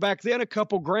 because back then a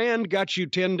couple grand got you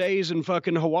 10 days in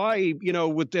fucking Hawaii,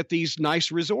 at these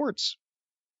nice resorts.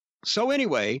 So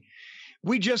anyway,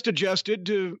 we just adjusted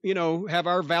to, have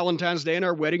our Valentine's Day and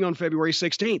our wedding on February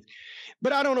 16th.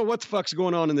 But I don't know what the fuck's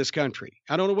going on in this country.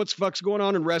 I don't know what the fuck's going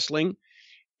on in wrestling.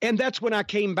 And that's when I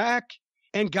came back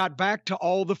and got back to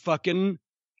all the fucking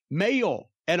mail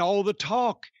and all the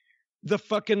talk.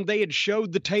 They had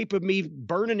showed the tape of me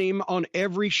burning him on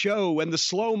every show and the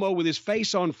slow-mo with his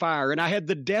face on fire. And I had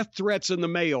the death threats in the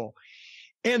mail.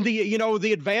 And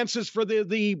the advances for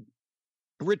the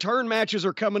return matches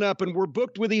are coming up, and we're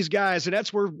booked with these guys. And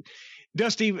that's where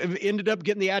Dusty ended up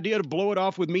getting the idea to blow it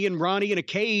off with me and Ronnie in a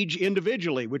cage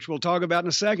individually, which we'll talk about in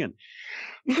a second.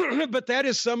 But that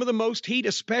is some of the most heat,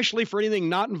 especially for anything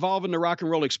not involving the Rock and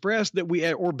Roll Express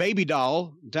or Baby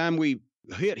Doll. Time we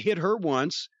hit her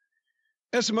once.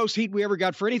 That's the most heat we ever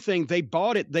got for anything. They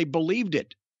bought it. They believed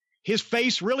it. His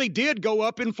face really did go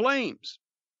up in flames.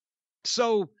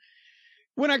 So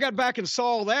when I got back and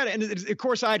saw that, and of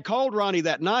course I had called Ronnie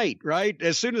that night, right?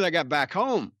 As soon as I got back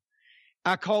home,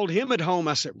 I called him at home.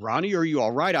 I said, Ronnie, are you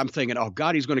all right? I'm thinking, oh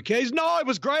God, he's going to kill. No, it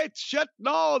was great. Shit.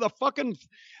 No,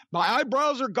 my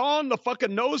eyebrows are gone. The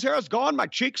fucking nose hair is gone. My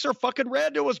cheeks are fucking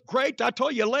red. It was great. I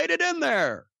told you, laid it in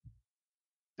there.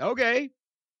 Okay.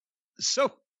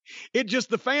 So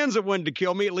the fans that wanted to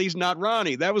kill me, at least not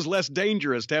Ronnie. That was less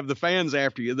dangerous to have the fans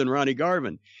after you than Ronnie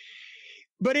Garvin.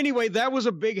 But anyway, that was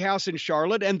a big house in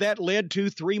Charlotte, and that led to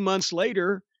 3 months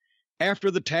later,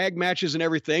 after the tag matches and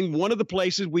everything, one of the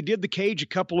places, we did the cage a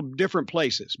couple of different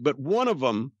places, but one of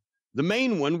them, the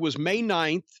main one, was May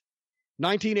 9th,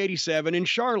 1987 in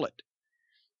Charlotte.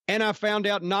 And I found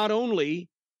out not only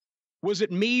was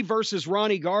it me versus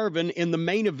Ronnie Garvin in the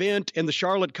main event in the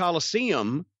Charlotte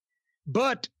Coliseum,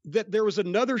 but that there was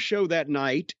another show that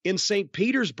night in St.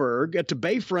 Petersburg at the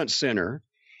Bayfront Center,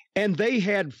 and they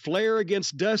had Flair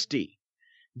against Dusty.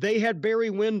 They had Barry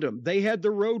Windham. They had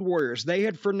the Road Warriors. They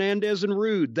had Fernandez and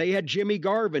Rude. They had Jimmy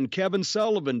Garvin, Kevin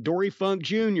Sullivan, Dory Funk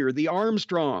Jr., the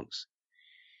Armstrongs.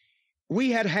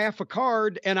 We had half a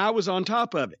card, and I was on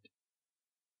top of it.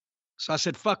 So I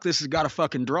said, fuck, this has got a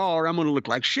fucking draw, or I'm going to look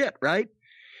like shit, right?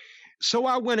 So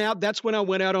I went out. That's when I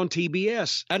went out on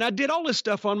TBS. And I did all this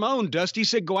stuff on my own. Dusty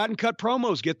said, go out and cut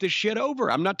promos. Get this shit over.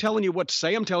 I'm not telling you what to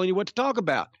say. I'm telling you what to talk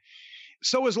about.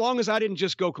 So as long as I didn't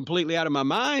just go completely out of my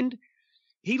mind,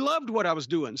 he loved what I was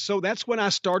doing. So that's when I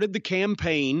started the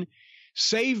campaign,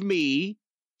 Save Me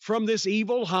from This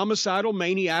Evil Homicidal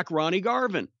Maniac Ronnie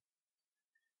Garvin.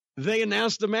 They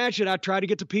announced the match, and I tried to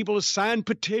get the people to sign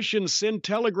petitions, send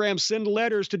telegrams, send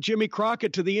letters to Jimmy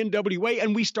Crockett, to the NWA,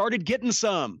 and we started getting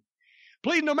some.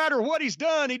 Please, no matter what he's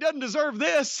done, he doesn't deserve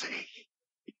this.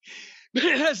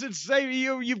 I said, save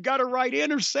you. You've got to write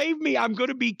in or save me. I'm going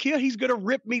to be killed. He's going to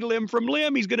rip me limb from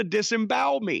limb. He's going to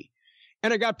disembowel me.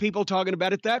 And I got people talking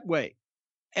about it that way.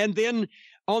 And then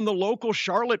on the local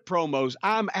Charlotte promos,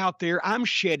 I'm out there. I'm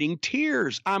shedding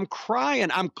tears. I'm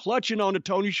crying. I'm clutching on to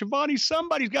Tony Schiavone.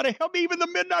 Somebody's got to help me. Even the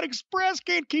Midnight Express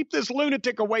can't keep this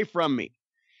lunatic away from me.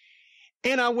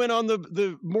 And I went on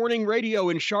the morning radio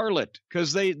in Charlotte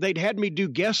because they'd had me do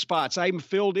guest spots. I even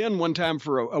filled in one time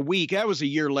for a week. That was a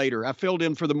year later. I filled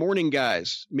in for the morning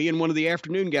guys, me and one of the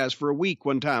afternoon guys, for a week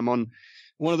one time on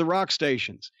one of the rock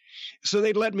stations. So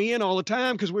they'd let me in all the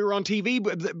time because we were on TV,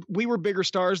 but we were bigger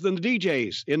stars than the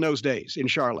DJs in those days in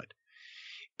Charlotte.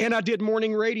 And I did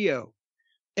morning radio.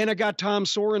 And I got Tom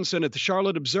Sorensen at the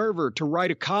Charlotte Observer to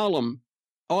write a column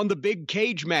on the big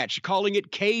cage match, calling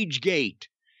it Cage Gate.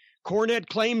 Cornette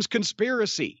claims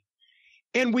conspiracy.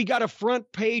 And we got a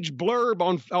front page blurb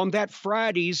on that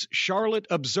Friday's Charlotte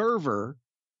Observer.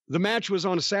 The match was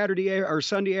on a Saturday or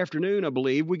Sunday afternoon, I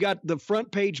believe. We got the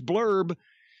front page blurb.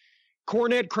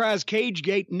 Cornette cries Cage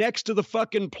Gate next to the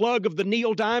fucking plug of the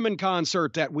Neil Diamond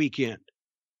concert that weekend.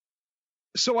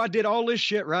 So I did all this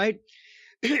shit, right?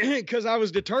 Because I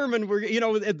was determined,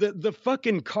 the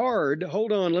fucking card.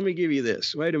 Hold on, let me give you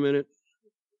this. Wait a minute.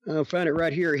 I'll find it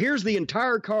right here. Here's the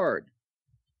entire card.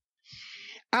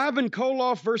 Ivan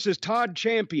Koloff versus Todd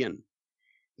Champion.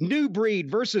 New Breed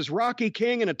versus Rocky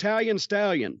King and Italian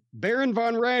Stallion. Baron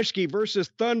Von Raschke versus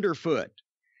Thunderfoot.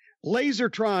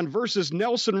 Lasertron versus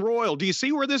Nelson Royal. Do you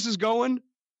see where this is going?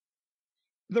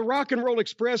 The Rock and Roll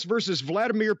Express versus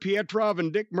Vladimir Pietrov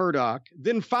and Dick Murdoch.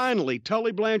 Then finally,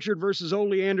 Tully Blanchard versus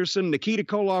Ole Anderson. Nikita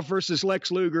Koloff versus Lex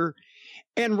Luger.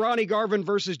 and Ronnie Garvin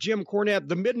versus Jim Cornette.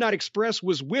 The Midnight Express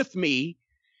was with me,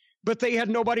 but they had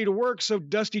nobody to work, so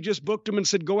Dusty just booked them and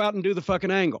said, go out and do the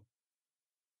fucking angle.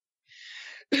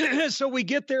 So we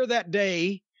get there that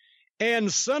day,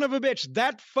 and son of a bitch,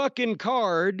 that fucking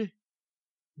card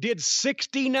did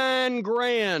 69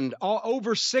 grand,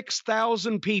 over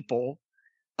 6,000 people,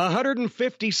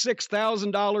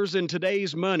 $156,000 in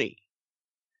today's money.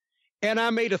 And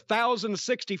I made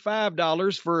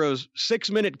 $1,065 for a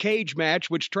 6-minute cage match,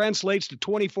 which translates to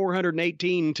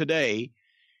 $2,418 today.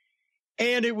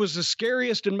 And it was the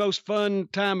scariest and most fun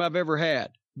time I've ever had,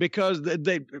 because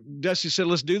Dusty said,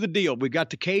 let's do the deal. We got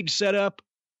the cage set up.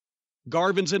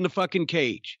 Garvin's in the fucking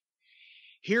cage.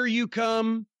 Here you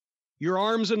come. Your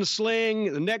arms in a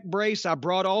sling, the neck brace. I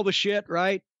brought all the shit,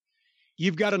 right?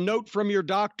 You've got a note from your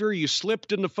doctor. You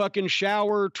slipped in the fucking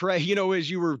shower tray, as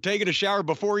you were taking a shower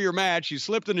before your match. You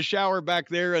slipped in the shower back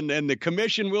there, and the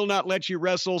commission will not let you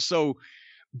wrestle. So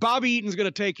Bobby Eaton's going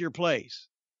to take your place.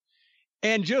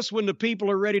 And just when the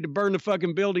people are ready to burn the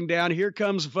fucking building down, here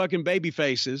comes the fucking baby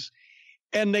faces.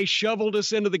 And they shoveled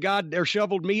me into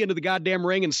the goddamn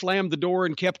ring and slammed the door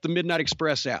and kept the Midnight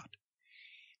Express out.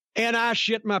 And I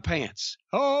shit my pants.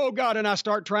 Oh, God. And I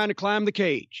start trying to climb the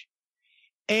cage.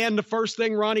 And the first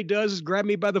thing Ronnie does is grab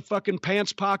me by the fucking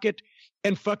pants pocket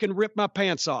and fucking rip my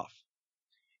pants off.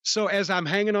 So as I'm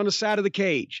hanging on the side of the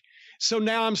cage. So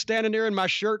now I'm standing there in my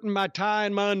shirt and my tie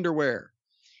and my underwear.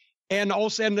 And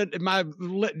also my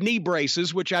knee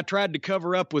braces, which I tried to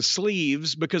cover up with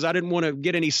sleeves because I didn't want to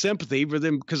get any sympathy for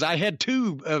them, because I had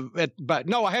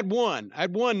I had one. I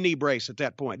had one knee brace at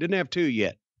that point. Didn't have two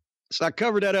yet. So I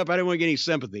covered that up. I didn't want to get any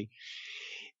sympathy.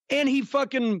 And he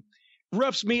fucking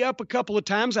roughs me up a couple of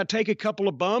times. I take a couple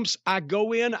of bumps. I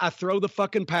go in. I throw the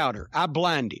fucking powder. I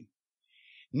blind him.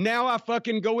 Now I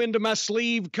fucking go into my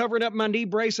sleeve, covering up my knee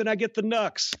brace, and I get the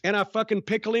knucks. And I fucking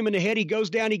pickle him in the head. He goes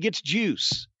down. He gets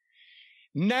juice.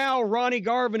 Now Ronnie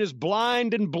Garvin is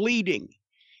blind and bleeding.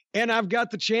 And I've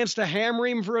got the chance to hammer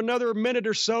him for another minute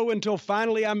or so until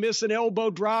finally I miss an elbow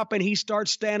drop and he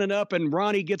starts standing up, and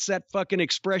Ronnie gets that fucking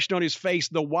expression on his face,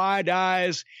 the wide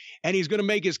eyes, and he's going to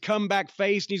make his comeback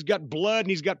face, and he's got blood and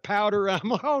he's got powder. I'm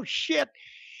like, oh shit.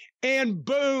 And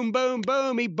boom, boom,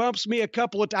 boom. He bumps me a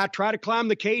couple of times. I try to climb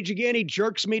the cage again. He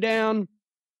jerks me down.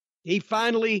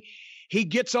 He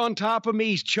gets on top of me.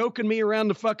 He's choking me around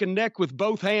the fucking neck with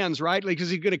both hands, right? Because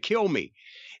he's going to kill me.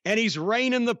 And he's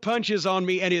raining the punches on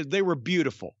me, and they were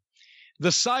beautiful.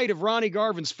 The sight of Ronnie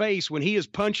Garvin's face when he is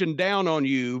punching down on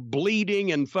you,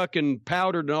 bleeding and fucking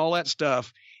powdered and all that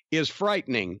stuff, is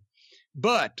frightening.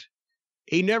 But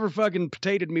he never fucking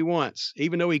potatoed me once,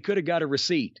 even though he could have got a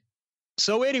receipt.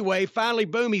 So anyway, finally,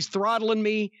 boom, he's throttling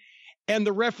me, and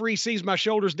the referee sees my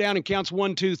shoulders down and counts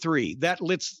 1, 2, 3. That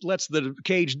lets the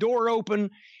cage door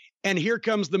open, and here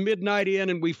comes the Midnight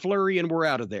Inn, and we flurry, and we're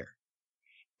out of there.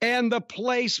 And the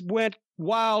place went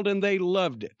wild, and they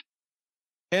loved it.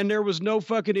 And there was no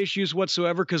fucking issues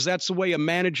whatsoever, because that's the way a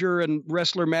manager and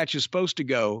wrestler match is supposed to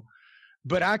go.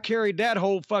 But I carried that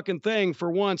whole fucking thing for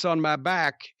once on my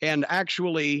back and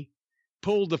actually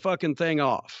pulled the fucking thing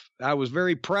off. I was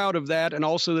very proud of that, and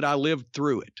also that I lived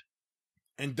through it.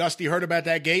 And Dusty heard about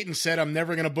that gate and said, I'm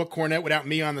never going to book Cornette without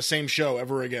me on the same show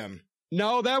ever again.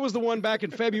 No, that was the one back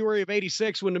in February of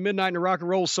 86 when the Midnight and Rock and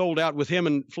Roll sold out with him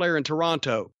and Flair in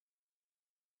Toronto.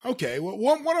 Okay, well,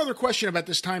 one other question about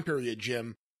this time period,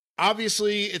 Jim.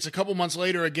 Obviously, it's a couple months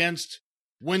later against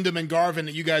Wyndham and Garvin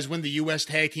that you guys win the U.S.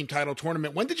 Tag Team Title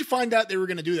Tournament. When did you find out they were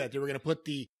going to do that? They were going to put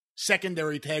the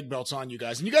secondary tag belts on you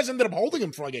guys. And you guys ended up holding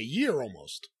them for like a year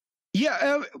almost.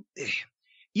 Yeah,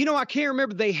 I can't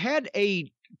remember. They had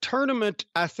a tournament,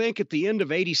 I think, at the end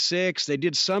of 86. They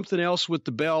did something else with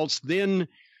the belts. Then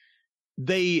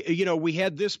we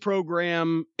had this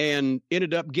program and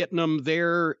ended up getting them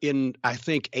there in, I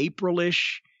think,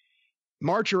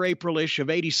 March or April-ish of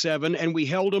 87. And we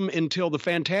held them until the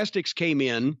Fantastics came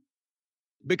in.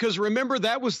 Because remember,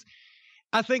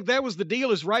 I think that was the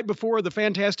deal, is right before the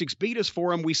Fantastics beat us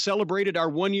for them, we celebrated our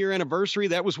 1-year anniversary.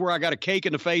 That was where I got a cake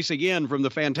in the face again from the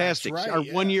Fantastics, right, our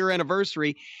 1-year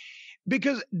anniversary.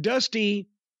 Because Dusty,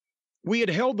 we had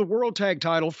held the World Tag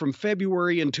title from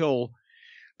February until,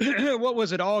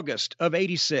 August of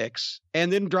 86,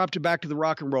 and then dropped it back to the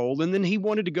Rock and Roll. And then he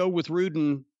wanted to go with Rude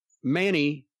and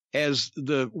Manny as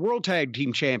the World Tag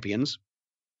Team champions.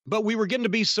 But we were getting to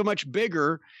be so much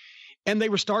bigger, and they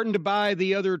were starting to buy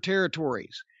the other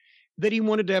territories, that he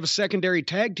wanted to have a secondary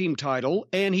tag team title.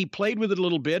 And he played with it a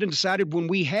little bit and decided when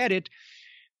we had it,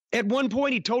 at one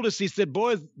point he told us, he said,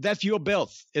 boys, that's your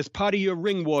belt. It's part of your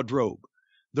ring wardrobe,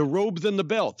 the robes and the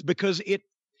belt, because it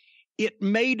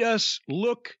made us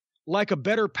look like a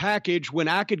better package when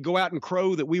I could go out and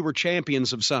crow that we were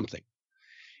champions of something.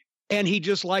 And he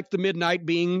just liked the Midnight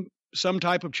being some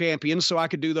type of champion, so I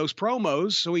could do those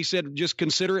promos. So he said, just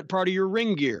consider it part of your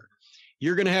ring gear.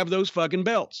 You're going to have those fucking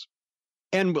belts.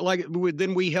 And like,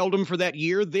 then we held them for that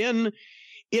year. Then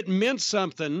it meant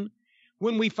something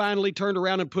when we finally turned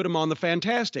around and put them on the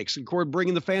Fantastics. And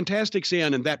bringing the Fantastics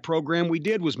in, and that program we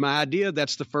did was my idea.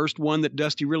 That's the first one that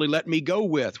Dusty really let me go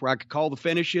with, where I could call the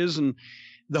finishes and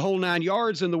the whole 9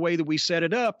 yards, and the way that we set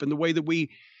it up and the way that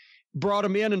we brought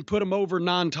them in and put them over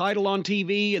non-title on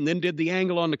TV, and then did the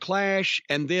angle on the Clash,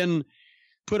 and then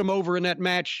put them over in that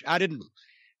match. I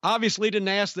obviously didn't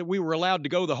ask that we were allowed to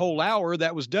go the whole hour.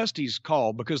 That was Dusty's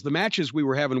call, because the matches we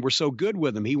were having were so good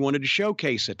with him. He wanted to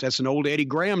showcase it. That's an old Eddie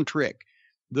Graham trick.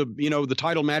 The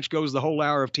title match goes the whole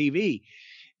hour of TV.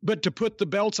 But to put the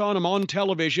belts on them on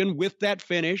television with that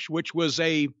finish, which was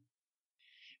a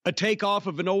takeoff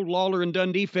of an old Lawler and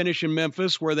Dundee finish in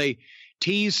Memphis, where they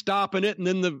teased stopping it, and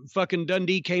then the fucking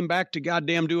Dundee came back to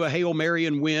goddamn do a Hail Mary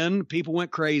and win. People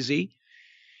went crazy.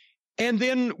 And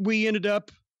then we ended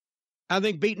up, I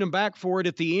think, beating them back for it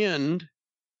at the end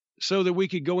so that we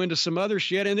could go into some other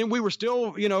shit. And then we were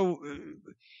still,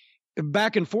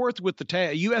 back and forth with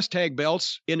the U.S. tag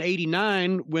belts in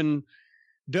 89 when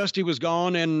Dusty was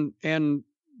gone and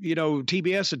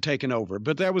TBS had taken over.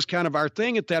 But that was kind of our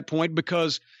thing at that point,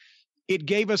 because it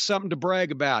gave us something to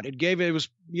brag about. It was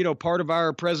part of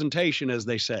our presentation, as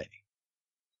they say.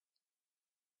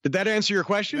 Did that answer your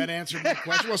question? That answered my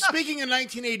question. Well, speaking of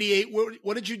 1988,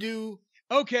 what did you do?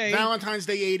 Okay. Valentine's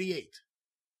Day 88.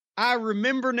 I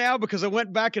remember now, because I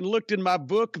went back and looked in my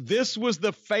book. This was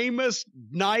the famous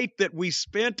night that we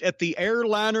spent at the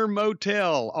Airliner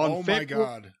Motel on my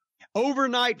God.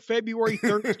 Overnight February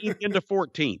 13th into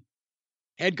 14th.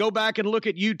 And go back and look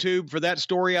at YouTube for that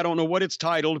story. I don't know what it's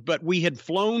titled, but we had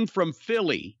flown from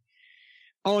Philly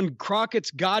on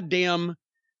Crockett's goddamn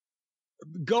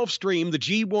Gulfstream, the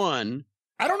G1.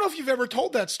 I don't know if you've ever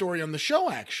told that story on the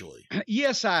show, actually.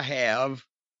 Yes, I have.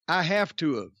 I have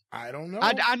to have. I don't know.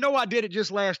 I know I did it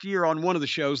just last year on one of the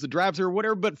shows, the drive-thru or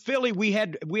whatever, but Philly, we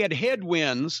had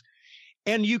headwinds,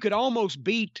 and you could almost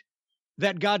beat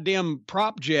that goddamn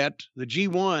prop jet, the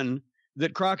G1,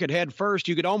 that Crockett had first.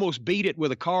 You could almost beat it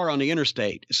with a car on the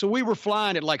interstate. So we were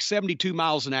flying at like 72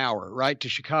 miles an hour, right, to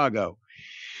Chicago.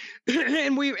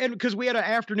 and because we had an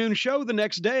afternoon show the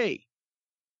next day.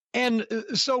 And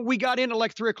so we got in at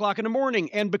like 3:00 in the morning.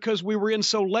 And because we were in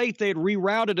so late, they had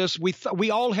rerouted us.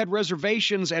 We all had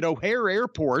reservations at O'Hare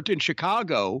Airport in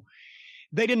Chicago.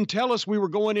 They didn't tell us we were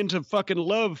going into fucking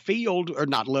Love Field, or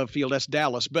not Love Field, that's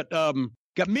Dallas, but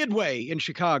got Midway in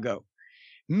Chicago.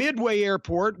 Midway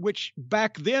Airport, which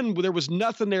back then there was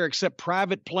nothing there except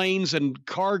private planes and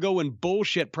cargo and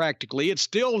bullshit practically. It's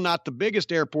still not the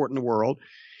biggest airport in the world,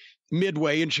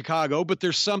 Midway in Chicago, but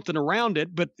there's something around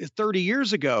it. But 30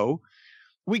 years ago,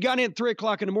 we got in at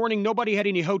 3:00 in the morning. Nobody had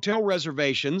any hotel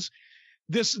reservations.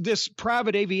 This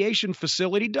private aviation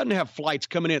facility doesn't have flights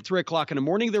coming in at 3:00 in the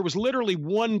morning. There was literally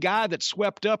one guy that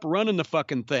swept up running the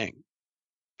fucking thing.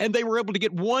 And they were able to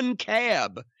get one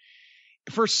cab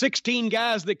for 16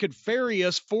 guys that could ferry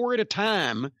us 4 at a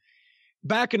time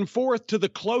back and forth to the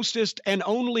closest and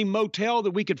only motel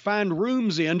that we could find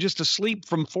rooms in, just to sleep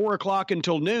from 4:00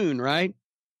 until noon, right?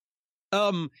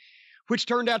 Which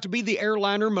turned out to be the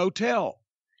Airliner Motel.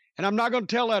 And I'm not going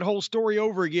to tell that whole story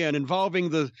over again, involving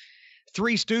the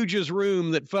Three Stooges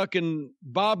room that fucking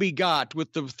Bobby got,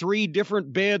 with the 3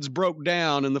 different beds broke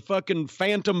down, and the fucking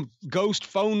phantom ghost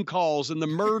phone calls, and the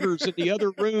murders in the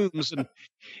other rooms,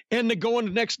 and the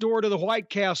going next door to the White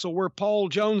Castle where Paul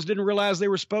Jones didn't realize they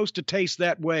were supposed to taste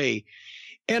that way.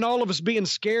 And all of us being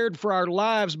scared for our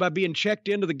lives by being checked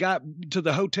into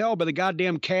the hotel by the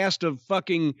goddamn cast of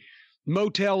fucking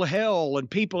Motel Hell, and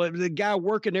the guy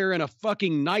working there in a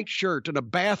fucking nightshirt and a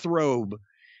bathrobe,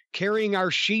 carrying our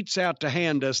sheets out to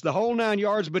hand us, the whole 9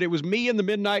 yards. But it was me and the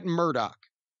Midnight and Murdoch.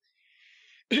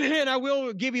 And I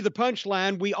will give you the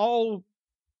punchline. We all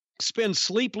spend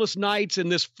sleepless nights in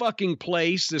this fucking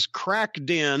place, this crack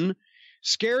den,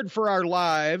 scared for our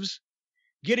lives,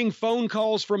 getting phone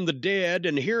calls from the dead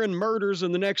and hearing murders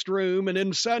in the next room. And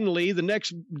then suddenly the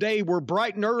next day, we're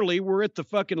bright and early. We're at the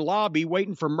fucking lobby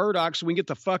waiting for Murdoch so we can get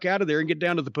the fuck out of there and get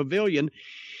down to the pavilion.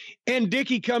 And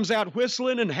Dickie comes out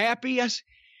whistling and happy. I said,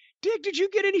 Dick, did you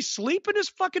get any sleep in this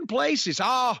fucking place? He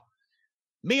said,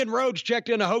 me and Rhodes checked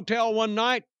in a hotel one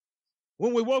night.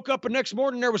 When we woke up the next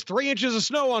morning, there was 3 inches of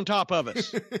snow on top of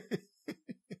us.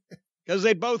 Because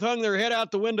they both hung their head out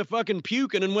the window fucking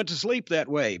puking and went to sleep that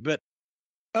way. But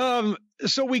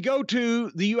so we go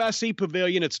to the UIC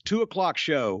pavilion. It's 2:00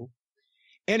 show.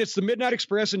 And it's the Midnight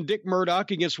Express and Dick Murdoch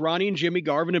against Ronnie and Jimmy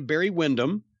Garvin and Barry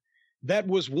Windham. That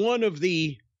was one of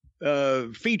the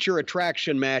feature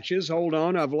attraction matches. Hold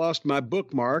on, I've lost my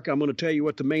bookmark. I'm going to tell you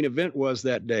what the main event was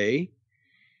that day.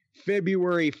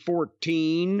 February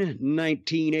 14,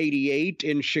 1988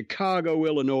 in Chicago,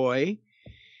 Illinois.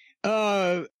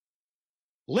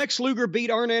 Lex Luger beat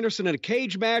Arn Anderson in a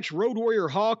cage match. Road Warrior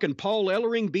Hawk and Paul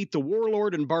Ellering beat the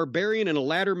Warlord and Barbarian in a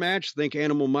ladder match. I think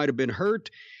Animal might have been hurt.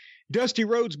 Dusty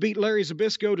Rhodes beat Larry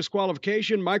Zbyszko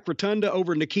disqualification. Mike Rotunda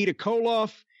over Nikita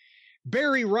Koloff.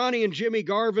 Barry Windham, Ronnie, and Jimmy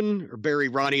Garvin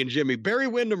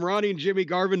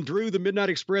drew the Midnight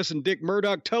Express and Dick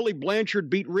Murdoch. Tully Blanchard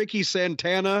beat Ricky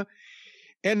Santana.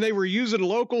 And they were using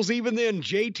locals even then.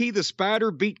 JT the Spider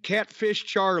beat Catfish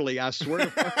Charlie. I swear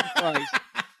to fucking Christ.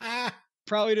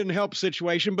 Probably didn't help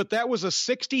situation, but that was a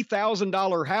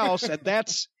 $60,000 house. And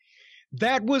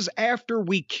that was after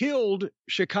we killed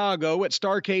Chicago at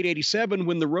Starrcade 87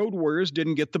 when the Road Warriors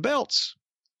didn't get the belts.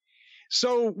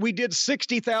 So we did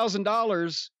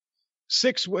 $60,000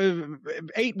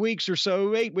 8 weeks or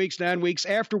so, 8 weeks, 9 weeks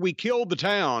after we killed the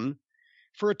town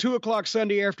for a 2:00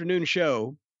 Sunday afternoon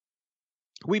show.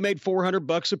 We made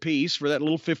 $400 a piece for that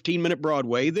little 15-minute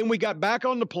Broadway. Then we got back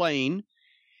on the plane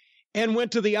and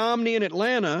went to the Omni in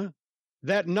Atlanta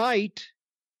that night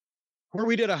where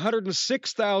we did a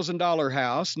 $106,000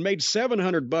 house and made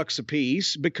 $700 a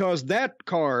piece because that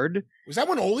card. Was that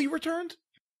when Ole returned?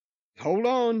 Hold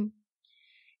on.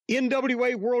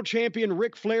 NWA World Champion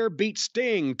Ric Flair beat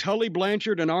Sting. Tully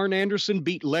Blanchard and Arn Anderson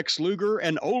beat Lex Luger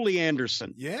and Ole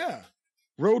Anderson. Yeah.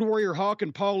 Road Warrior Hawk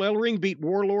and Paul Ellering beat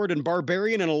Warlord and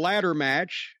Barbarian in a ladder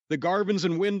match. The Garvins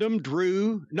and Wyndham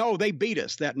they beat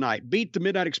us that night. Beat the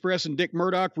Midnight Express and Dick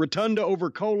Murdoch. Rotunda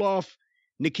over Koloff.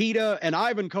 Nikita and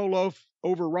Ivan Koloff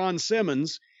over Ron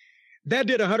Simmons. That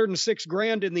did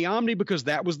 $106,000 in the Omni because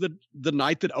that was the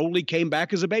night that Ole came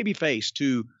back as a babyface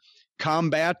to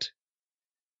combat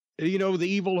the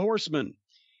evil horseman.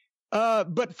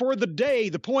 But for the day,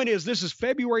 the point is, this is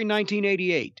February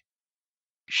 1988.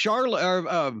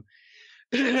 Charlotte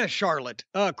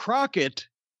Crockett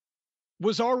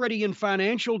was already in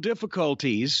financial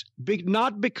difficulties,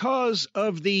 not because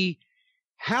of the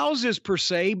houses per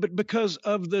se, but because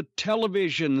of the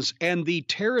televisions and the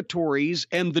territories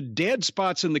and the dead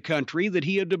spots in the country that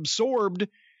he had absorbed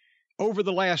over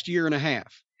the last year and a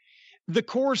half. The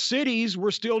core cities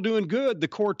were still doing good. The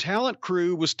core talent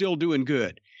crew was still doing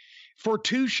good. For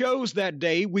 2 shows that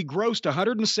day, we grossed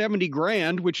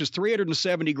 $170,000, which is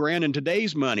 $370,000 in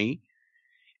today's money.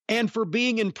 And for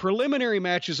being in preliminary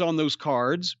matches on those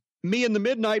cards, me and the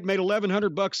Midnight made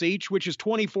 $1,100 each, which is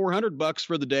 $2,400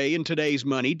 for the day in today's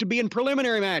money to be in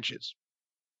preliminary matches.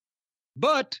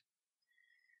 But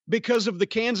because of the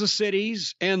Kansas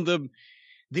cities and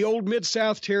the old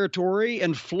Mid-South territory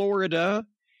and Florida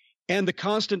and the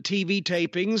constant TV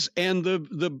tapings and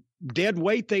the dead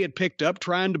weight they had picked up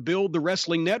trying to build the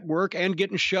wrestling network and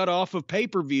getting shut off of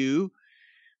pay-per-view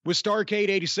with Starrcade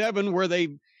 87, where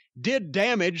they did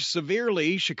damage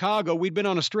severely Chicago. We'd been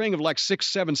on a string of like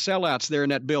 6-7 sellouts there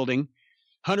in that building,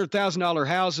 $100,000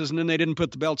 houses, and then they didn't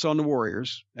put the belts on the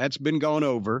Warriors. That's been gone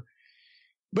over.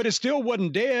 But it still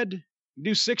wasn't dead.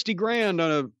 Do $60,000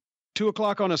 on a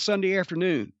 2:00 on a Sunday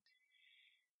afternoon.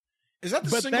 Is that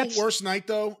the single worst night,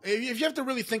 though? If you have to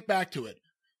really think back to it,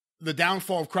 the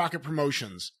downfall of Crockett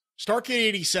Promotions, Starrcade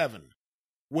 87,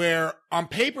 where on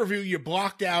pay-per-view you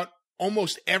blocked out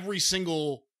almost every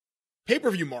single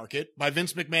pay-per-view market by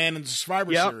Vince McMahon and the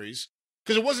Survivor Series.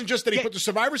 Because it wasn't just that he put the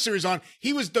Survivor Series on.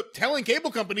 He was telling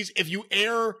cable companies, if you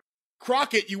air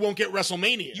Crockett, you won't get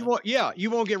WrestleMania. You won't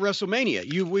get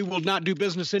WrestleMania. We will not do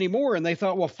business anymore. And they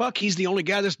thought, well, fuck, he's the only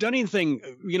guy that's done anything,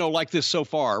 like this so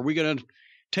far. Are we going to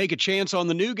take a chance on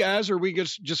the new guys, or are we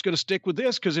just going to stick with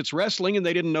this because it's wrestling and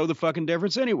they didn't know the fucking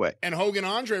difference anyway? And Hogan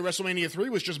Andre, WrestleMania 3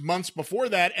 was just months before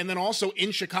that. And then also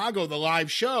in Chicago, the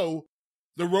live show,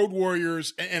 the Road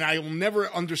Warriors, and I will never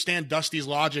understand Dusty's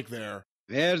logic there.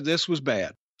 Yeah, this was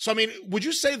bad. So, I mean, would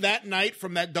you say that night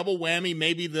from that double whammy,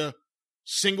 maybe the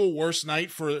single worst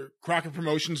night for Crockett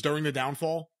Promotions during the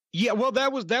downfall? Yeah, well,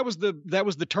 that was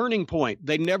the turning point.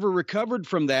 They never recovered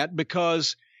from that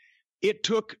because it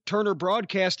took Turner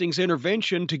Broadcasting's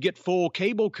intervention to get full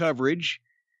cable coverage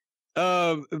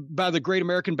by the Great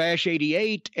American Bash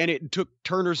 88, and it took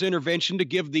Turner's intervention to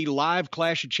give the live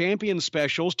Clash of Champions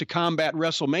specials to combat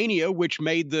WrestleMania, which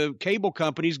made the cable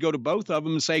companies go to both of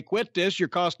them and say, quit this, you're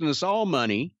costing us all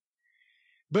money.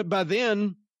 But by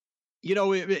then,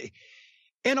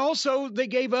 and also they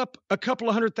gave up a couple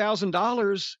of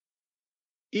 $100,000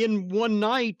 in one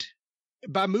night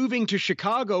by moving to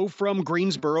Chicago from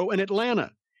Greensboro and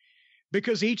Atlanta,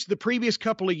 because the previous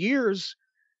couple of years,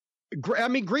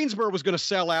 Greensboro was going to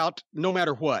sell out no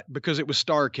matter what because it was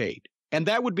Starrcade, and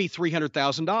that would be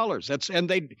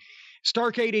 $300,000.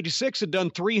 Starrcade 86 had done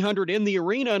 300 in the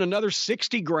arena and another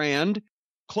 60 grand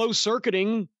closed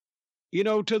circuiting,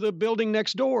 to the building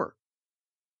next door.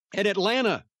 And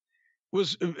Atlanta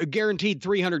was guaranteed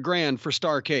 300 grand for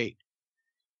Starrcade.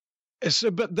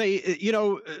 So, but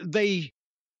they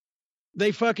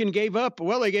fucking gave up.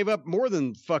 Well, they gave up more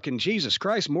than fucking Jesus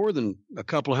Christ, more than a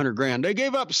couple $100 grand. They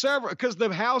gave up several because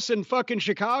the house in fucking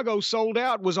Chicago sold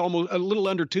out was almost a little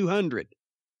under 200.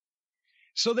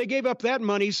 So they gave up that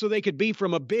money so they could be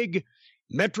from a big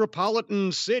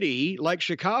metropolitan city like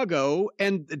Chicago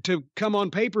and to come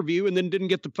on pay-per-view, and then didn't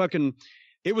get the fucking,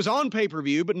 it was on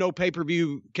pay-per-view, but no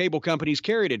pay-per-view cable companies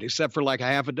carried it except for like a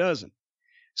half a dozen.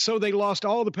 So they lost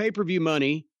all the pay-per-view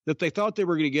money that they thought they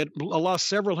were going to get, lost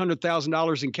several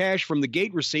 $100,000 in cash from the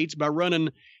gate receipts by running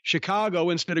Chicago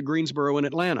instead of Greensboro and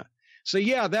Atlanta. So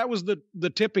yeah, that was the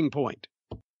tipping point.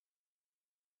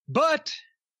 But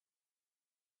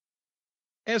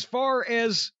as far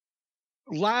as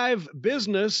live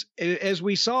business, as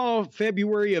we saw,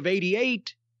 February of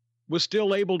 88 was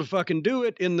still able to fucking do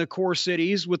it in the core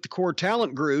cities with the core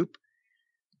talent group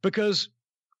because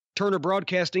Turner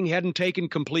Broadcasting hadn't taken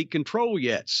complete control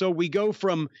yet. So we go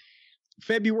from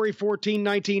February 14,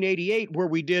 1988, where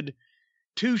we did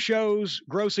 2 shows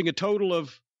grossing a total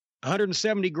of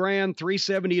 170 grand,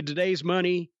 370 of today's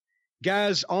money.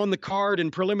 Guys on the card in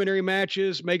preliminary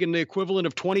matches making the equivalent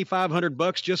of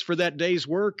 $2,500 just for that day's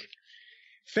work.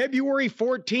 February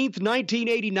 14th,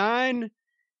 1989,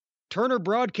 Turner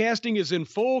Broadcasting is in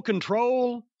full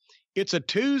control. It's a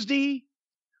Tuesday.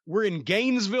 We're in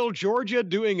Gainesville, Georgia,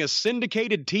 doing a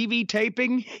syndicated TV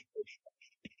taping.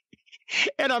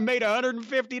 And I made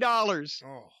 $150.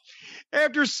 Oh.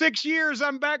 After 6 years,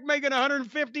 I'm back making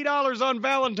 $150 on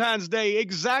Valentine's Day.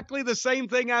 Exactly the same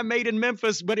thing I made in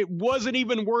Memphis, but it wasn't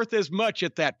even worth as much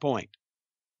at that point.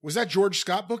 Was that George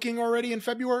Scott booking already in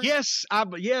February? Yes,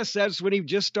 that's when he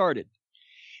just started.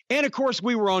 And of course,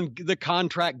 we were on the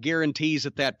contract guarantees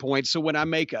at that point. So when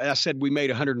I said we made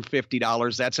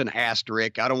 $150, that's an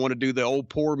asterisk. I don't want to do the old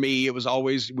poor me.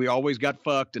 We always got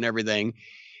fucked and everything.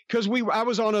 Because I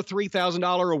was on a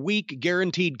 $3,000 a week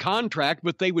guaranteed contract,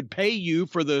 but they would pay you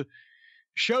for the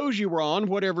shows you were on,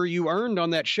 whatever you earned on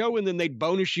that show, and then they'd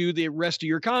bonus you the rest of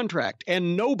your contract.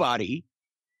 And nobody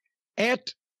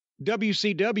at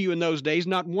WCW in those days,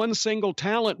 not one single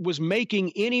talent was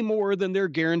making any more than their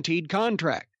guaranteed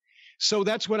contract. So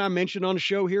that's what I mentioned on a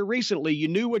show here recently. You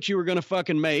knew what you were going to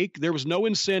fucking make. There was no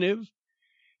incentive.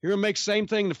 You're going to make the same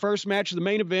thing the first match of the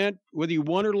main event, whether you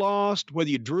won or lost, whether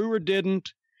you drew or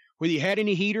didn't, whether you had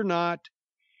any heat or not.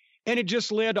 And it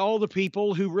just led all the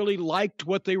people who really liked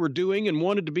what they were doing and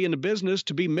wanted to be in the business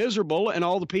to be miserable, and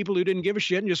all the people who didn't give a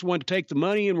shit and just wanted to take the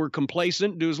money and were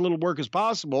complacent, do as little work as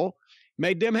possible,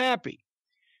 made them happy.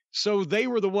 So they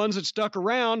were the ones that stuck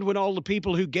around when all the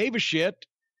people who gave a shit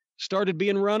started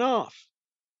being run off.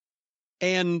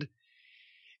 And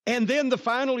then the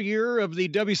final year of the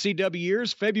WCW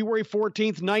years, February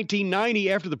 14th,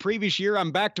 1990, after the previous year,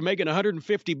 I'm back to making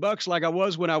 $150 like I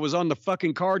was when I was on the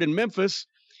fucking card in Memphis.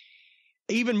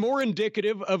 Even more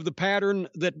indicative of the pattern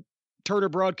that Turner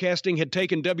Broadcasting had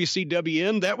taken WCW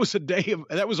in. That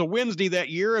was a Wednesday that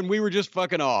year, and we were just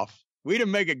fucking off. We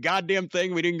didn't make a goddamn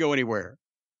thing. We didn't go anywhere.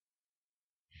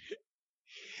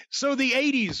 So the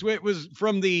 80s, it was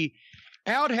from the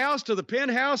outhouse to the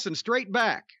penthouse and straight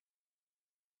back.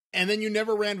 And then you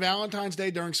never ran Valentine's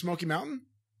Day during Smoky Mountain?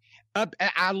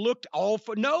 I looked all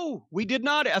for, no, we did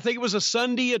not. I think it was a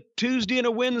Sunday, a Tuesday, and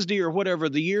a Wednesday or whatever,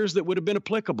 the years that would have been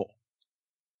applicable.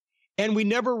 And we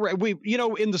never,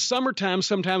 in the summertime,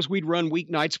 sometimes we'd run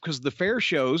weeknights because of the fair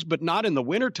shows, but not in the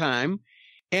wintertime.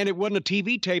 And it wasn't a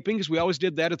TV taping because we always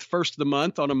did that at the first of the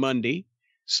month on a Monday.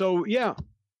 So, yeah,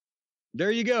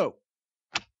 there you go.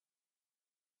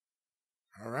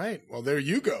 All right. Well, there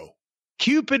you go.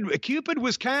 Cupid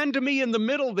was kind to me in the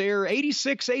middle there.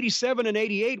 86, 87, and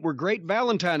 88 were great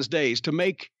Valentine's days to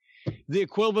make the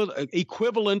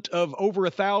equivalent of over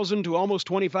 $1,000 to almost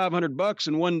 $2,500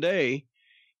 in one day.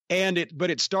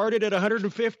 But it started at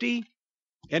 150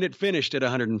 and it finished at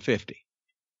 150.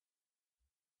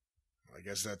 I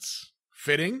guess that's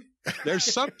fitting. There's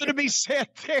something to be said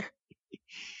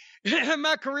there.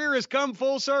 My career has come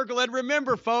full circle. And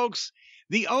remember, folks,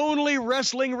 the only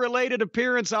wrestling-related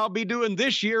appearance I'll be doing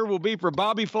this year will be for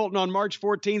Bobby Fulton on March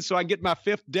 14th, so I can get my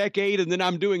 5th decade, and then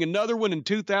I'm doing another one in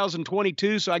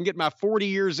 2022 so I can get my 40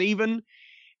 years even.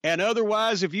 And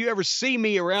otherwise, if you ever see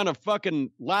me around a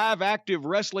fucking live, active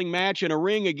wrestling match in a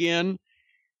ring again,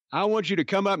 I want you to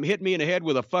come up and hit me in the head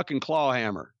with a fucking claw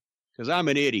hammer, because I'm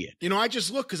an idiot. You know, I just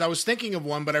looked because I was thinking of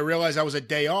one, but I realized I was a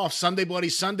day off. Sunday Bloody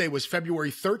Sunday was February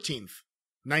 13th,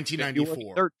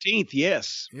 1994. 13th,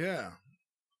 yes. Yeah.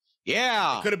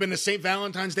 Yeah. It could have been the St.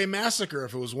 Valentine's Day Massacre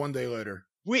if it was one day later.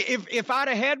 If I'd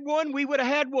have had one, we would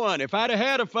have had one. If I'd have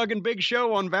had a fucking big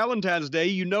show on Valentine's Day,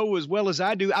 you know as well as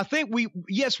I do. I think we,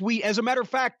 as a matter of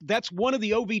fact, that's one of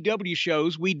the OVW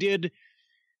shows. We did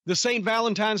the St.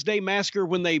 Valentine's Day Massacre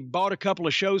when they bought a couple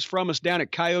of shows from us down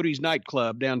at Coyote's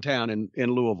nightclub downtown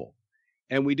in Louisville.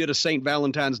 And we did a St.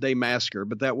 Valentine's Day Massacre,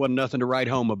 but that wasn't nothing to write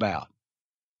home about.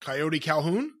 Coyote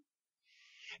Calhoun?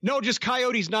 No, just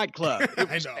Coyote's nightclub.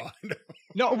 I know.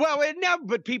 No, well, no,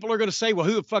 but people are going to say, well,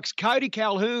 who the fuck's Coyote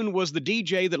Calhoun was the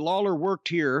DJ that Lawler worked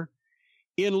here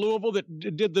in Louisville that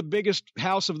did the biggest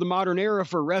house of the modern era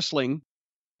for wrestling.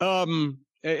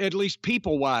 At least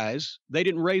people-wise, they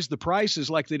didn't raise the prices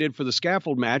like they did for the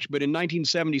scaffold match, but in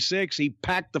 1976, he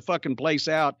packed the fucking place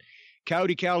out.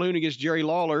 Coyote Calhoun against Jerry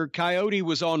Lawler. Coyote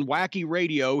was on wacky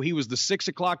radio. He was the 6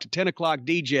 o'clock to 10 o'clock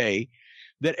DJ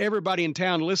that everybody in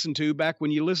town listened to back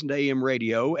when you listened to AM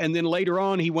radio. And then later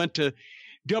on, he went to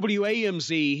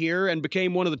WAMZ here and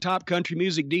became one of the top country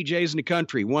music DJs in the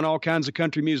country, won all kinds of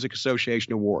Country Music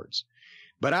Association awards.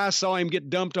 But I saw him get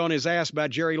dumped on his ass by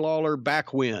Jerry Lawler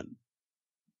back when.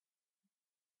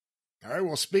 All right,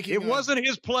 well, it wasn't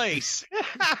his place.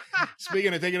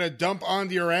 Speaking of taking a dump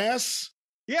onto your ass.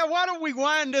 Yeah, why don't we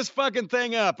wind this fucking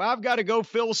thing up? I've got to go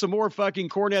fill some more fucking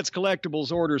Cornette's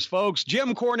Collectibles orders, folks.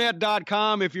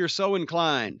 JimCornette.com if you're so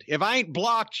inclined. If I ain't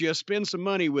blocked you, spend some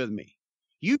money with me.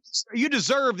 You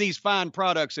deserve these fine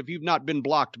products if you've not been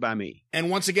blocked by me.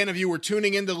 And once again, if you were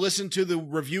tuning in to listen to the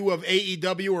review of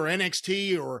AEW or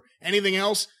NXT or anything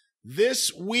else,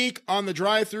 this week on the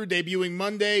drive-thru, debuting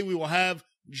Monday, we will have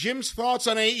Jim's thoughts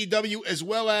on AEW as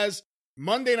well as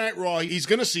Monday Night Raw. He's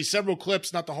going to see several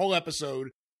clips, not the whole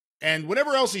episode, and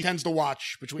whatever else he tends to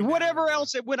watch. Whatever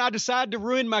else when I decide to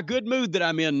ruin my good mood that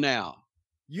I'm in now.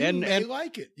 You may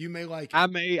like it. You may like it. I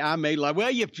may like.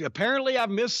 Well, apparently I've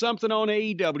missed something on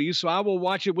AEW, so I will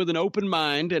watch it with an open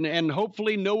mind, and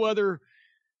hopefully no other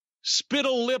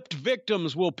spittle-lipped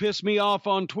victims will piss me off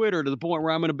on Twitter to the point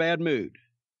where I'm in a bad mood.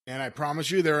 And I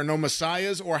promise you, there are no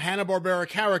Messiahs or Hanna-Barbera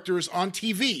characters on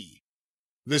TV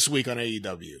this week on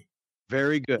AEW.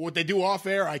 Very good. What they do off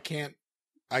air, I can't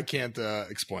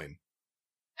explain.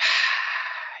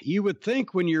 You would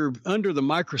think when you're under the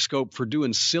microscope for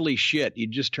doing silly shit,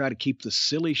 you'd just try to keep the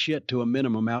silly shit to a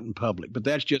minimum out in public. But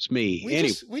that's just me.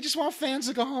 We just want fans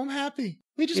to go home happy.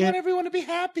 We just want everyone to be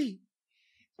happy.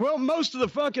 Well, most of the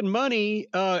fucking money,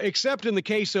 except in the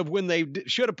case of when they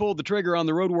should have pulled the trigger on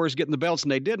the Road Warriors getting the belts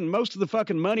and they didn't, most of the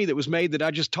fucking money that was made that I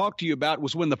just talked to you about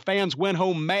was when the fans went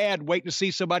home mad waiting to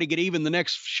see somebody get even the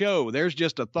next show. There's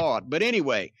just a thought. But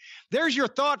anyway, there's your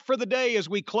thought for the day as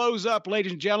we close up,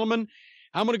 ladies and gentlemen.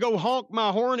 I'm going to go honk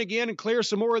my horn again and clear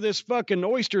some more of this fucking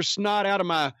oyster snot out of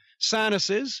my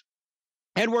sinuses.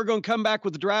 And we're going to come back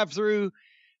with the drive-thru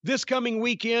this coming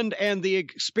weekend and the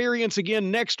experience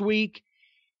again next week.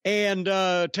 And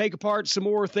take apart some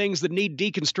more things that need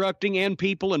deconstructing and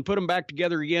people and put them back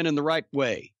together again in the right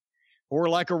way. Or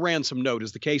like a ransom note,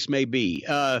 as the case may be.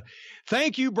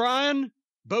 Thank you, Brian,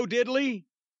 Bo Diddley,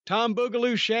 Tom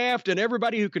Boogaloo Shaft, and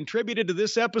everybody who contributed to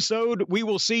this episode. We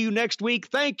will see you next week.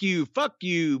 Thank you. Fuck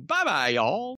you. Bye-bye, y'all.